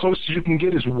 The closest you can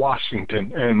get is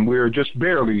Washington, and we're just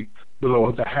barely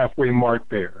below the halfway mark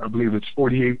there. I believe it's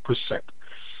 48%.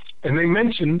 And they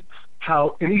mentioned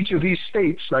how in each of these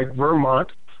states, like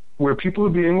Vermont, where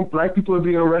black people are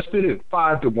being arrested at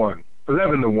 5-1,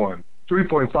 11-1,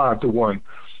 3.5 to 1.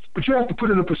 But you have to put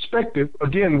in a perspective,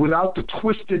 again, without the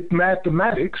twisted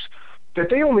mathematics, that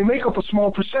they only make up a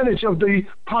small percentage of the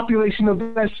population of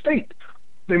that state.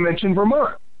 They mentioned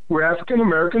Vermont, where African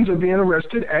Americans are being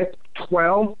arrested at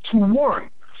 12 to 1.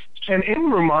 And in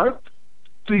Vermont,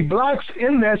 the blacks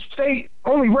in that state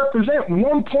only represent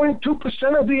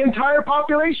 1.2% of the entire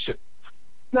population.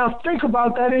 Now think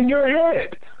about that in your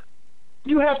head.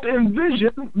 You have to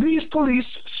envision these police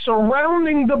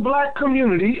surrounding the black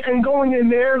community and going in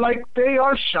there like they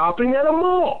are shopping at a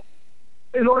mall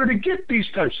in order to get these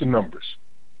types of numbers.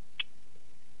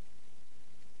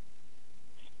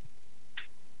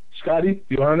 Scotty,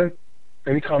 Johanna,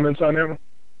 any comments on that?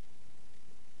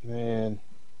 Man,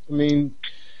 I mean,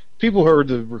 people heard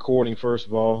the recording, first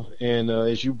of all, and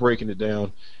as you breaking it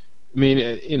down, I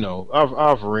mean, you know,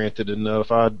 I've ranted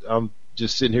enough. I'm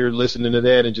just sitting here listening to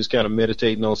that and just kind of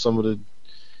meditating on some of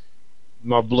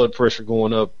my blood pressure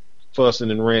going up,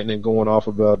 fussing and ranting and going off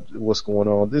about what's going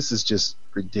on. This is just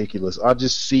ridiculous. I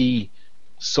just see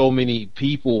so many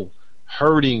people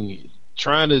hurting,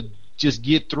 trying to just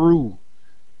get through.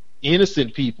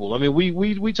 Innocent people. I mean,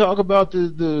 we talk about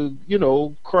the you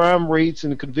know, crime rates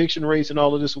and conviction rates and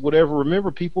all of this or whatever. Remember,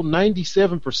 people,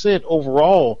 97%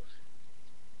 overall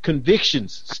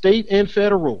convictions, state and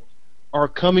federal, are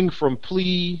coming from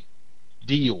plea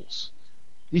deals.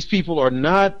 These people are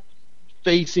not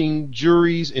facing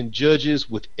juries and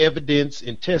judges with evidence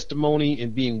and testimony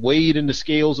and being weighed in the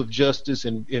scales of justice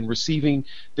and receiving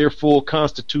their full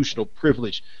constitutional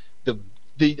privilege.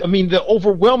 The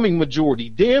overwhelming majority,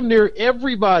 damn near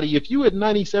everybody, if you at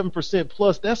 97%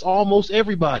 plus, that's almost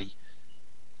everybody,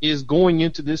 is going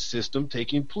into this system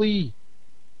taking plea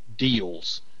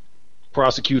deals.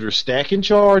 Prosecutors stacking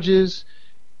charges,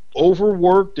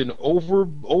 overworked and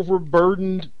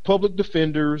overburdened public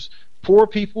defenders, poor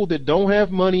people that don't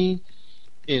have money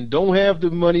and don't have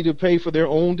the money to pay for their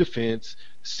own defense,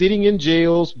 sitting in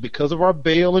jails because of our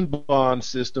bail and bond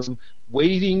system,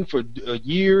 waiting for a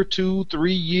year, 2,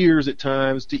 3 years at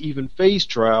times to even face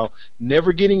trial,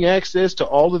 never getting access to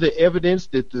all of the evidence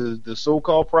that the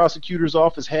so-called prosecutor's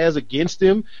office has against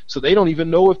them, so they don't even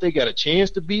know if they got a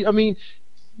chance to be. I mean,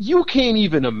 you can't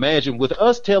even imagine, with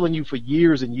us telling you for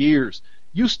years and years,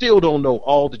 you still don't know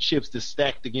all the chips that's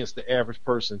stacked against the average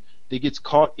person that gets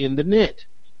caught in the net.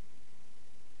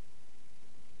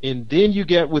 And then you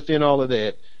get within all of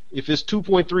that, if it's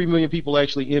 2.3 million people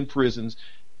actually in prisons,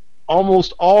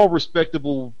 almost all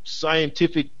respectable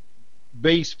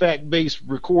scientific-based, fact-based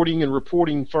recording and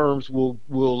reporting firms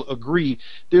will agree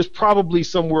there's probably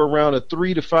somewhere around a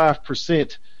 3 to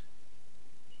 5%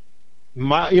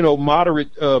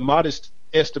 modest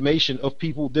estimation of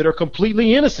people that are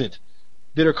completely innocent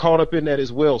that are caught up in that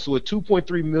as well. So at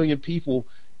 2.3 million people,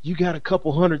 you got a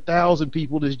couple 100,000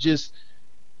 people that's just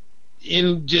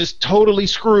totally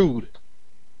screwed.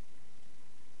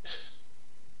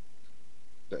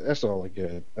 That's all I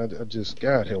got. I just,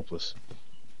 God help us.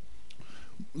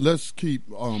 Let's keep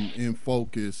in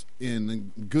focus.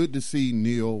 And good to see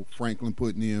Neil Franklin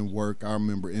putting in work. I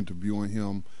remember interviewing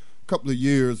him a couple of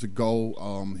years ago.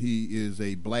 He is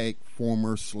a black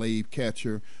former slave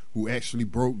catcher who actually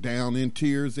broke down in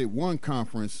tears at one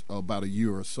conference about a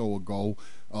year or so ago,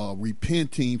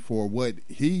 repenting for what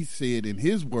he said in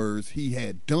his words he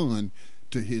had done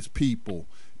to his people.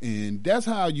 And that's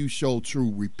how you show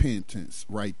true repentance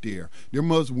right there.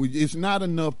 It's not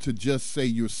enough to just say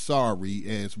you're sorry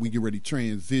as we get ready to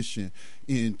transition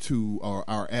into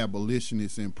our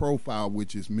abolitionist in profile,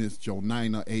 which is Miss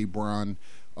Jonina Abron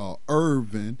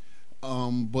Irvin.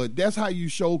 But that's how you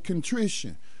show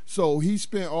contrition. So he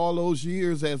spent all those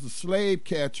years as a slave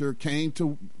catcher, came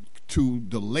to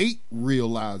the late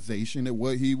realization that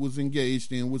what he was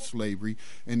engaged in was slavery,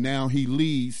 and now he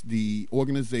leads the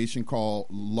organization called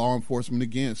Law Enforcement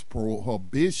Against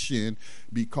Prohibition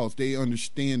because they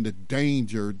understand the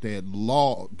danger that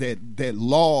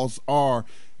laws are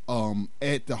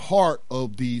at the heart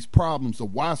of these problems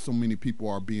of why so many people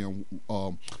are being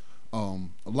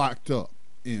locked up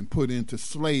and put into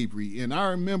slavery. And I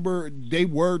remember they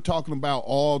were talking about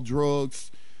all drugs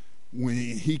when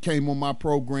he came on my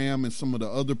program, and some of the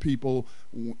other people,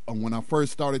 when I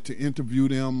first started to interview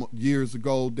them years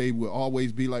ago, they would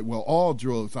always be like, well, all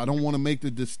drugs. I don't want to make the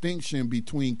distinction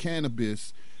between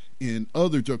cannabis and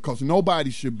other drugs, because nobody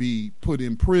should be put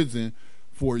in prison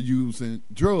for using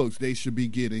drugs. They should be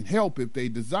getting help if they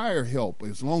desire help,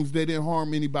 as long as they didn't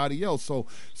harm anybody else.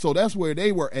 So that's where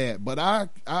they were at. But I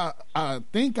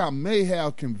think I may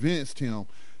have convinced him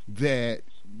that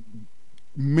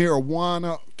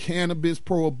marijuana, cannabis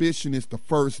prohibition is the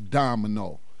first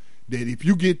domino, that if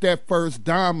you get that first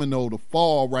domino to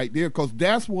fall right there, because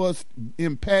that's what's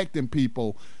impacting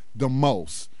people the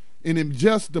most. And it's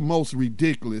just the most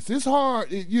ridiculous. It's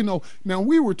hard, Now,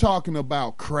 we were talking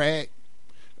about crack.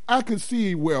 I could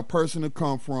see where a person would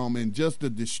come from and just the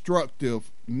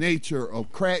destructive nature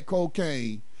of crack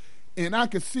cocaine. And I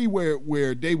could see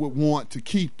where they would want to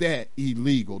keep that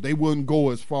illegal. They wouldn't go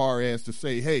as far as to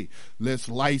say, hey, let's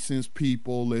license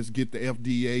people, let's get the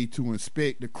FDA to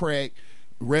inspect the crack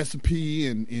recipe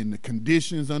and the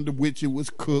conditions under which it was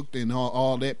cooked and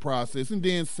all that process. And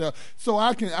then so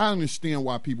I understand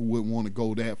why people wouldn't want to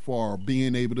go that far,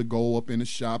 being able to go up in a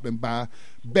shop and buy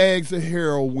bags of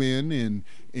heroin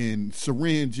and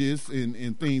syringes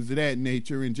and things of that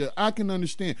nature. And I can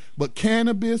understand. But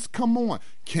cannabis, come on.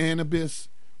 Cannabis,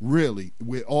 really,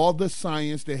 with all the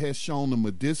science that has shown the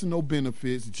medicinal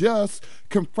benefits, just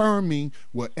confirming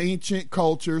what ancient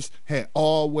cultures had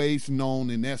always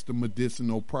known, and that's the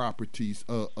medicinal properties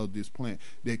of this plant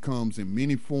that comes in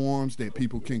many forms that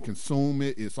people can consume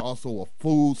it. It's also a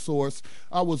food source.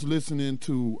 I was listening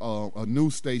to a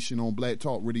news station on Black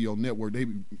Talk Radio Network.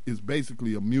 It's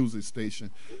basically a music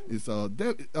station. It's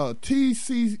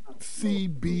TCCB.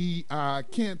 I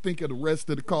can't think of the rest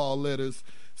of the call letters.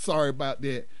 Sorry about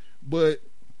that. But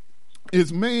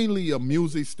it's mainly a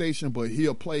music station, but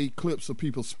he'll play clips of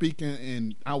people speaking.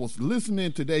 And I was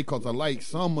listening today because I like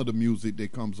some of the music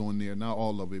that comes on there, not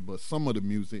all of it, but some of the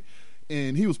music.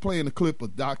 And he was playing a clip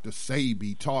of Dr.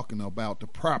 Sebi talking about the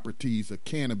properties of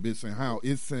cannabis and how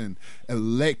it's an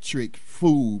electric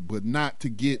food, but not to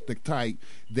get the type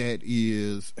that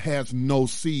has no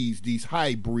seeds, these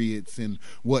hybrids and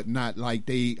whatnot, like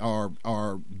they are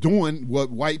doing what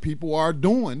white people are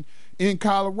doing in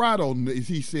Colorado.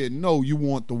 He said, no, you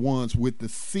want the ones with the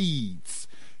seeds.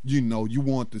 You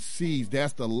want the seeds.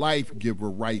 That's the life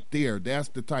giver right there. That's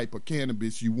the type of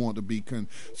cannabis you want to be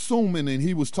consuming. And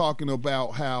he was talking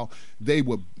about how they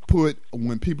would put,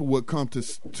 when people would come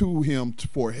to him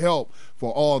for help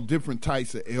for all different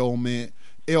types of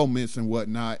ailments and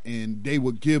whatnot, and they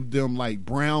would give them like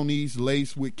brownies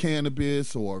laced with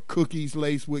cannabis or cookies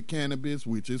laced with cannabis,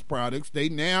 which is products they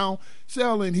now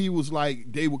sell. And he was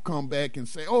like, they would come back and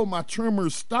say, oh, my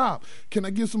tremors stopped. Can I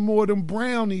get some more of them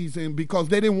brownies? And because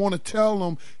they didn't want to tell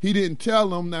them, he didn't tell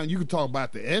them. Now, you can talk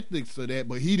about the ethics of that,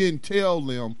 but he didn't tell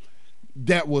them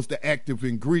that was the active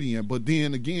ingredient. But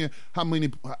then again, how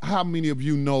many of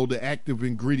you know the active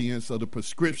ingredients of the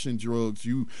prescription drugs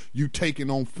you taking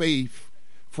on faith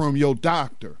from your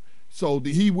doctor? So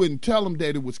he wouldn't tell them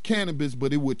that it was cannabis,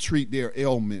 but it would treat their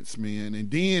ailments, man.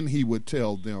 And then he would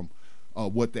tell them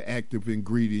what the active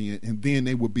ingredient, and then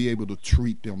they would be able to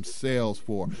treat themselves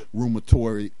for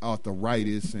rheumatoid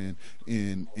arthritis and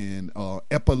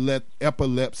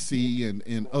epilepsy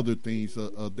and other things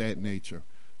of that nature.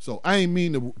 So I ain't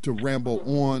mean to ramble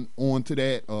on to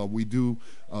that. We do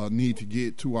need to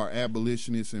get to our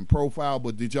abolitionists in profile,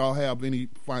 but did y'all have any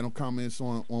final comments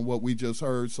on what we just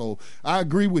heard? So I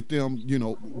agree with them,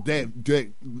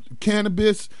 that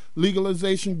cannabis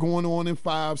legalization going on in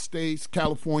 5 states,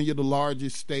 California the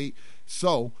largest state.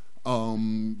 So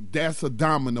that's a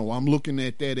domino. I'm looking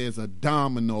at that as a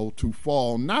domino to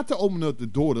fall, not to open up the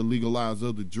door to legalize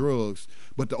other drugs,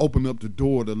 but to open up the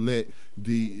door to let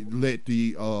the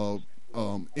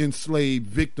enslaved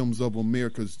victims of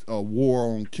America's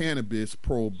war on cannabis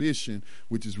prohibition,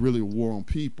 which is really a war on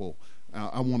people.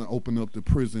 I want to open up the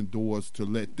prison doors to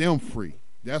let them free.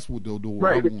 That's what the door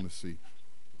I want to see.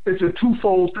 It's a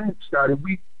twofold thing, Scotty.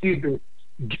 We need to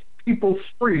get people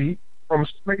free from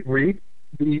slavery.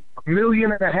 The 1.5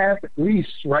 million at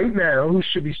least right now who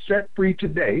should be set free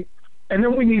today, and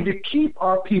then we need to keep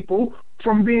our people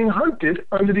from being hunted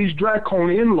under these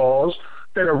draconian laws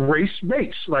that are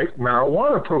race-based, like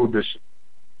marijuana prohibition.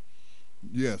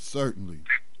 Yes, certainly.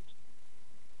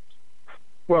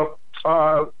 Well,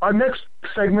 our next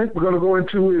segment we're going to go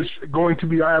into is going to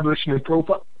be our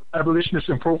abolitionist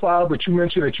in profile, but you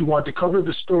mentioned that you want to cover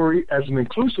the story as an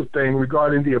inclusive thing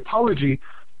regarding the apology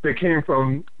that came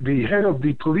from the head of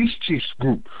the police chiefs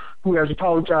group, who has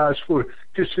apologized for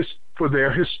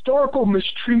their historical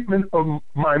mistreatment of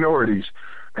minorities.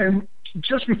 And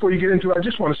just before you get into it, I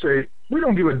just want to say, we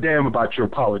don't give a damn about your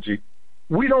apology.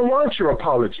 We don't want your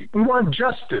apology. We want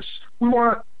justice. We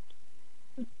want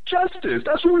justice.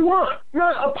 That's what we want,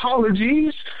 not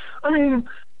apologies. I mean,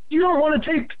 you don't want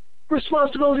to take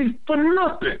responsibility for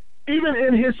nothing. Even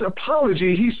in his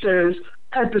apology, he says,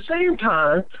 at the same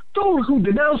time, those who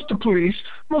denounce the police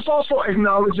must also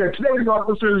acknowledge that today's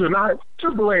officers are not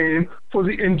to blame for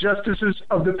the injustices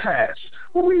of the past.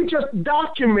 Well, we just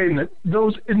documented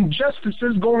those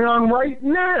injustices going on right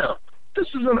now. This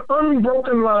is an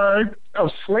unbroken line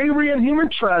of slavery and human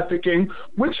trafficking,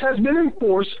 which has been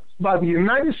enforced by the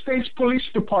United States police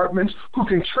departments, who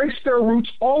can trace their roots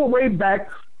all the way back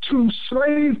to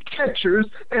slave catchers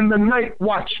and the night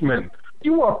watchmen.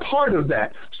 You are part of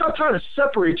that. Stop trying to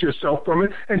separate yourself from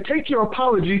it and take your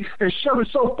apology and shove it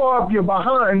so far up your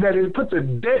behind that it puts a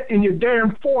dent in your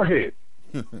damn forehead.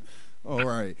 All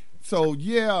right. So,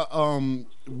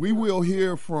 we will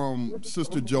hear from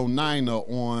Sister Jonina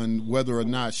on whether or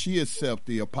not she accepts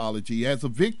the apology as a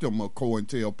victim of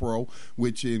COINTELPRO,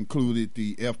 which included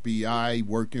the FBI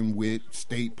working with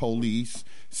state police,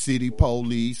 city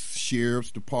police,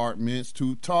 sheriff's departments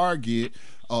to target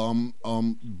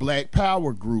Black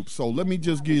Power groups. So let me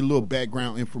just give you a little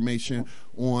background information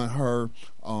on her.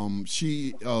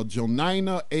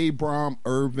 Jonina Abram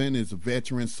Ervin is a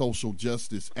veteran social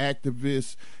justice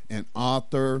activist and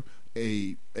author,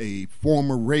 a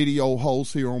former radio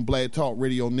host here on Black Talk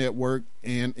Radio Network,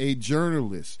 and a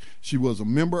journalist. She was a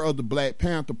member of the Black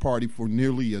Panther Party for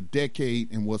nearly a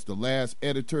decade and was the last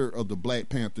editor of the Black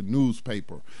Panther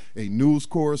newspaper, a news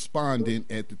correspondent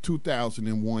at the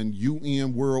 2001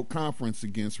 UN World Conference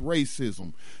Against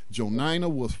Racism.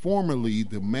 Jonina was formerly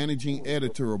the managing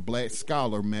editor of Black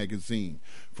Scholar magazine.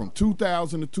 From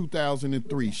 2000 to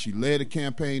 2003, she led a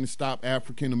campaign to stop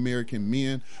African American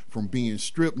men from being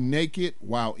stripped naked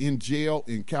while in jail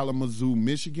in Kalamazoo,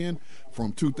 Michigan.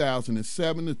 From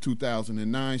 2007 to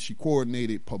 2009, she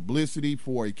coordinated publicity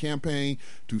for a campaign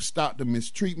to stop the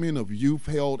mistreatment of youth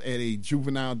held at a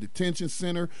juvenile detention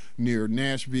center near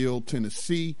Nashville,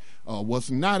 Tennessee. What's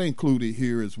not included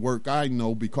here is work I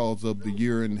know because of the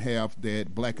year and a half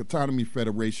that Black Autonomy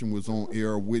Federation was on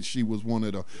air, which she was one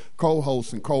of the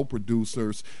co-hosts and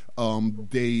co-producers.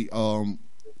 They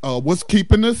was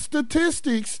keeping the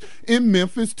statistics in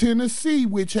Memphis, Tennessee,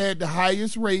 which had the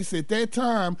highest rates at that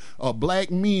time of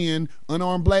black men,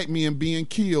 unarmed black men being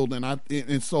killed,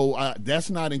 and so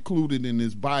that's not included in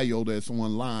this bio that's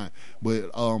online. But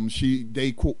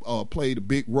they played a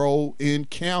big role in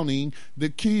counting the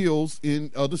kills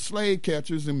in the slave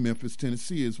catchers in Memphis,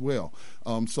 Tennessee as well.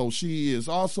 So she is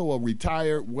also a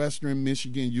retired Western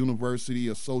Michigan University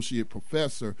associate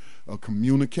professor of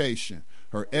communication.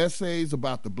 Her essays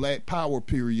about the Black Power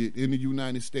period in the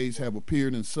United States have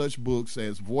appeared in such books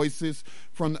as Voices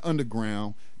from the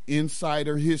Underground,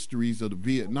 Insider Histories of the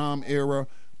Vietnam Era,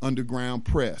 Underground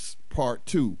Press, Part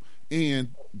 2,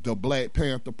 and The Black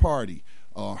Panther Party.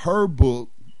 Her book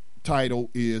title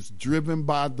is Driven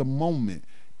by the Moment,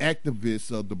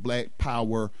 Activists of the Black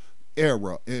Power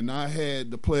Era. And I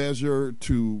had the pleasure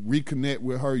to reconnect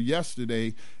with her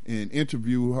yesterday and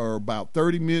interview her about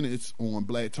 30 minutes on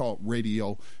Black Talk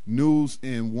Radio News.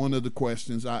 And one of the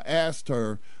questions I asked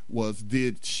her was,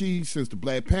 did she, since the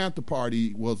Black Panther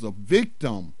Party was a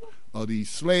victim of these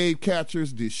slave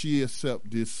catchers, did she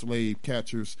accept this slave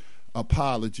catchers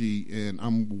apology? And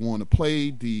I'm going to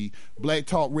play the Black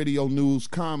Talk Radio News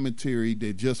commentary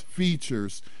that just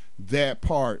features that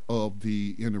part of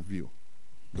the interview.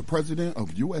 The president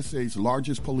of USA's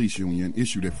largest police union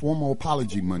issued a formal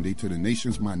apology Monday to the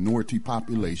nation's minority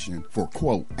population for,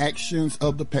 quote, actions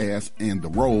of the past and the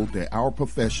role that our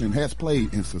profession has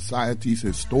played in society's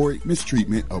historic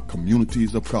mistreatment of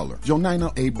communities of color.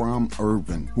 Jonina Abram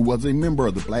Ervin, who was a member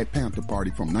of the Black Panther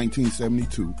Party from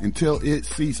 1972 until it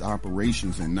ceased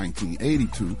operations in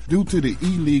 1982 due to the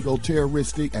illegal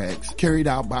terroristic acts carried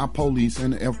out by police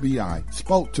and the FBI,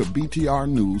 spoke to BTR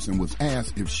News and was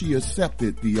asked if she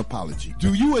accepted the apology.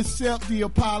 Do you accept the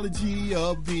apology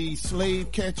of the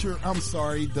slave catcher,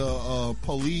 the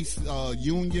police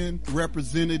union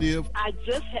representative? I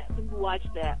just happened to watch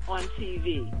that on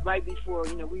TV right before,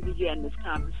 we began this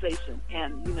conversation.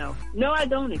 And, no, I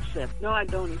don't accept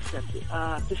it.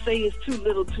 To say it's too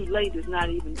little too late is not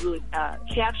even really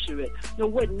capture it.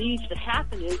 What needs to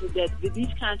happen is that these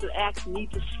kinds of acts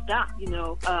need to stop.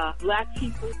 Black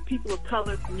people of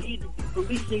color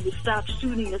police need to stop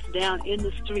shooting us down in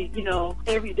the street,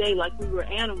 every day like we were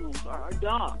animals or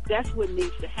dogs. That's what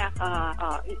needs to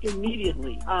happen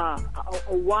immediately. A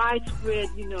widespread,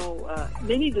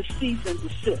 they need to cease and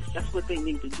desist. That's what they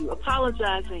need to do.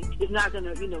 Apologizing is not going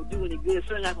to, do any good. It's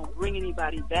certainly not going to bring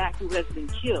anybody back who has been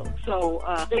killed. So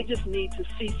they just need to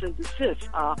cease and desist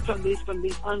from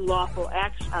these unlawful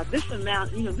acts. This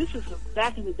amount, this is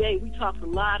back in the day. We talked a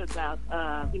lot about,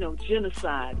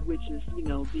 genocide, which is,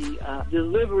 the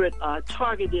deliberate,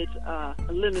 targeted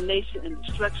elimination and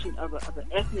destruction of an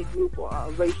ethnic group or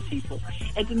a race people.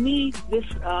 And to me, this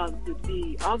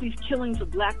all these killings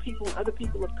of black people and other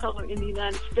people of color in the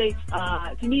United States,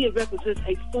 to me, it represents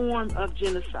a form of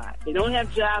genocide. They don't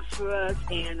have jobs for us,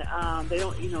 and they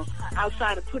don't,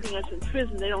 outside of putting us in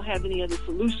prison, they don't have any other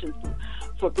solutions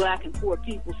for black and poor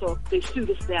people, so they shoot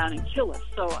us down and kill us.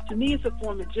 So to me, it's a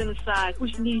form of genocide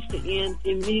which needs to end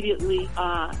immediately.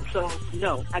 So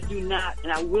no, I do not,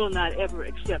 and I will not ever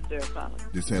accept their apology.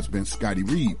 This has been Scotty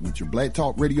Reed with your Black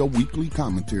Talk Radio Weekly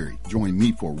Commentary. Join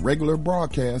me for regular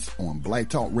broadcasts on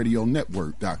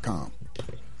BlackTalkRadioNetwork.com.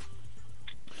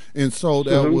 And so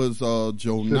that was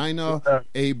Jonina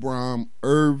Abram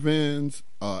Irvins,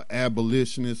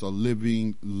 abolitionist, a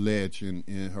living legend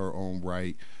in her own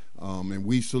right. And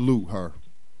we salute her.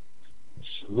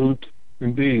 Salute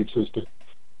indeed, sister.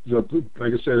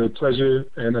 Like I said, a pleasure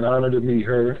and an honor to meet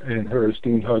her and her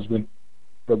esteemed husband,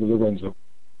 Brother Lorenzo.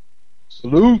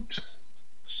 Salute.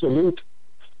 Salute.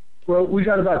 Well, we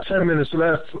got about 10 minutes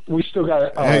left. We still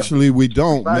got... Actually, we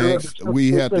don't, Max.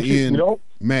 We have to end...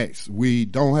 Max, we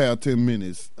don't have 10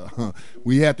 minutes.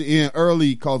 We have to end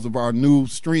early because of our new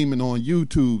streaming on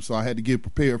YouTube, so I had to get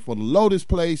prepared for the Lotus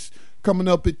Place coming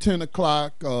up at 10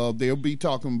 o'clock. They'll be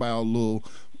talking about little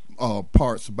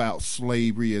parts about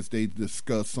slavery as they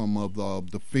discuss some of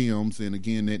the films, and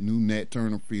again, that new Nat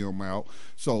Turner film out.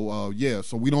 So,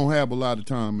 so we don't have a lot of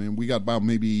time, and we got about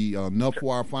maybe enough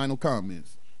for our final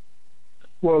comments.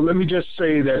 Well, let me just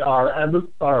say that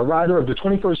our rider of the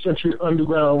 21st Century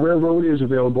Underground Railroad is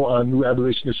available on New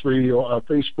Abolitionist Radio on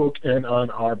Facebook and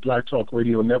on our Black Talk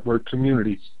Radio Network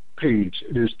community page.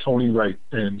 It is Tony Wright,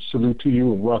 and salute to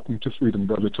you and welcome to freedom,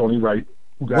 Brother Tony Wright,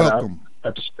 who got out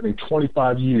after spending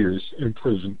 25 years in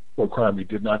prison for a crime he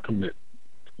did not commit.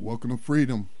 Welcome to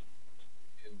freedom.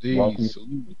 Indeed.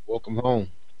 Welcome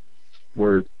home.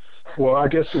 Word. Well, I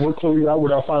guess we'll close it out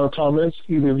with our final comments.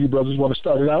 Either of you brothers want to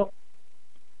start it out?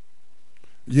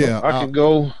 Yeah, I can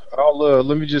go.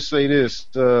 Let me just say this.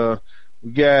 I'm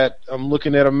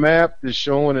looking at a map that's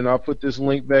showing, and I'll put this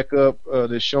link back up,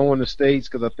 that's showing the states,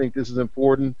 because I think this is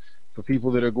important for people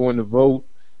that are going to vote.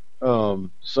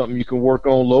 Something you can work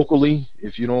on locally.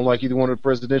 If you don't like either one of the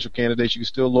presidential candidates, you can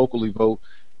still locally vote.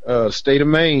 State of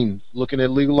Maine, looking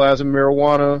at legalizing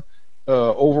marijuana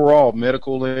overall,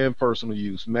 medical and personal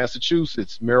use.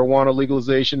 Massachusetts, marijuana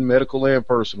legalization, medical and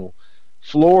personal.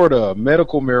 Florida,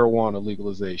 medical marijuana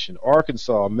legalization.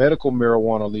 Arkansas, medical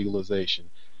marijuana legalization.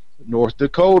 North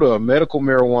Dakota, medical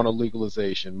marijuana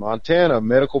legalization. Montana,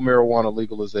 medical marijuana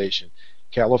legalization.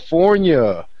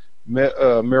 California,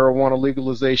 marijuana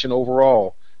legalization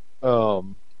overall.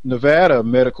 Nevada,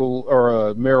 medical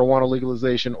or marijuana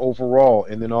legalization overall.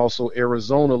 And then also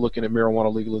Arizona looking at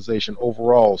marijuana legalization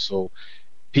overall. So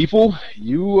people,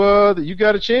 you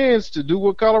got a chance to do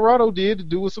what Colorado did, to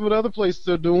do what some of the other places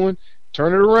are doing.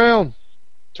 Turn it around.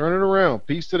 Turn it around.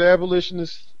 Peace to the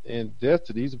abolitionists and death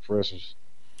to these oppressors.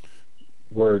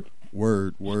 Word.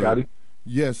 Scotty?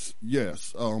 Yes.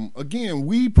 Again,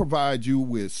 we provide you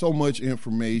with so much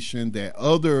information that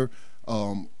other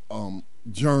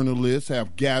journalists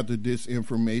have gathered this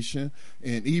information,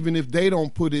 and even if they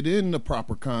don't put it in the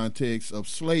proper context of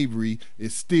slavery,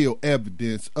 it's still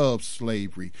evidence of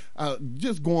slavery.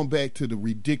 Just going back to the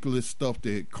ridiculous stuff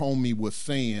that Comey was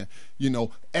saying,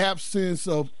 absence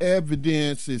of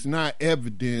evidence is not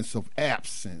evidence of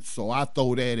absence. So I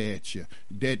throw that at you,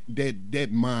 that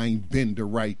mind bender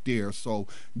right there. So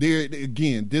there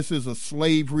again, this is a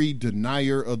slavery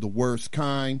denier of the worst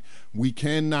kind. We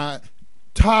cannot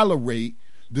tolerate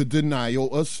the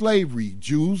denial of slavery.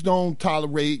 Jews don't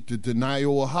tolerate the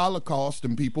denial of Holocaust,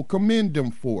 and people commend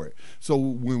them for it. So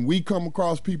when we come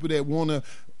across people that want to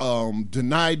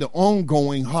deny the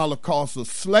ongoing Holocaust of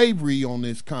slavery on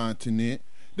this continent,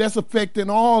 that's affecting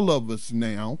all of us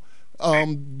now.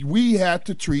 We have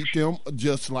to treat them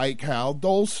just like how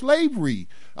those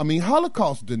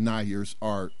Holocaust deniers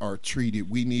are treated.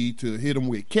 We need to hit them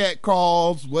with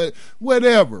catcalls,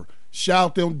 whatever.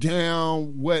 Shout them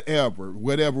down, whatever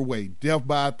way. Death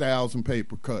by 1,000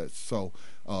 paper cuts. So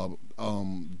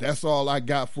that's all I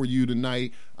got for you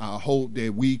tonight. I hope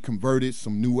that we converted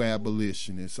some new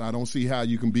abolitionists. I don't see how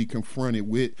you can be confronted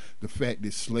with the fact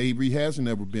that slavery has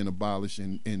never been abolished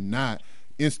and not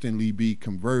instantly be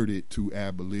converted to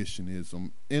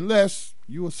abolitionism, unless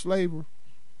you're a slaver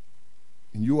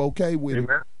and you're okay with it.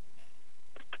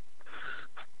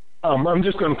 I'm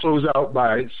just going to close out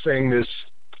by saying this.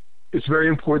 It's very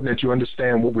important that you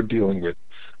understand what we're dealing with.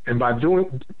 And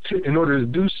in order to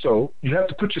do so, you have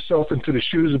to put yourself into the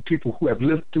shoes of people who have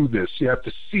lived through this. You have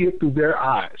to see it through their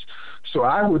eyes. So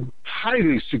I would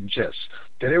highly suggest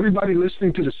that everybody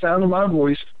listening to the sound of my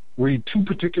voice read two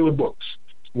particular books.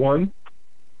 One,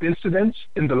 Incidents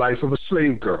in the Life of a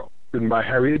Slave Girl, written by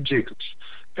Harriet Jacobs,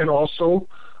 and also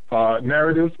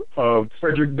Narrative of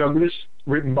Frederick Douglass,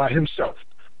 written by himself.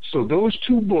 So those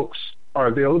two books are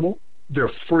available.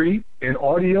 They're free in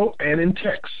audio and in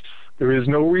text. There is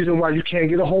no reason why you can't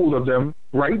get a hold of them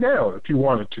right now if you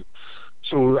wanted to.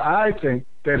 So I think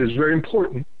that is very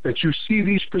important that you see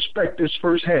these perspectives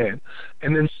firsthand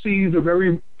and then see the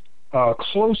very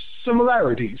close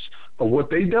similarities of what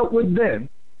they dealt with then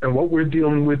and what we're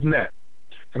dealing with now.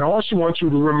 And I also want you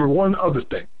to remember one other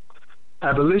thing.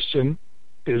 Abolition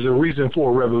is a reason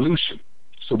for a revolution,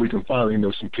 so we can finally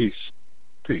know some peace.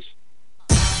 Peace.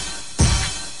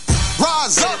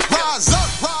 Rise up, rise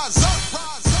up, rise up,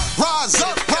 rise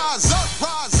up, rise up,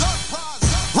 rise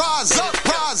up, rise up,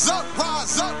 rise up,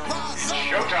 rise up, rise up.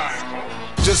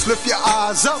 Showtime. Just lift your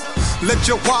eyes up. Let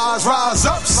your wise rise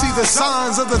up. See the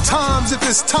signs of the times. If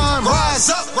it's time,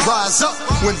 rise up, rise up.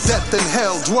 When death and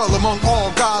hell dwell among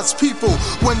all God's people.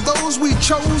 When those we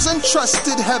chose and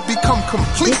trusted have become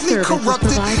completely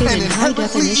corrupted and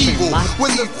inherently evil.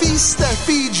 When the feast that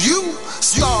feeds you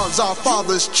starves our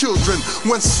father's children.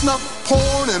 When snuff,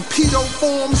 porn, and pedo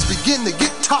forms begin to get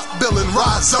top billing,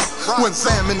 rise up. When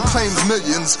famine claims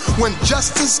millions. When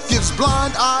justice gives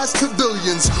blind eyes to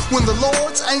billions. When the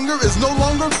Lord's anger is no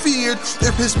longer feared.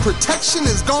 If his protection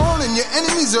is gone and your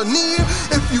enemies are near.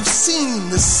 If you've seen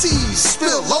the seas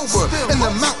spill over and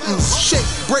the mountains shake,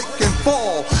 break, and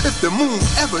fall. If the moon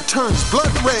ever turns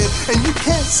blood red and you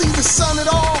can't see the sun at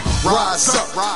all, rise up.